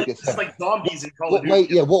new wave gets. It's like zombies in Call of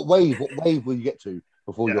Duty. What wave will you get to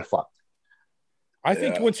before you're fucked? I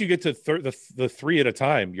think once you get to the 3 at a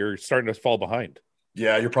time, you're starting to fall behind.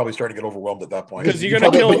 Yeah, you're probably starting to get overwhelmed at that point. Because you're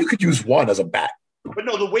gonna kill. But you could use 1 as a bat. But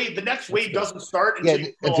no, the next wave doesn't start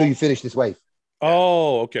until you finish this wave.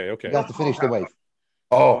 Oh, okay. You have to finish the wave.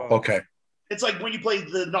 Oh, okay. It's like when you play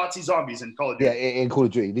the Nazi zombies in Call of Duty. Yeah, in Call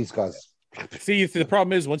of Duty, these guys. See, the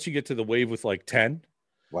problem is once you get to the wave with like 10,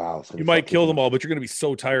 wow, you might kill them all, but you're going to be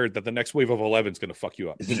so tired that the next wave of 11 is going to fuck you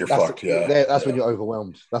up. You're fucked. Yeah, that's when you're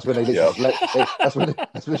overwhelmed. That's when they that's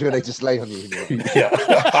when they just lay on you. Yeah.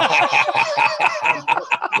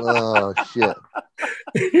 Oh shit!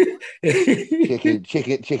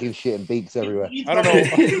 chicken shit and beaks everywhere. I don't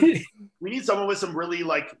know. We need someone with some really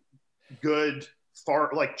like good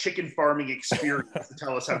chicken farming experience to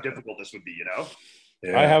tell us how difficult this would be. You know.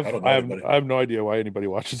 Yeah, I have no idea why anybody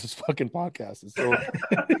watches this fucking podcast.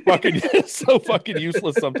 It's so fucking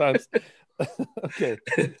useless sometimes. Okay.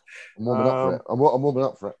 I'm warming up for it. I'm warming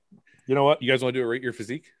up for it. You know what? You guys want to do a rate your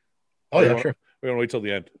physique? Oh yeah, sure. We want to wait till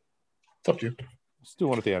the end. It's up to you. Let's do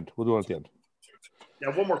one at the end. We'll do one at the end. Yeah,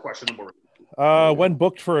 one more question. When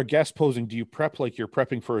booked for a guest posing, do you prep like you're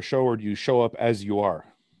prepping for a show, or do you show up as you are?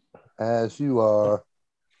 As you are.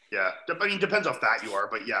 Yeah, I mean, depends how fat you are,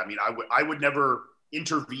 but yeah, I mean, I would never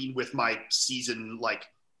intervene with my season like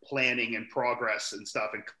planning and progress and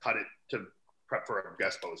stuff and cut it to prep for a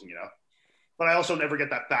guest posing, you know. But I also never get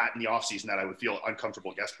that fat in the off season that I would feel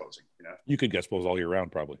uncomfortable guest posing, you know. You could guest pose all year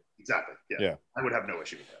round, probably. Exactly. Yeah. I would have no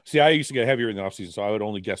issue with that. See, I used to get heavier in the off season, so I would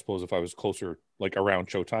only guest pose if I was closer, like around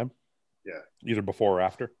showtime. Yeah. Either before or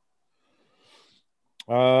after.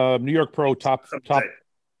 New York Pro top.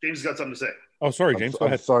 James has got something to say. Oh, sorry, James. Go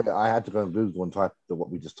ahead. Sorry, I had to go and Google and type what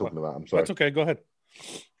we just talking about. I'm sorry. That's okay. Go ahead.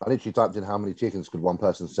 I literally typed in how many chickens could one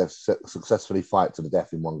person successfully fight to the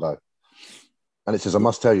death in one go. And it says, I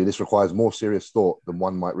must tell you, this requires more serious thought than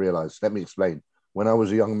one might realize. Let me explain. When I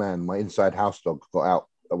was a young man, my inside house dog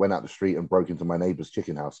went out the street and broke into my neighbor's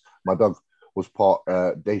chicken house. My dog was part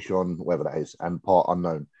Dachshund, whatever that is, and part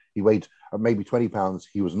unknown. He weighed maybe 20 pounds.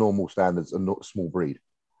 He was normal standards and not a small breed.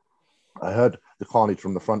 I heard the carnage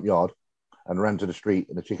from the front yard and ran to the street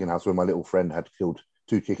in the chicken house where my little friend had killed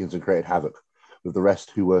 2 chickens and created havoc with the rest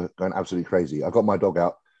who were going absolutely crazy. I got my dog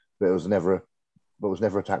out, but was never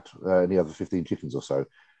attacked any other 15 chickens or so.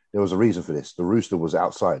 There was a reason for this. The rooster was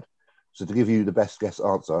outside. So to give you the best guess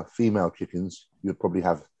answer, female chickens, you'd probably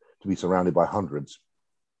have to be surrounded by hundreds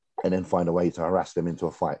and then find a way to harass them into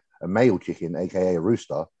a fight. A male chicken, aka a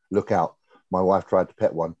rooster, look out. My wife tried to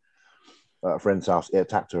pet one at a friend's house. It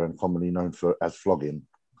attacked her and commonly known as flogging.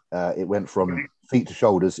 It went from feet to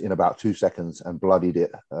shoulders in about 2 seconds and bloodied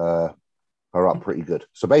her up pretty good.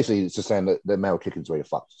 So basically, it's just saying that the male chickens were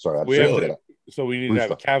fucked. Sorry, I just said that. So we need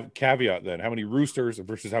to have a caveat then. How many roosters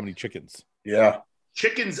versus how many chickens? Yeah.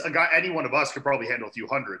 Chickens, any one of us could probably handle a few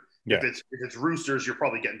hundred. Yeah. If it's roosters, you're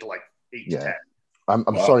probably getting to like 8 to 10.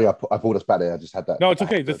 I'm sorry I pulled us back there. I just had that. No, it's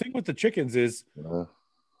okay. The thing with the chickens is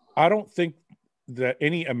I don't think that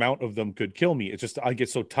any amount of them could kill me. It's just I get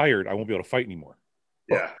so tired I won't be able to fight anymore.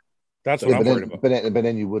 Yeah. That's what I'm worried about. But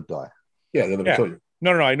then you would die. Yeah, they're going to kill you.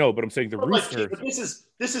 No, I know, but I'm saying the rooster. But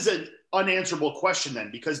this is an unanswerable question then,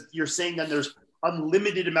 because you're saying that there's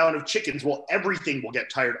unlimited amount of chickens. Well, everything will get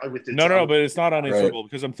tired with it. No, but it's not unanswerable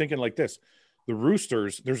because I'm thinking like this. The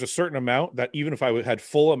roosters, there's a certain amount that even if I had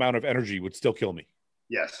full amount of energy would still kill me.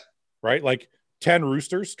 Yes. Right? Like 10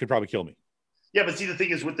 roosters could probably kill me. Yeah, but see, the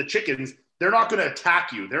thing is with the chickens, they're not going to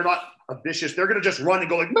attack you. They're not vicious. They're going to just run and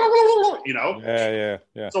go like, you know?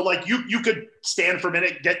 Yeah. So like you could stand for a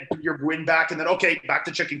minute, get your wind back, and then, okay, back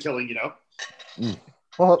to chicken killing, you know?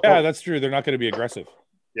 Well, that's true. They're not going to be aggressive.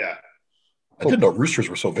 Yeah. I didn't know roosters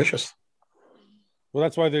were so vicious. Well,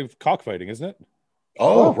 that's why they're cockfighting, isn't it?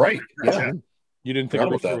 Oh, right. Yeah. You didn't think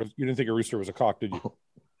a rooster was a cock, did you?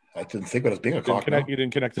 I didn't think of it as being a cock. You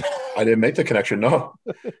didn't connect it. I didn't make the connection, no.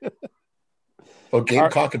 Oh,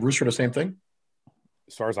 gamecock and rooster are the same thing?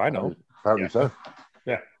 As far as I know. Apparently so.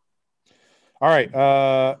 Yeah. All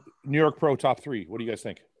right. New York Pro top 3. What do you guys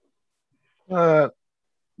think?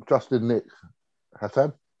 Justin, Nick,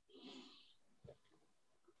 Hassan.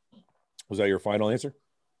 Was that your final answer?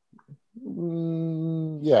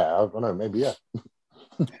 Yeah, I don't know. Maybe, yeah.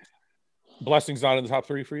 Blessing's not in the top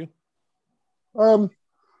 3 for you? I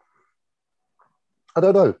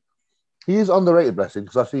don't know. He is underrated, Blessing,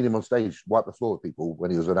 because I've seen him on stage wipe the floor with people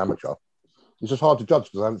when he was an amateur. It's just hard to judge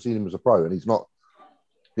because I haven't seen him as a pro, and he's not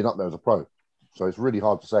been up there as a pro. So it's really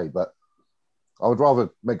hard to say, but I would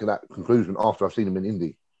rather make that conclusion after I've seen him in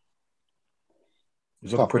Indy.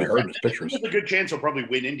 He's looking pretty hard in his pictures. There's a good chance he'll probably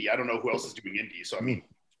win Indy. I don't know who else is doing Indy, so I mean.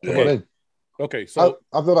 Okay, so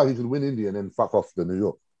I feel like he could win Indy and then fuck off to New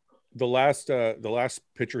York. The last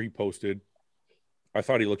picture he posted, I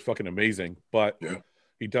thought he looked fucking amazing, but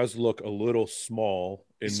he does look a little small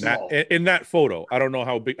in that photo. I don't know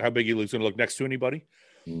how big he looks going to look next to anybody,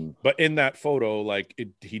 but in that photo, like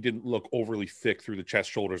he didn't look overly thick through the chest,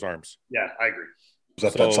 shoulders, arms. Yeah, I agree.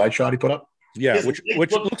 Was that side shot he put up? Yeah, which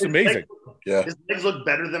looks amazing. Yeah. His legs look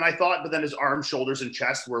better than I thought, but then his arms, shoulders, and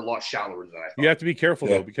chest were a lot shallower than I thought. You have to be careful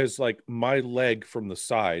though, because like my leg from the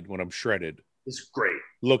side when I'm shredded is great.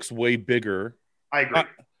 Looks way bigger. I agree.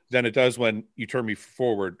 Than it does when you turn me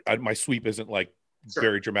forward. My sweep isn't like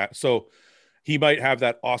very dramatic. So he might have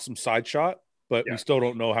that awesome side shot, but we still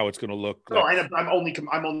don't know how it's going to look. No, like. I'm only.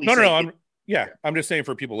 I'm just saying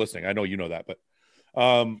for people listening. I know you know that, but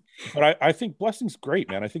I think Blessing's great,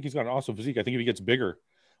 man. I think he's got an awesome physique. I think if he gets bigger,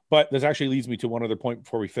 but this actually leads me to one other point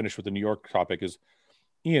before we finish with the New York topic. Is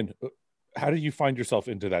Ian, how did you find yourself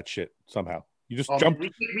into that shit somehow? You just jumped.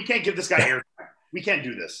 We can't give this guy airtime. We can't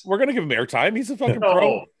do this. We're gonna give him airtime. He's a fucking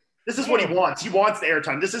pro. This is what he wants. He wants the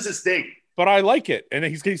airtime. This is his thing. But I like it, and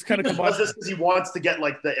he's kind of does this because he wants to get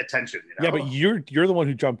like the attention. You know? Yeah, but you're the one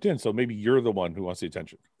who jumped in, so maybe you're the one who wants the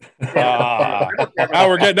attention. Now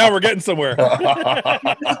we're getting somewhere.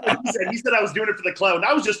 he said I was doing it for the clout, and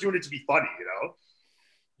I was just doing it to be funny, you know.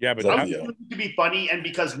 Yeah, but I was doing it to be funny, and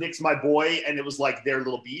because Nick's my boy, and it was like their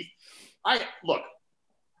little beef. I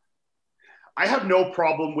have no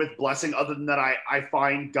problem with Blessing, other than that I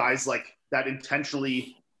find guys like that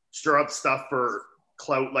intentionally stir up stuff for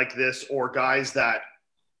clout like this, or guys that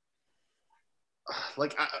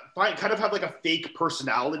like kind of have like a fake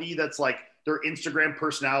personality that's like their Instagram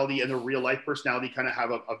personality and their real life personality kind of have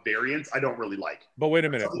a variance. I don't really like. But wait a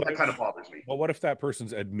minute. That kind of bothers me. But what if that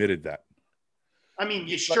person's admitted that? I mean,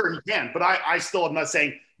 sure, he can, but I still am not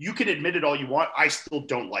saying you can admit it all you want. I still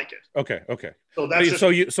don't like it. Okay. So that's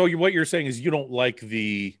what you're saying is you don't like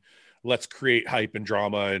the let's create hype and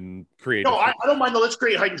drama and create. No, I don't mind the let's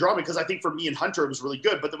create hype and drama, because I think for me and Hunter it was really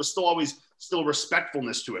good, but there was still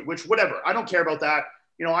respectfulness to it. Which whatever, I don't care about that.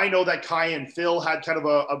 You know, I know that Kai and Phil had kind of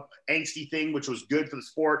a angsty thing, which was good for the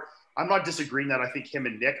sport. I'm not disagreeing that. I think him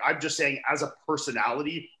and Nick. I'm just saying, as a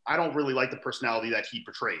personality, I don't really like the personality that he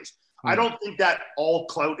portrays. I don't think that all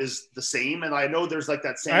clout is the same. And I know there's like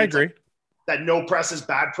that saying. I agree. That no press is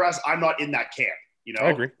bad press. I'm not in that camp. You know, I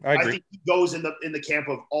agree. I think he goes in the camp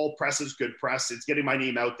of all press is good press. It's getting my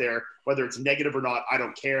name out there, whether it's negative or not. I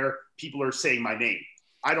don't care. People are saying my name.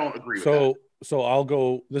 I don't agree with that. So I'll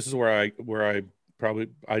go. This is where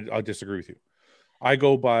I disagree with you. I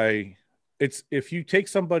go by it's if you take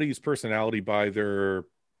somebody's personality by their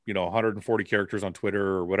 140 characters on Twitter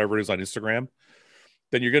or whatever it is on Instagram,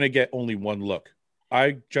 then you're going to get only one look.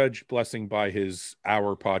 I judge Blessing by his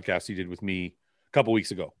hour podcast he did with me a couple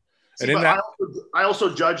weeks ago. See, and I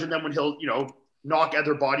also judge, and then when he'll, knock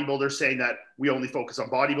other bodybuilders saying that we only focus on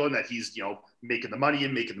bodybuilding, that he's, making the money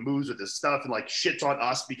and making the moves with his stuff and like shits on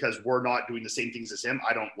us because we're not doing the same things as him.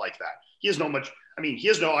 I don't like that. He has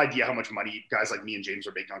no idea how much money guys like me and James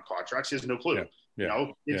are making on contracts. He has no clue.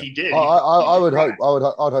 If he did, I would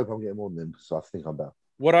hope I'm getting more than him, so I think I'm down.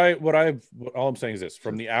 All I'm saying is this: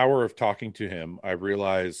 from the hour of talking to him, I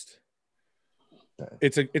realized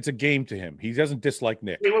it's a game to him. He doesn't dislike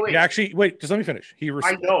Nick. Wait. Just let me finish.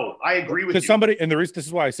 I know. I agree with you. Somebody, and this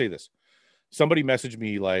is why I say this. Somebody messaged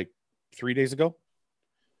me like 3 days ago,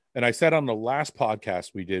 and I said on the last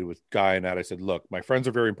podcast we did with Guy and that, I said, look, my friends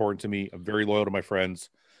are very important to me. I'm very loyal to my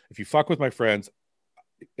friends. If you fuck with my friends,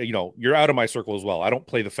 you're out of my circle as well. I don't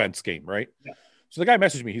play the fence game, right? Yeah. So the guy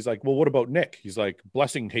messaged me. He's like, well, what about Nick? He's like,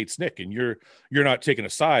 Blessing hates Nick, and you're not taking a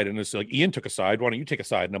side. And it's like, Ian took a side. Why don't you take a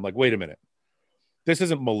side? And I'm like, wait a minute. This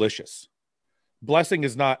isn't malicious. Blessing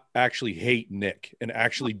is not actually hate Nick and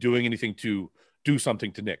actually doing anything to do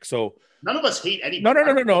something to Nick. So none of us hate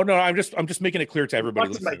anybody. No. I'm just making it clear to everybody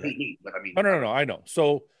listening. Hate me, but I mean, no. I know.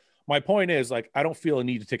 So my point is, like, I don't feel a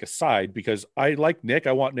need to take a side because I like Nick.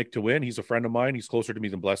 I want Nick to win. He's a friend of mine. He's closer to me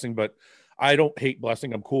than Blessing, but I don't hate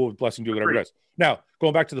Blessing. I'm cool with Blessing doing whatever he does. Now,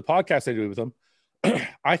 going back to the podcast I did with him,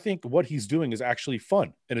 I think what he's doing is actually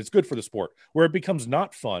fun and it's good for the sport. Where it becomes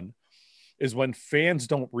not fun is when fans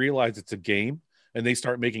don't realize it's a game and they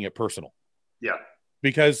start making it personal. Yeah.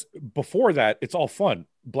 Because before that, it's all fun.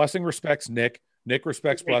 Blessing respects Nick. Nick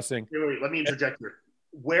respects Blessing. Wait, let me interject here.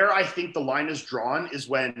 Where I think the line is drawn is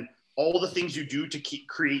when all the things you do to keep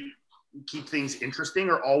things interesting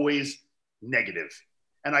are always negative.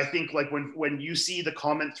 And I think like when you see the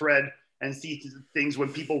comment thread and see things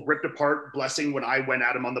when people ripped apart Blessing when I went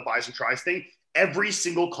at him on the buys and tries thing, every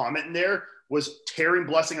single comment in there was tearing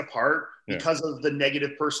Blessing apart because of the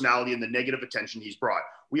negative personality and the negative attention he's brought.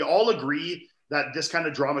 We all agree that this kind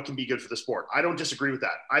of drama can be good for the sport. I don't disagree with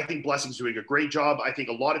that. I think Blessing's doing a great job. I think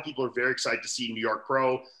a lot of people are very excited to see New York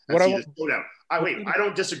Pro and see this go down. I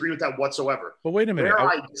don't disagree with that whatsoever. But wait a minute. Where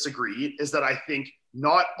I disagree is that I think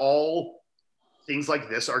not all things like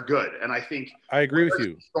this are good. And I think I agree with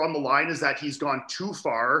you. On the line is that he's gone too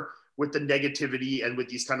far with the negativity and with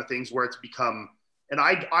these kind of things where it's become And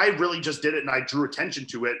I really just did it, and I drew attention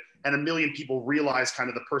to it, and a million people realized kind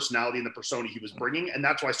of the personality and the persona he was bringing, and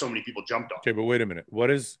that's why so many people jumped on. Okay, but wait a minute. What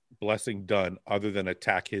has Blessing done other than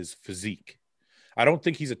attack his physique? I don't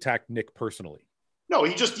think he's attacked Nick personally. No,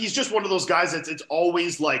 he's just one of those guys that's it's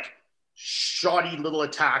always like shoddy little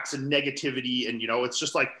attacks and negativity, and it's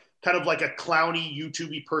just like kind of like a clowny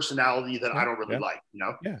YouTubey personality that I don't really like,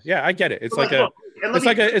 Yeah, I get it. It's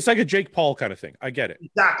it's like a Jake Paul kind of thing. I get it.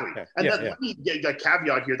 Exactly. Let me get a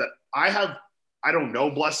caveat here that I don't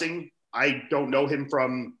know Blessing. I don't know him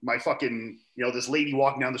from my fucking, this lady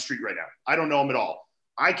walking down the street right now. I don't know him at all.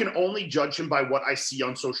 I can only judge him by what I see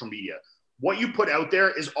on social media. What you put out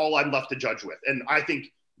there is all I'm left to judge with. And I think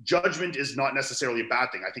judgment is not necessarily a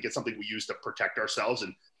bad thing. I think it's something we use to protect ourselves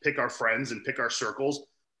and pick our friends and pick our circles.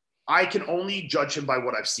 I can only judge him by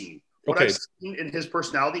what I've seen. What I've seen in his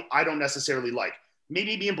personality, I don't necessarily like.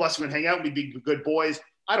 Maybe me and Blessing would hang out, we'd be good boys.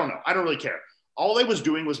 I don't know. I don't really care. All I was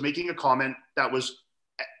doing was making a comment that was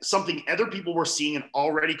something other people were seeing and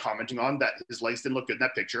already commenting on, that his legs didn't look good in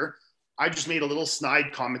that picture. I just made a little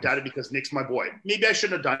snide comment at it because Nick's my boy. Maybe I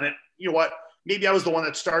shouldn't have done it. You know what? Maybe I was the one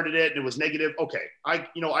that started it and it was negative. Okay. I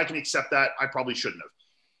can accept that. I probably shouldn't have.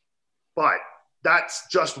 But that's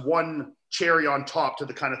just one cherry on top to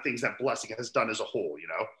the kind of things that Blessing has done as a whole,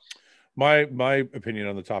 My opinion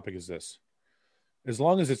on the topic is this: as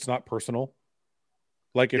long as it's not personal,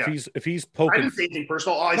 like if he's poking. I didn't say anything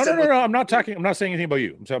personal. No. I'm not saying anything about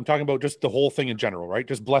you. I'm talking about just the whole thing in general, right?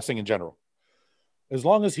 Just Blessing in general. As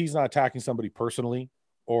long as he's not attacking somebody personally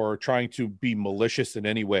or trying to be malicious in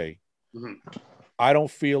any way, I don't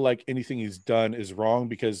feel like anything he's done is wrong,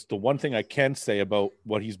 because the one thing I can say about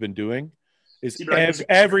what he's been doing is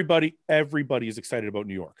everybody is excited about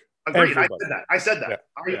New York. Agreed. I said that.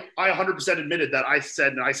 Yeah. I 100% admitted that. I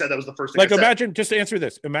said that was the first thing. Like, imagine, just to answer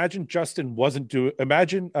this, imagine Blessing wasn't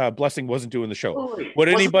doing the show. Would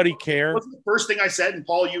anybody care? Wasn't the first thing I said, and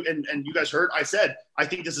Paul, you and you guys heard, I said, I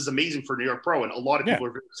think this is amazing for New York Pro, and a lot of people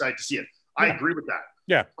are very excited to see it. I agree with that.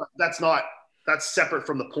 Yeah. But that's separate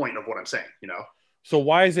from the point of what I'm saying, So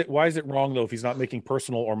why is it wrong though if he's not making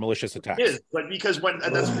personal or malicious attacks? It is, but because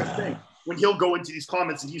that's the thing. When he'll go into these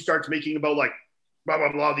comments and he starts making about like blah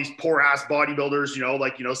blah blah, these poor ass bodybuilders,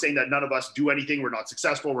 saying that none of us do anything, we're not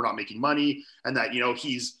successful, we're not making money, and that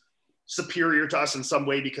he's superior to us in some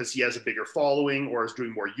way because he has a bigger following or is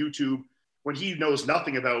doing more YouTube, when he knows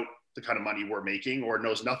nothing about the kind of money we're making or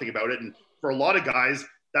knows nothing about it. And for a lot of guys,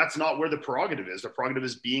 that's not where the prerogative is. The prerogative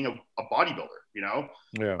is being a bodybuilder,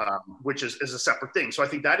 which is a separate thing. So I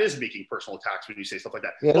think that is making personal attacks when you say stuff like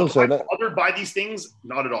that. Yeah, Look, am I bothered by these things?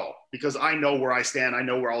 Not at all, because I know where I stand. I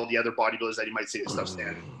know where all the other bodybuilders that you might say this stuff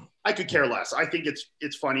stand. I could care less. I think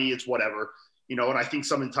it's funny. It's whatever, and I think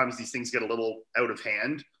sometimes these things get a little out of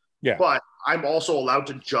hand. Yeah. But I'm also allowed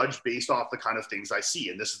to judge based off the kind of things I see,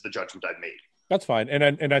 and this is the judgment I've made. That's fine.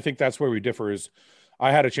 And I think that's where we differ. Is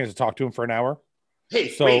I had a chance to talk to him for an hour.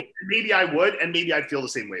 Hey, wait, maybe I would, and maybe I'd feel the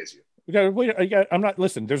same way as you. I'm not,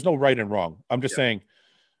 listen, there's no right and wrong. I'm just saying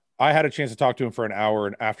I had a chance to talk to him for an hour,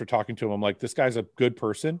 and after talking to him, I'm like, this guy's a good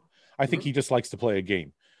person. I think he just likes to play a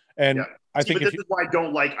game. And I think this is why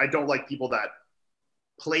I don't like people that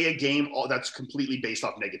play a game that's completely based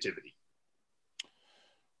off negativity.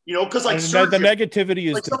 Because the negativity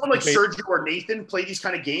is like someone like Sergio or Nathan play these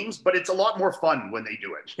kind of games, but it's a lot more fun when they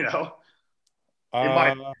do it,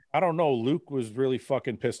 I don't know. Luke was really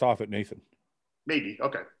fucking pissed off at Nathan. Maybe.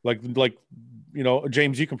 Okay. Like,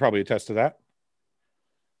 James, you can probably attest to that.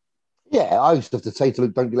 Yeah, I used to have to say to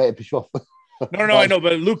Luke, don't let it piss you off. No, I know,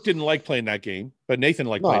 but Luke didn't like playing that game, but Nathan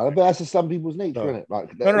liked playing. No, but that's just some people's nature, isn't it?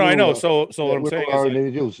 Like, no, I know. So what I'm saying is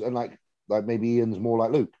individuals, and like maybe Ian's more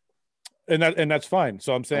like Luke, and that's fine.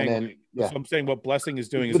 So I'm saying, so I'm saying what Blessing is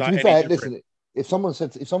doing is not. To be fair, listen, if someone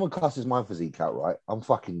cusses my physique out, right, I'm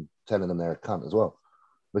fucking telling them they're a cunt as well,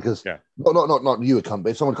 because not you a cunt, but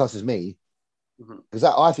if someone cusses me, because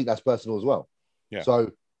I think that's personal as well. Yeah.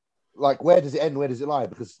 So, like, where does it end? Where does it lie?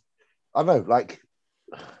 Because I don't know, like,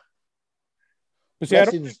 I'm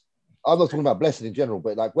not talking about Blessing in general,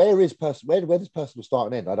 but like, where does personal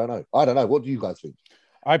start and end? I don't know. What do you guys think?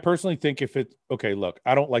 I personally think look,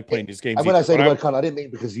 I don't like playing these games. And when I say the word cunt, I didn't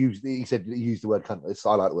mean because he said you used the word cunt.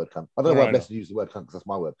 I like the word cunt. I don't know why Blessing used the word cunt because that's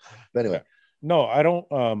my word. But anyway. No, I don't.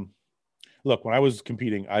 Look, when I was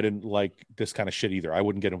competing, I didn't like this kind of shit either. I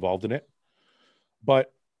wouldn't get involved in it.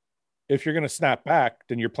 But if you're going to snap back,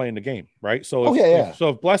 then you're playing the game, right? So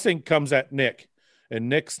if Blessing comes at Nick and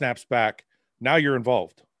Nick snaps back, now you're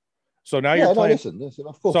involved. So now you're playing. Listen,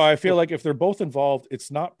 of course. So I feel like if they're both involved,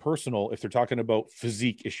 it's not personal if they're talking about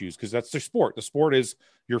physique issues, because that's their sport. The sport is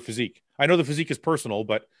your physique. I know the physique is personal,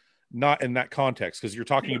 but not in that context, because you're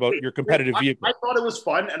talking about your competitive vehicle. I thought it was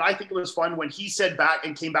fun, and I think it was fun when he said back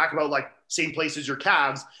and came back about like same place as your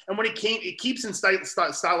calves, and when it keeps in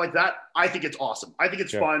style like that. I think it's awesome. I think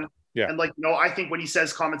it's fun. Yeah. And like, I think when he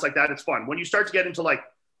says comments like that, it's fun. When you start to get into like,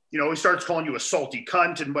 he starts calling you a salty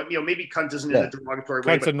cunt, and maybe cunt isn't in a derogatory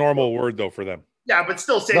way. Cunt's a normal word though for them. Yeah, but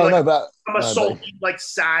still saying I'm a salty, like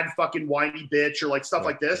sad fucking whiny bitch or like stuff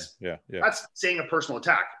like this. Yeah. That's saying a personal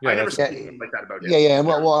attack. I never said anything like that about him. Yeah. And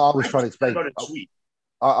what I was trying to explain, sweet.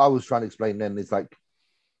 I was trying to explain then is like,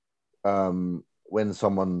 when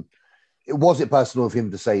someone, was it personal of him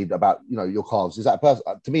to say about your calves? Is that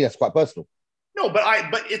personal? To me, that's quite personal. No, but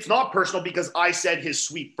it's not personal because I said his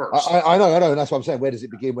sweep first. I know, and that's what I'm saying. Where does it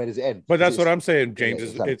begin? Where does it end? But that's what I'm saying,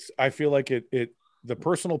 James. I feel like the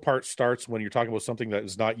personal part starts when you're talking about something that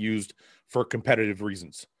is not used for competitive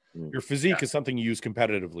reasons. Your physique is something you use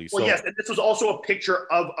competitively. Well, yes, and this was also a picture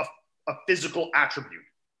of a physical attribute.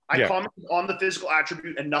 I commented on the physical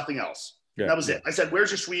attribute and nothing else. Yeah. That was it. I said,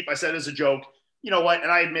 "Where's your sweep?" I said as a joke. You know what?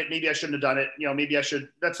 And I admit maybe I shouldn't have done it. Maybe I should.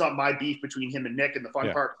 That's not my beef between him and Nick and the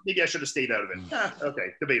fun part. Maybe I should have stayed out of it. Okay,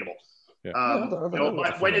 debatable. Yeah.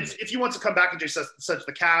 But when if he wants to come back and just such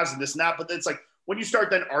the calves and this and that, but it's like when you start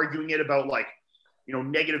then arguing it about like,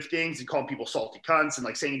 negative things and calling people salty cunts and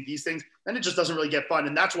like saying these things, then it just doesn't really get fun.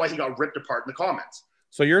 And that's why he got ripped apart in the comments.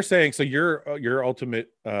 So you're saying, your ultimate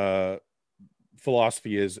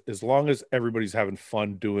philosophy is as long as everybody's having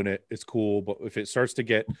fun doing it, it's cool. But if it starts to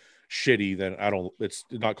get shitty, then it's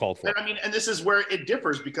not called for. And this is where it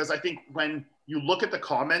differs, because I think when you look at the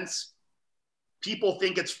comments, people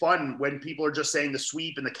think it's fun when people are just saying the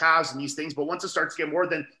sweep and the calves and these things. But once it starts to get more,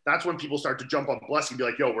 then that's when people start to jump on Blessing and be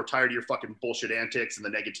like, yo, we're tired of your fucking bullshit antics and the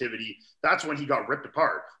negativity. That's when he got ripped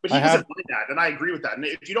apart. But he doesn't mind that. And I agree with that. And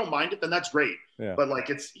if you don't mind it, then that's great. Yeah. But like,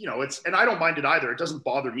 and I don't mind it either. It doesn't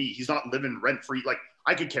bother me. He's not living rent free. Like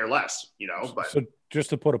I could care less, but. So just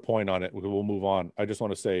to put a point on it, we'll move on. I just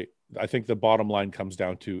want to say, I think the bottom line comes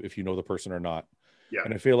down to if you know the person or not. Yeah.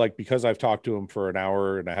 And I feel like because I've talked to him for an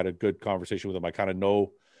hour and I had a good conversation with him, I kind of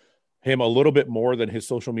know him a little bit more than his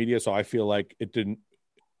social media. So I feel like it's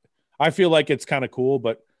kind of cool.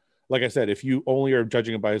 But like I said, if you only are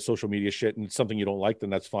judging him by his social media shit and it's something you don't like, then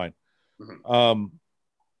that's fine. Mm-hmm.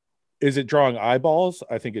 Is it drawing eyeballs?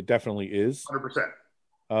 I think it definitely is.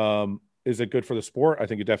 100%. Is it good for the sport? I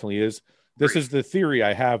think it definitely is. This is the theory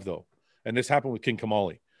I have, though. And this happened with King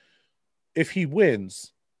Kamali. If he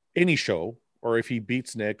wins any show, or if he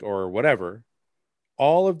beats Nick or whatever,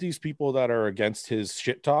 all of these people that are against his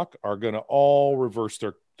shit talk are going to all reverse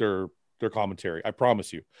their commentary. I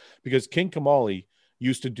promise you, because King Kamali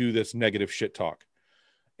used to do this negative shit talk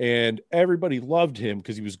and everybody loved him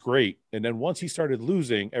because he was great. And then once he started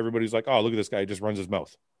losing, everybody's like, oh, look at this guy. He just runs his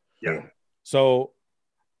mouth. Yeah. So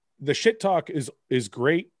the shit talk is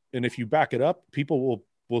great. And if you back it up, people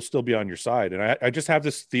will still be on your side. And I just have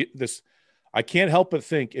this, I can't help but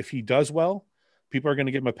think if he does well, people are going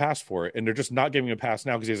to give him a pass for it, and they're just not giving him a pass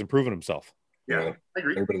now because he hasn't proven himself. Yeah, I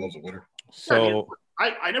agree. Everybody loves a winner. So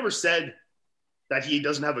I never said that he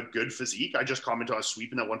doesn't have a good physique. I just commented on a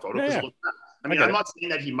sweep in that one photo. Yeah. I'm not saying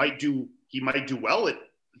that he might do well at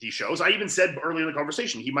these shows. I even said earlier in the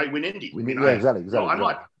conversation he might win Indy. Exactly. No, I'm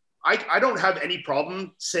not. I don't have any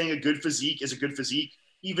problem saying a good physique is a good physique,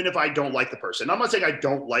 even if I don't like the person. I'm not saying I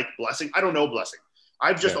don't like Blessing. I don't know Blessing.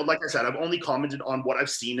 I've just, like I said, I've only commented on what I've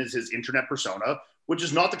seen as his internet persona, which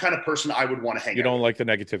is not the kind of person I would want to hang out with. You don't like the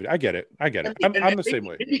negativity. I get it. I'm the same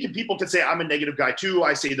way. People could say I'm a negative guy too.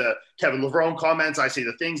 I say the Kevin Levrone comments. I say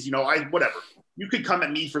the things, whatever. You could come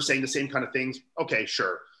at me for saying the same kind of things. Okay,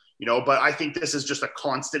 sure. But I think this is just a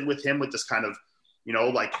constant with him with this kind of,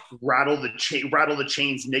 like rattle the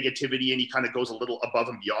chains negativity. And he kind of goes a little above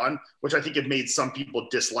and beyond, which I think it made some people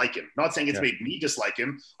dislike him. Not saying it's made me dislike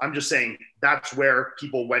him. I'm just saying that's where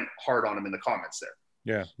people went hard on him in the comments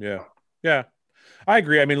there. Yeah. I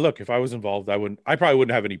agree. I mean, look, if I was involved, I probably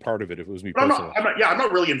wouldn't have any part of it if it was me personally. I'm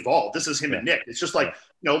not really involved. This is him and Nick. It's just like,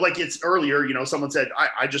 like it's earlier, someone said,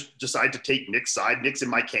 I just decided to take Nick's side. Nick's in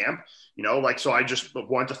my camp, so I just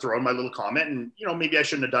wanted to throw in my little comment and, maybe I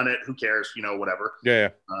shouldn't have done it. Who cares? Whatever. Yeah.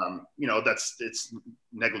 It's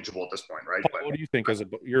negligible at this point. Right. Paul, what do you think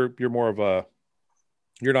you're more of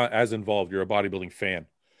you're not as involved. You're a bodybuilding fan.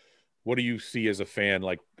 What do you see as a fan?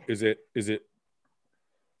 Like, is it?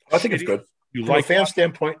 I think it's good. From a fan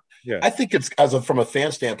standpoint, I think it's from a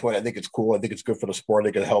fan standpoint, I think it's cool. I think it's good for the sport. I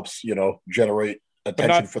think it helps, generate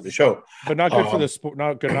attention for the show. But not good for the sport.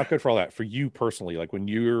 Not good for all that. For you personally, like when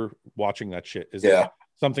you're watching that shit, is it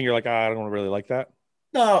something you're like, I don't really like that?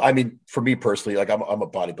 No, I mean, for me personally, like I'm a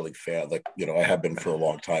bodybuilding fan. Like, I have been for a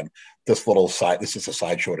long time. This is a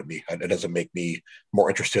sideshow to me. It doesn't make me more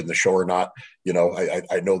interested in the show or not.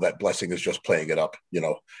 I know that Blessing is just playing it up.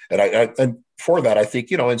 And for that, I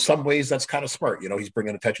think, in some ways that's kind of smart. He's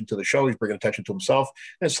bringing attention to the show. He's bringing attention to himself.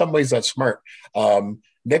 And in some ways that's smart.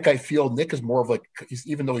 Nick, I feel Nick is more of like,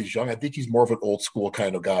 even though he's young, I think he's more of an old school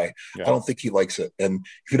kind of guy. Yeah. I don't think he likes it. And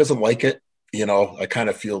if he doesn't like it, I kind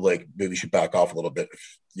of feel like maybe you should back off a little bit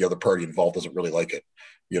if the other party involved doesn't really like it,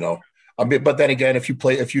 I mean, but then again, if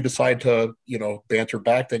you decide to, banter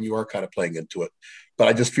back, then you are kind of playing into it. But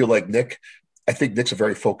I just feel like I think Nick's a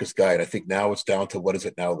very focused guy. And I think now it's down to, what is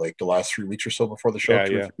it now? Like the last 3 weeks or so before the show,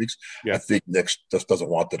 2 or 3 weeks. Yeah. I think Nick just doesn't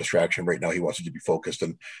want the distraction right now. He wants you to be focused.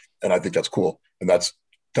 And I think that's cool. And that's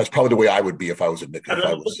probably the way I would be if I was a Nick.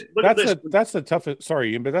 That's the toughest,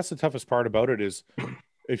 sorry, but that's the toughest part about it is,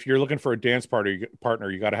 if you're looking for a dance partner,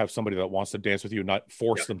 you got to have somebody that wants to dance with you, not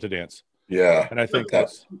force them to dance. Yeah. And I think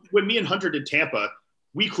that's when me and Hunter did Tampa,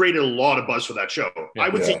 we created a lot of buzz for that show. Yeah. I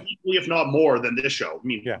would say equally, if not more than this show. I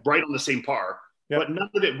mean, right on the same par, but none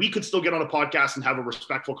of it, we could still get on a podcast and have a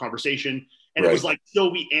respectful conversation. And it was like,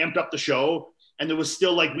 still we amped up the show. And there was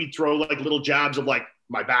still like, we'd throw like little jabs of like,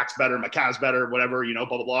 my back's better, my calf's better, whatever, blah,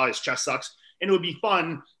 blah, blah. His chest sucks. And it would be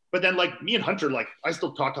fun. But then, like, me and Hunter, like, I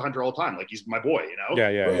still talk to Hunter all the time. Like, he's my boy,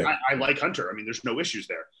 Yeah. I like Hunter. I mean, there's no issues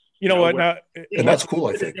there. You know what? Now, and that's cool,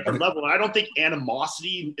 I think. Different level. I don't think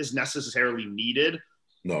animosity is necessarily needed.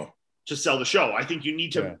 No. To sell the show. I think you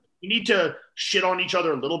need to shit on each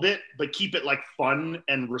other a little bit, but keep it, like, fun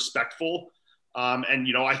and respectful. And,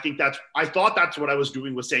 I thought that's what I was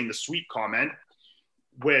doing with saying the sweep comment,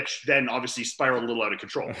 which then obviously spiraled a little out of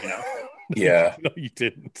control, Yeah. No, you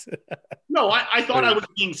didn't. No, I thought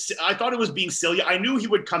it was being silly. I knew he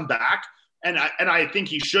would come back, and I think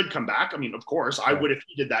he should come back. I mean, of course, I would if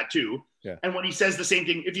he did that too. Yeah. And when he says the same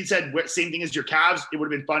thing, if he said same thing as your calves, it would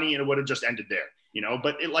have been funny and it would have just ended there,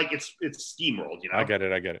 But it's steamrolled, I get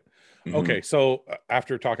it. Mm-hmm. Okay, so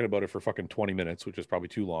after talking about it for fucking 20 minutes, which is probably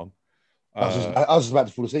too long. I was just about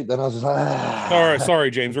to fall asleep. Then I was just like, all right, sorry,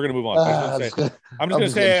 James. We're gonna move on. I'm just gonna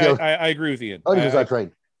say I agree with Ian. Only because I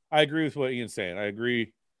trained. I agree with what Ian's saying. I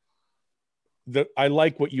agree that I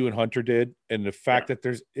like what you and Hunter did, and the fact that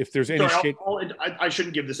if there's any shit. I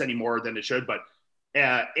shouldn't give this any more than it should, but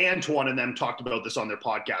Antoine and them talked about this on their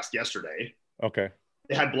podcast yesterday. Okay.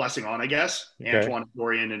 They had Blessing on, I guess. Okay. Antoine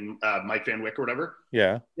Dorian and Mike Van Wyck or whatever.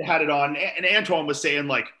 Yeah. They had it on, and Antoine was saying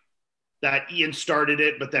like that Ian started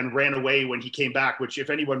it, but then ran away when he came back, which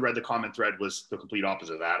if anyone read the comment thread was the complete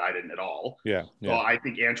opposite of that. I didn't at all. Yeah. So I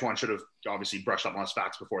think Antoine should have obviously brushed up on his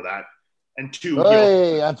facts before that. And two,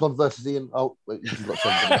 Antoine versus Ian. Oh, wait, you've got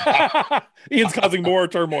something. Ian's causing more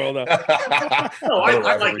turmoil now. No,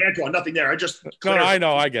 I like Antoine. Nothing there. I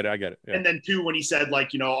know. I get it. Yeah. And then two, when he said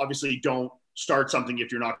like, obviously don't start something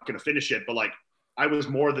if you're not going to finish it. But like, I was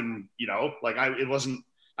more than, it wasn't.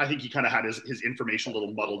 I think he kind of had his information a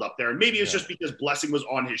little muddled up there. And maybe it's just because Blessing was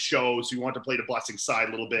on his show, so he wanted to play the Blessing side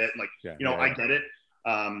a little bit. And I get it.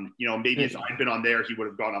 Maybe if I'd been on there, he would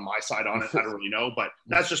have gone on my side on it. I don't really know, but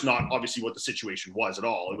that's just not obviously what the situation was at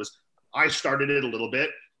all. It was, I started it a little bit,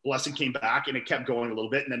 Blessing came back and it kept going a little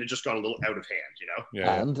bit and then it just got a little out of hand,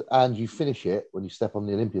 Yeah. And you finish it when you step on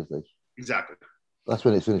the Olympia stage. Exactly. That's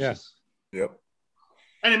when it finishes. Yeah. Yep.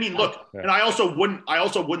 And I mean, look, and I also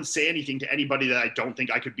wouldn't say anything to anybody that I don't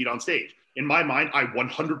think I could beat on stage. In my mind, I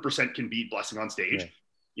 100% can beat Blessing on stage.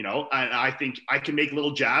 And I think I can make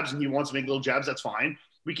little jabs and he wants to make little jabs. That's fine.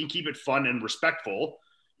 We can keep it fun and respectful,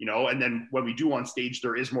 and then when we do on stage,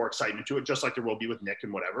 there is more excitement to it, just like there will be with Nick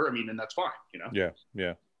and whatever. I mean, and that's fine, Yeah.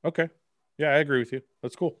 Okay. Yeah, I agree with you.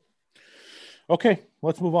 That's cool. Okay.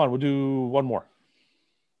 Let's move on. We'll do one more.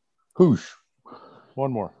 Whoosh.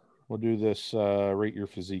 One more. We'll do this rate your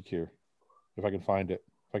physique here. If I can find it.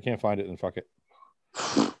 If I can't find it, then fuck it.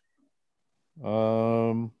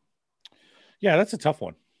 Yeah, that's a tough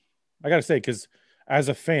one. I got to say, because as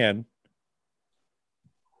a fan,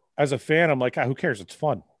 I'm like, who cares? It's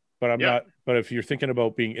fun. But I'm not. But if you're thinking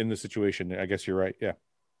about being in the situation, I guess you're right. Yeah.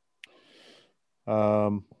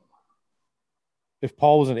 If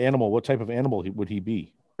Paul was an animal, what type of animal would he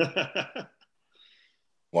be?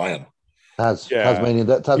 Lion. Tasmanian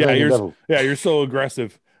devil. You're so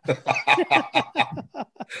aggressive.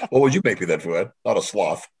 What would you make me then, Fuad? Not a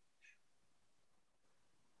sloth.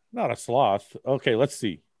 Not a sloth. Okay, let's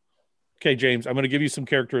see. Okay, James, I'm going to give you some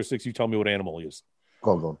characteristics. You tell me what animal he is.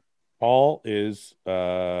 Go on. Paul is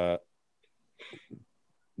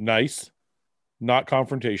nice, not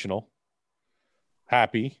confrontational,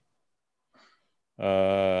 happy,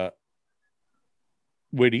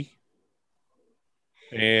 witty,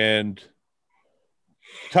 and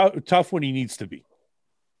tough when he needs to be.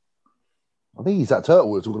 I think he's that turtle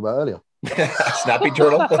we were talking about earlier. Snappy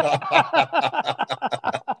turtle.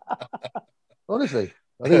 Honestly,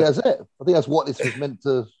 I think that's it. I think that's what this was meant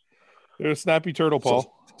to. You're a snappy turtle,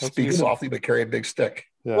 Paul. So, speak softly, but carry a big stick.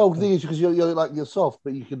 Yeah. Well, the thing is, because you're like you're soft,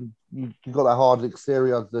 but you got that hard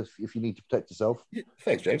exterior if you need to protect yourself. Yeah,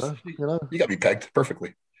 thanks, James. You know, you got me pegged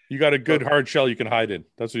perfectly. You got a good hard shell you can hide in.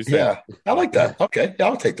 That's what he's saying. Yeah, I like that. Okay, yeah,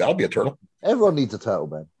 I'll take that. I'll be a turtle. Everyone needs a turtle,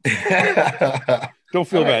 man. Don't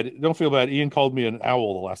feel bad. Don't feel bad. Ian called me an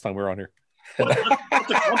owl the last time we were on here.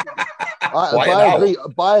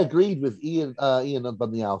 I agreed with Ian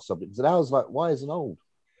on the owl subject. Because I was like, why is an old?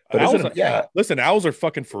 But listen, owls are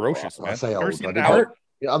fucking ferocious, man. I say old.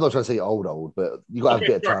 I'm not trying to say old, but you got to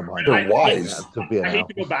have a bit of time behind. They're wise. I hate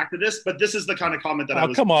to go back to this, but this is the kind of comment that I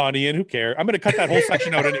was. Come on, Ian. Who cares? I'm going to cut that whole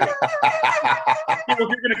section out anyway. If you're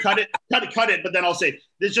going to cut it. But then I'll say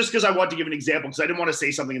this just because I want to give an example because I didn't want to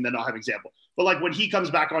say something and then not have an example. But like when he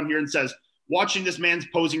comes back on here and says, watching this man's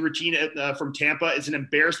posing routine from Tampa is an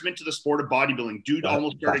embarrassment to the sport of bodybuilding. Dude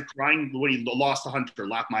almost started crying when he lost the Hunter.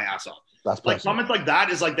 Laughed my ass off. That's like comments like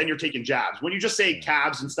that is like then you're taking jabs. When you just say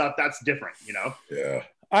calves and stuff, that's different, you know? Yeah.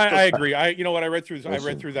 I agree. You know what? I read through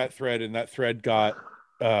that thread, and that thread got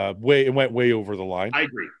went way over the line. I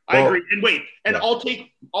agree. And wait, and yeah.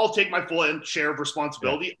 I'll take my full share of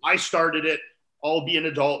responsibility. Yeah. I started it. I'll be an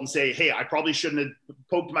adult and say, hey, I probably shouldn't have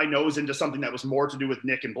poked my nose into something that was more to do with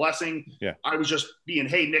Nick and Blessing. Yeah. I was just being,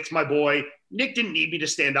 hey, Nick's my boy. Nick didn't need me to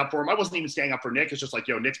stand up for him. I wasn't even standing up for Nick. It's just like,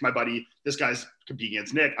 yo, Nick's my buddy. This guy's competing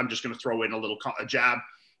against Nick. I'm just going to throw in a jab.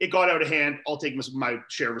 It got out of hand. I'll take my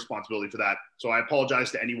share of responsibility for that. So I apologize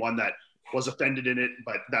to anyone that was offended in it,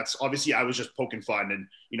 but that's obviously I was just poking fun. And,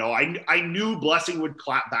 you know, I knew Blessing would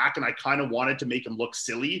clap back and I kind of wanted to make him look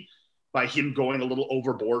silly by him going a little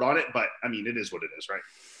overboard on it. But I mean, it is what it is, right?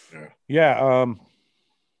 Yeah.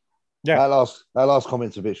 That last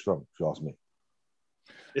comment's a bit strong, if you ask me.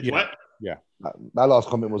 It's what? Yeah. That last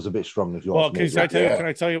comment was a bit strong, if you ask me. Can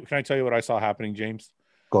I tell you what I saw happening, James?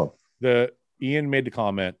 Go on. Ian made the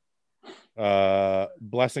comment,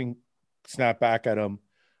 Blessing snapped back at him,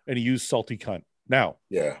 and he used salty cunt. Now,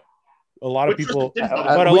 a lot of people,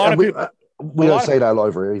 we don't say that a lot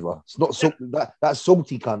over here either. It's not that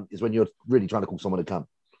salty cunt is when you're really trying to call someone a cunt.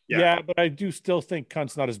 Yeah, but I do still think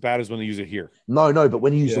cunt's not as bad as when they use it here. No, but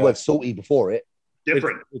when you use the word salty before it,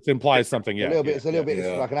 different. It implies something. Yeah, It's a little bit.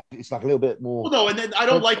 It's like a little bit more. Well, no, and then I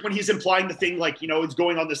don't like when he's implying the thing like, you know, it's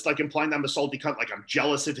going on this like implying that I'm a salty cunt, like I'm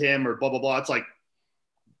jealous of him or blah blah blah. It's like,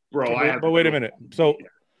 bro. But wait a minute. So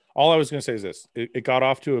all I was going to say is this: it got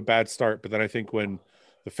off to a bad start, but then I think when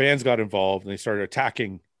the fans got involved and they started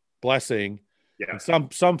attacking Blessing, and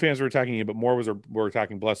some fans were attacking him, but more were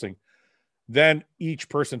attacking Blessing. Then each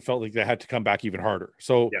person felt like they had to come back even harder.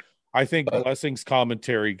 So I think Blessing's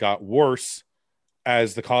commentary got worse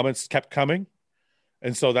as the comments kept coming,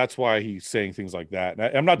 and so that's why he's saying things like that.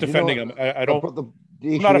 And I'm not defending him. I don't.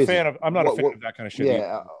 I'm not a fan of that kind of shit.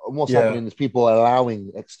 Yeah, and what's happening is people are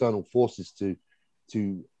allowing external forces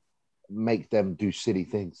to make them do silly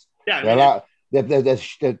things. Yeah, they're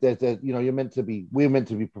you know, we're meant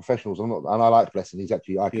to be professionals. And I like Blessing. He's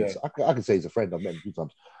actually I can say he's a friend. I've met him a few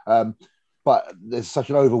times. But there's such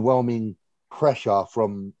an overwhelming pressure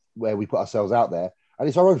from where we put ourselves out there. And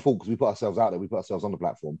it's our own fault because we put ourselves out there, we put ourselves on the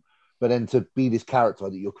platform. But then to be this character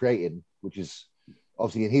that you're creating, which is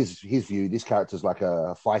obviously in his view, this character's like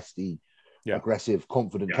a feisty, aggressive,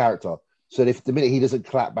 confident character. So if the minute he doesn't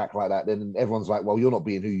clap back like that, then everyone's like, well, you're not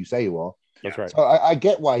being who you say you are. That's right. So I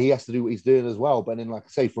get why he has to do what he's doing as well. But then, like I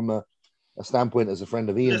say, from a standpoint as a friend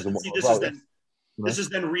of Ian's this is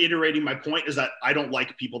then reiterating my point is that I don't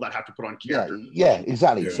like people that have to put on character. Yeah,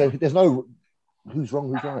 exactly. So there's no who's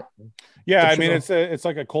wrong, who's right. Yeah, I mean it's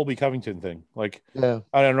like a Colby Covington thing. Like I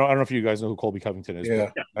don't know if you guys know who Colby Covington is.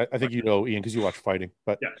 Yeah. But I think you know, Ian, because you watch fighting.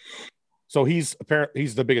 But so he's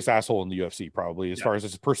the biggest asshole in the UFC probably as far as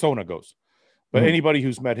his persona goes. But anybody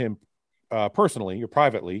who's met him personally or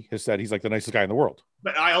privately has said he's like the nicest guy in the world.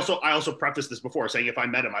 But I also prefaced this before saying if I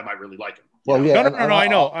met him, I might really like him. Well, no, I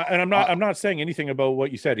know, and I'm not saying anything about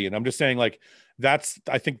what you said, Ian. I'm just saying like I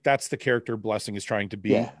think that's the character Blessing is trying to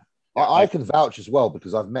be. Yeah, I can vouch as well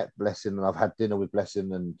because I've met Blessing and I've had dinner with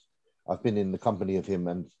Blessing and I've been in the company of him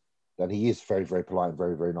and he is very, very polite and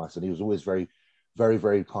very, very nice and he was always very, very,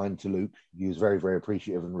 very kind to Luke. He was very, very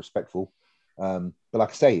appreciative and respectful. But like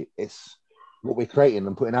I say, it's what we're creating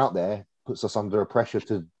and putting out there puts us under a pressure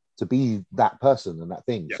to be that person and that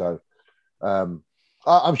thing. So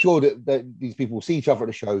I'm sure that these people will see each other at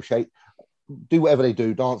the show, shake. do whatever they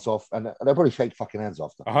do, dance off, and they'll probably shake fucking hands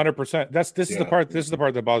after. 100%. This is the part. This is the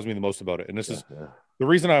part that bothers me the most about it, and this is the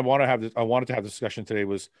reason I want to have this. I wanted to have this discussion today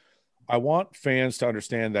was I want fans to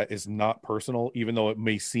understand that it's not personal, even though it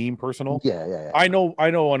may seem personal. Yeah. I know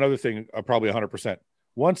another thing, probably 100%.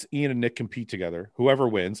 Once Ian and Nick compete together, whoever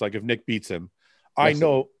wins, like if Nick beats him, I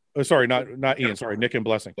know. Sorry, not Ian. Sorry, Nick and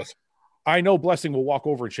Blessing. I know Blessing will walk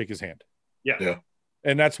over and shake his hand. Yeah.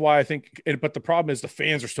 And that's why I think, but the problem is the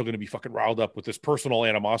fans are still going to be fucking riled up with this personal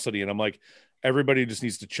animosity. And I'm like, everybody just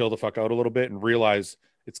needs to chill the fuck out a little bit and realize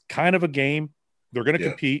it's kind of a game. They're going to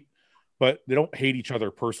compete, but they don't hate each other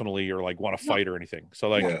personally or like want to fight or anything. So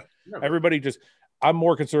like everybody I'm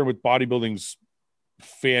more concerned with bodybuilding's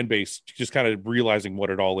fan base, just kind of realizing what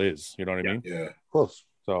it all is. You know what I mean? Yeah. Of course.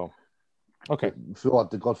 So, okay. I feel like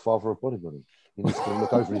the godfather of bodybuilding. He needs to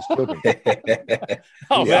look over his children. I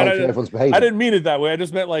didn't mean it that way. I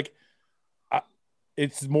just meant like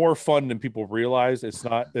it's more fun than people realize. It's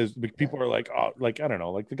not as people are like, oh, like I don't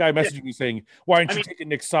know, like the guy messaging me saying, "Why aren't you taking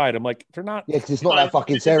Nick's side?" I'm like, they're not. Yeah, because it's not that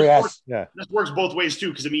fucking serious. This works both ways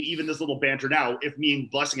too. Because I mean, even this little banter now, if me and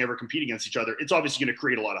Blessing ever compete against each other, it's obviously going to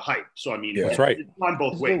create a lot of hype. So I mean, that's right. It's on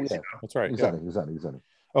both ways. You know? That's right. Exactly.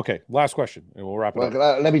 Okay, last question, and we'll wrap it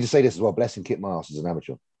up. Let me just say this as well. Blessing kicked my ass as an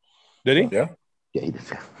amateur. Did he? Yeah, he did.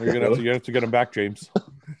 You're gonna have to get him back, James.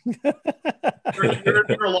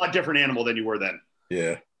 you're a lot different animal than you were then.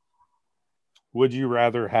 Yeah. Would you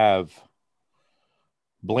rather have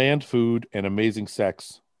bland food and amazing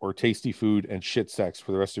sex, or tasty food and shit sex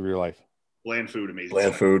for the rest of your life? Bland food, amazing.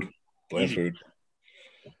 Bland food. I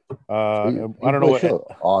don't know what.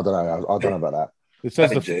 Oh, I don't know about that. It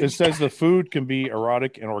says the food can be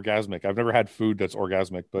erotic and orgasmic. I've never had food that's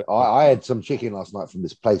orgasmic, but I had some chicken last night from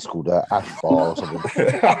this place called Ash Bar or something.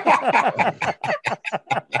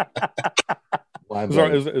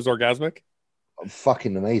 Is orgasmic?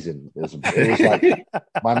 Fucking amazing. It was like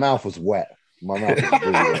my mouth was wet. My mouth was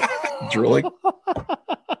really wet. Drooling. It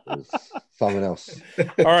was something else.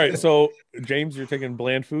 All right, so James, you're taking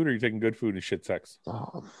bland food, or you're taking good food and shit sex?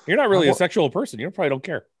 You're not really a sexual person. You probably don't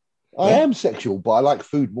care. I am sexual, but I like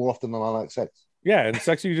food more often than I like sex. Yeah, and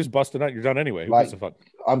sex you just bust it out. You're done anyway. Who gives a fuck?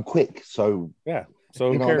 I'm quick, so yeah. So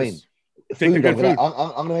you who know cares? what I mean? Take the good food.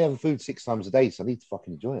 I'm gonna have food 6 times a day, so I need to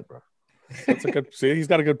fucking enjoy it, bro. That's a good. See, he's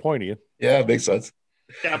got a good point, Ian. Yeah, it makes sense.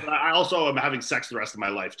 Yeah, but I also am having sex the rest of my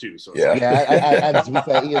life too. So and to be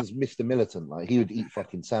fair, Ian's Mr. Militant. Like he would eat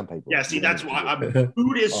fucking sandpaper. Yeah, see, that's why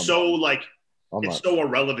food is so like it's so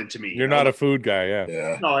irrelevant to me. You're not a food guy,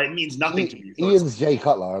 yeah. No, it means nothing to me. So Ian's Jay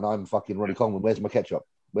Cutler, and I'm fucking Ronnie Coleman. Where's my ketchup?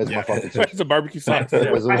 Where's my fucking sauce? It's a barbecue sauce.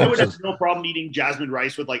 I would have no problem eating jasmine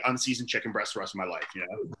rice with like unseasoned chicken breast the rest of my life. You know?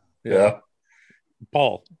 Yeah.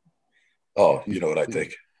 Paul. Oh, you know what I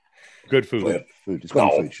think. Good food. Bland food. It's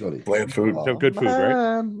got food, surely. Bland food. So good food,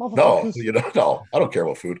 right? No, no. I don't care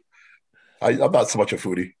about food. I'm not so much a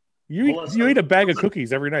foodie. You eat a bag of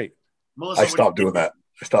cookies every night. Melissa, I stopped doing that.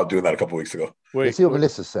 I stopped doing that a couple weeks ago. Wait, see what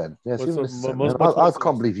Melissa said. Yeah, see what Melissa said. I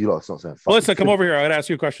can't believe you lot are not saying. Melissa, come over here. I'm gonna ask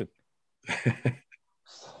you a question.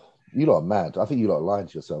 You lot are mad. I think you lot are lying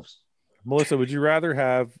to yourselves. Melissa, would you rather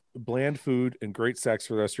have bland food and great sex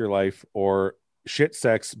for the rest of your life, or shit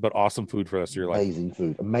sex but awesome food for the rest of your life? Amazing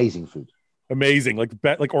food,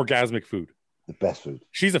 like orgasmic food, the best food.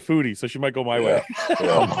 She's a foodie, so she might go my way.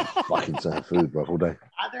 I'm fucking saying food, bro, all day.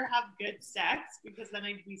 I'd rather have good sex because then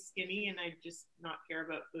I'd be skinny and I'd just not care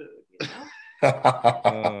about food, you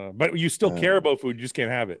know. But you still care about food, you just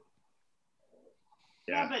can't have it.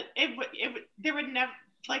 Yeah, but there would never,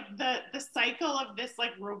 like, the cycle of this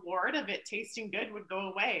like reward of it tasting good would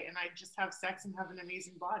go away, and I'd just have sex and have an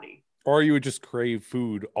amazing body. Or you would just crave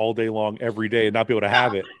food all day long, every day, and not be able to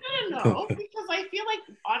have it. No, because I feel like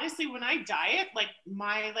honestly, when I diet, like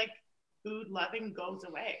my food loving goes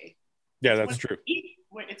away. Yeah, that's true.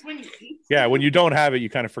 It's when you eat. Yeah, when you don't have it, you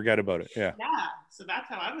kind of forget about it. Yeah. Yeah, so that's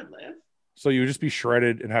how I would live. So you would just be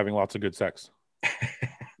shredded and having lots of good sex.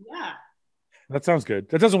 Yeah. That sounds good.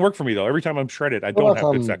 That doesn't work for me though. Every time I'm shredded, I don't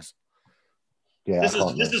have good sex. Yeah,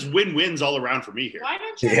 this is win-wins all around for me here. Why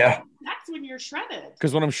don't you have sex when you're shredded?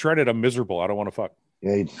 Because when I'm shredded, I'm miserable. I don't want to fuck.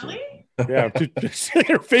 Yeah, really? Yeah.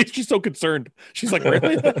 Her face, she's so concerned. She's like,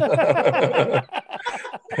 really?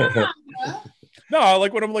 No,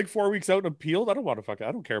 like when I'm like 4 weeks out and I'm peeled, I don't want to fuck.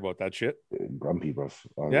 I don't care about that shit. Grumpy, bro.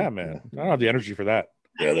 Yeah, man. I don't have the energy for that.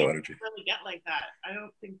 Yeah, no energy. Really get like that.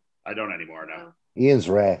 I don't anymore now. Ian's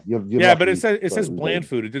rare. You're yeah, but it says bland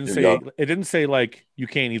food. It didn't say like you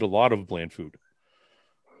can't eat a lot of bland food.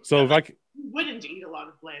 So if you wouldn't eat a lot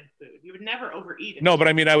of bland food. You would never overeat it. No, but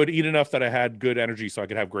I mean, I would eat enough that I had good energy so I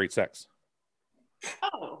could have great sex.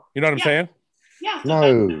 Oh. You know what I'm saying? Yeah.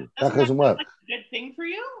 So that doesn't work. Like a good thing for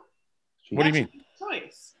you? What do you mean?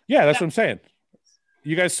 Choice. Yeah, that's what I'm saying.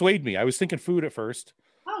 You guys swayed me. I was thinking food at first,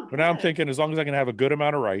 but now I'm thinking as long as I can have a good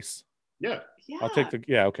amount of rice. Yeah. I'll take the.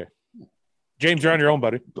 Yeah, okay. James, you're on your own,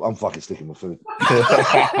 buddy. I'm fucking sticking with food.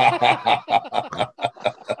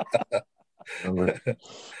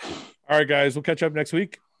 All right, guys. We'll catch up next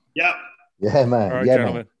week. Yep. Yeah, man. All right, yeah,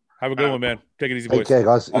 gentlemen. Man. Have a good one, man. Take it easy, Take boys. care,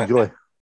 guys. Enjoy.